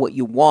you know what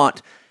you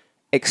want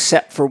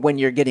except for when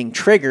you're getting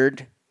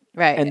triggered?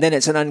 Right. And then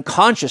it's an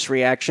unconscious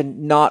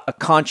reaction, not a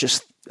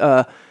conscious,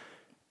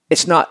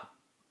 it's not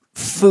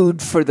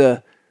food for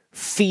the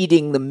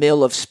feeding the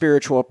mill of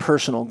spiritual or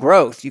personal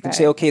growth. You can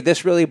say, okay,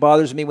 this really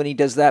bothers me when he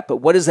does that, but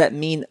what does that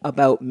mean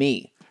about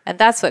me? And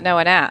that's what no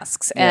one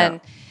asks.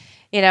 And,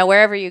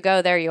 wherever you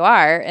go, there you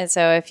are. And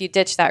so if you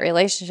ditch that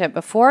relationship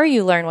before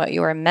you learn what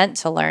you were meant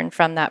to learn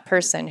from that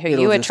person who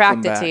you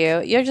attracted to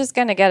you, you're just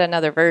going to get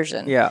another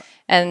version. Yeah.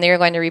 And you're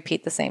going to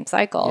repeat the same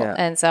cycle. Yeah.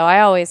 And so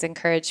I always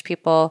encourage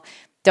people,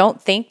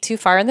 don't think too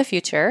far in the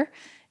future.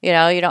 You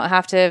don't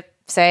have to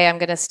say I'm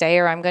going to stay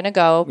or I'm going to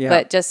go,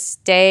 but just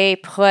stay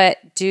put,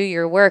 do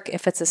your work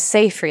if it's a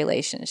safe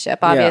relationship.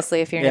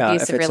 Obviously, if you're in an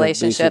abusive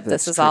relationship,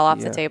 this is all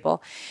off the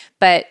table.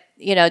 But,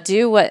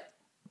 do what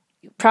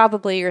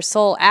probably your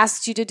soul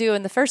asked you to do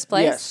in the first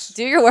place. Yes.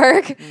 Do your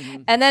work.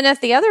 Mm-hmm. And then if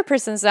the other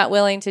person's not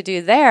willing to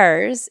do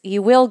theirs,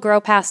 you will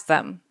grow past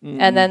them. Mm-hmm.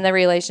 And then the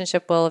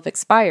relationship will have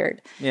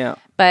expired. Yeah.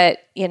 But,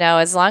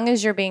 as long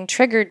as you're being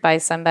triggered by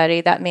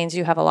somebody, that means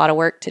you have a lot of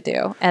work to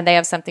do and they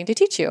have something to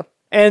teach you.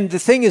 And the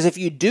thing is, if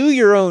you do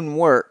your own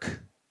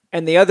work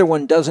and the other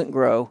one doesn't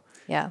grow,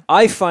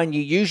 I find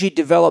you usually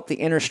develop the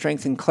inner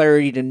strength and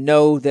clarity to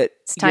know that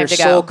your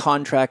soul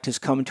contract has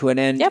come to an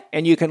end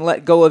and you can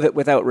let go of it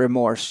without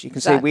remorse. You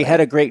can say, we had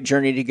a great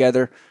journey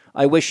together.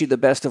 I wish you the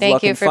best of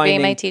luck in finding Thank you for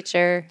being my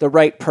teacher. The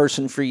right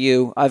person for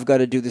you. I've got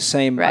to do the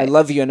same. Right. I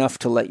love you enough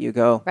to let you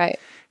go. Right.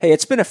 Hey,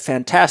 it's been a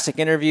fantastic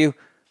interview.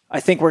 I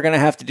think we're going to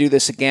have to do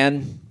this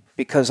again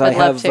because I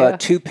have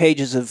 2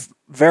 pages of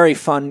very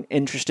fun,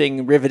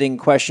 interesting, riveting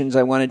questions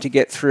I wanted to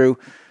get through.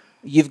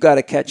 You've got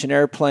to catch an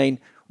airplane.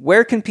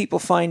 Where can people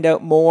find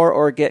out more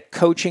or get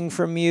coaching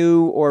from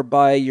you or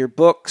buy your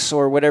books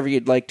or whatever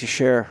you'd like to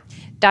share?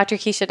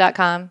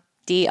 drkeisha.com.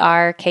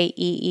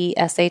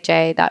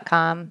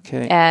 drkeesha.com.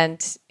 Okay.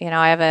 And,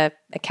 I have a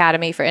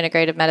Academy for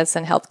Integrative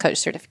Medicine Health Coach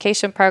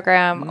Certification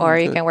Program, or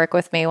you can work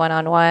with me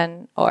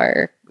one-on-one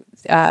or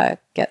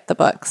get the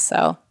books.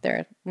 So there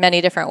are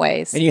many different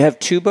ways. And you have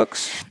 2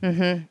 books?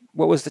 Mm-hmm.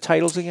 What was the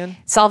titles again?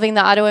 Solving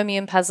the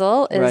Autoimmune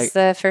Puzzle is Right.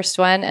 the first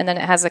one. And then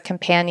it has a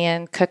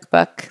companion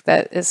cookbook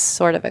that is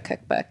sort of a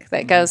cookbook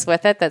that goes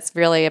with it. That's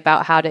really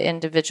about how to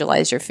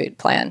individualize your food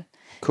plan.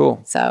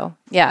 Cool. So,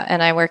 yeah.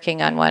 And I'm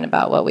working on one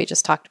about what we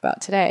just talked about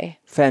today.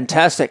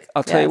 Fantastic.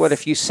 I'll tell you what,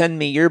 Yes. if you send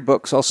me your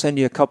books, I'll send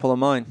you a couple of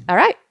mine. All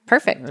right.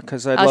 Perfect.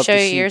 Because I'd I'll love show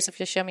to you see. yours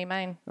if you show me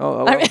mine.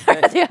 Oh, I mean,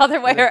 okay. the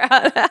other way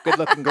around.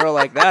 Good-looking girl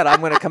like that, I'm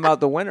going to come out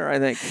the winner, I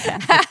think.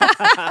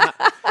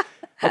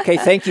 Okay,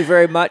 thank you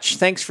very much.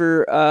 Thanks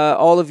for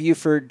all of you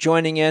for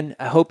joining in.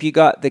 I hope you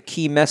got the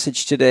key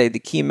message today. The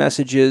key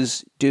message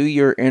is do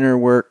your inner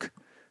work.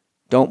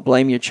 Don't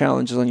blame your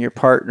challenges on your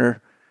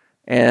partner.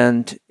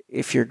 And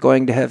if you're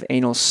going to have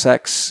anal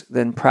sex,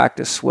 then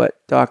practice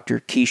what Dr.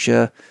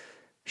 Keisha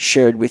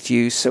shared with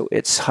you so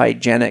it's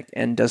hygienic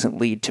and doesn't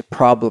lead to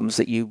problems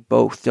that you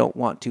both don't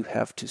want to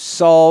have to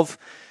solve.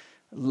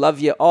 Love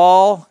you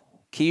all.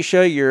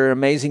 Keisha, you're an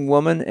amazing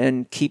woman,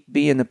 and keep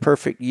being the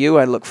perfect you.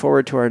 I look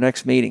forward to our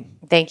next meeting.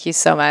 Thank you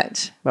so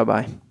much.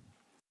 Bye-bye.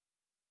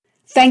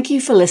 Thank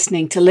you for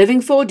listening to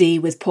Living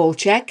 4D with Paul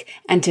Chek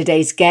and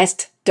today's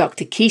guest,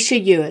 Dr.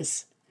 Keisha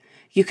Ewers.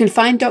 You can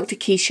find Dr.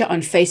 Keisha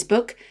on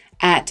Facebook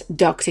at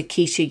Dr.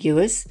 Keisha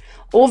Ewers,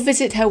 or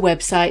visit her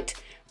website,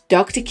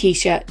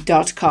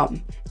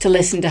 drkeisha.com, to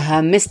listen to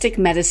her Mystic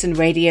Medicine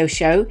radio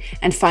show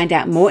and find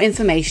out more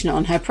information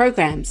on her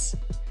programs.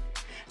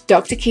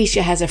 Dr.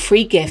 Keisha has a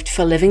free gift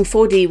for Living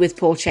 4D with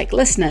Paul Chek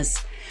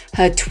listeners,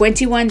 her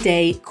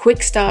 21-day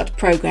Quick Start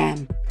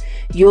program.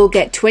 You'll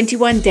get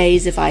 21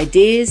 days of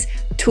ideas,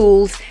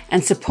 tools,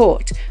 and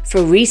support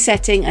for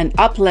resetting and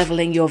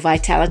up-leveling your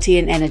vitality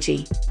and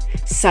energy.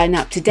 Sign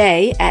up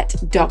today at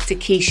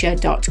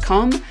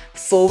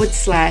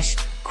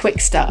drkeisha.com/quick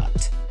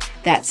start.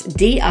 That's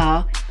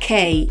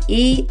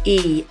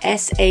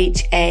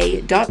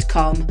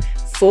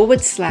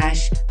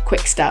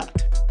drkeesha.com/quick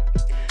start.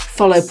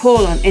 Follow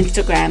Paul on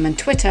Instagram and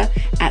Twitter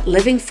at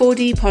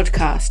Living4D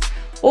Podcast,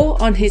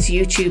 or on his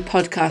YouTube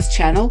podcast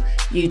channel,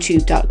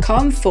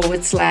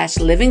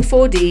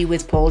 youtube.com/Living4D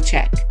with Paul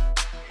Chek.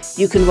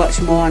 You can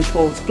watch more on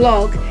Paul's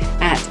blog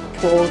at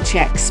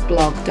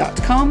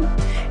paulcheksblog.com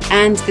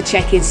and the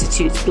Chek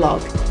Institute's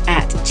blog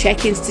at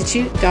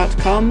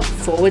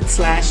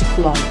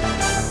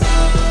chekinstitute.com/blog.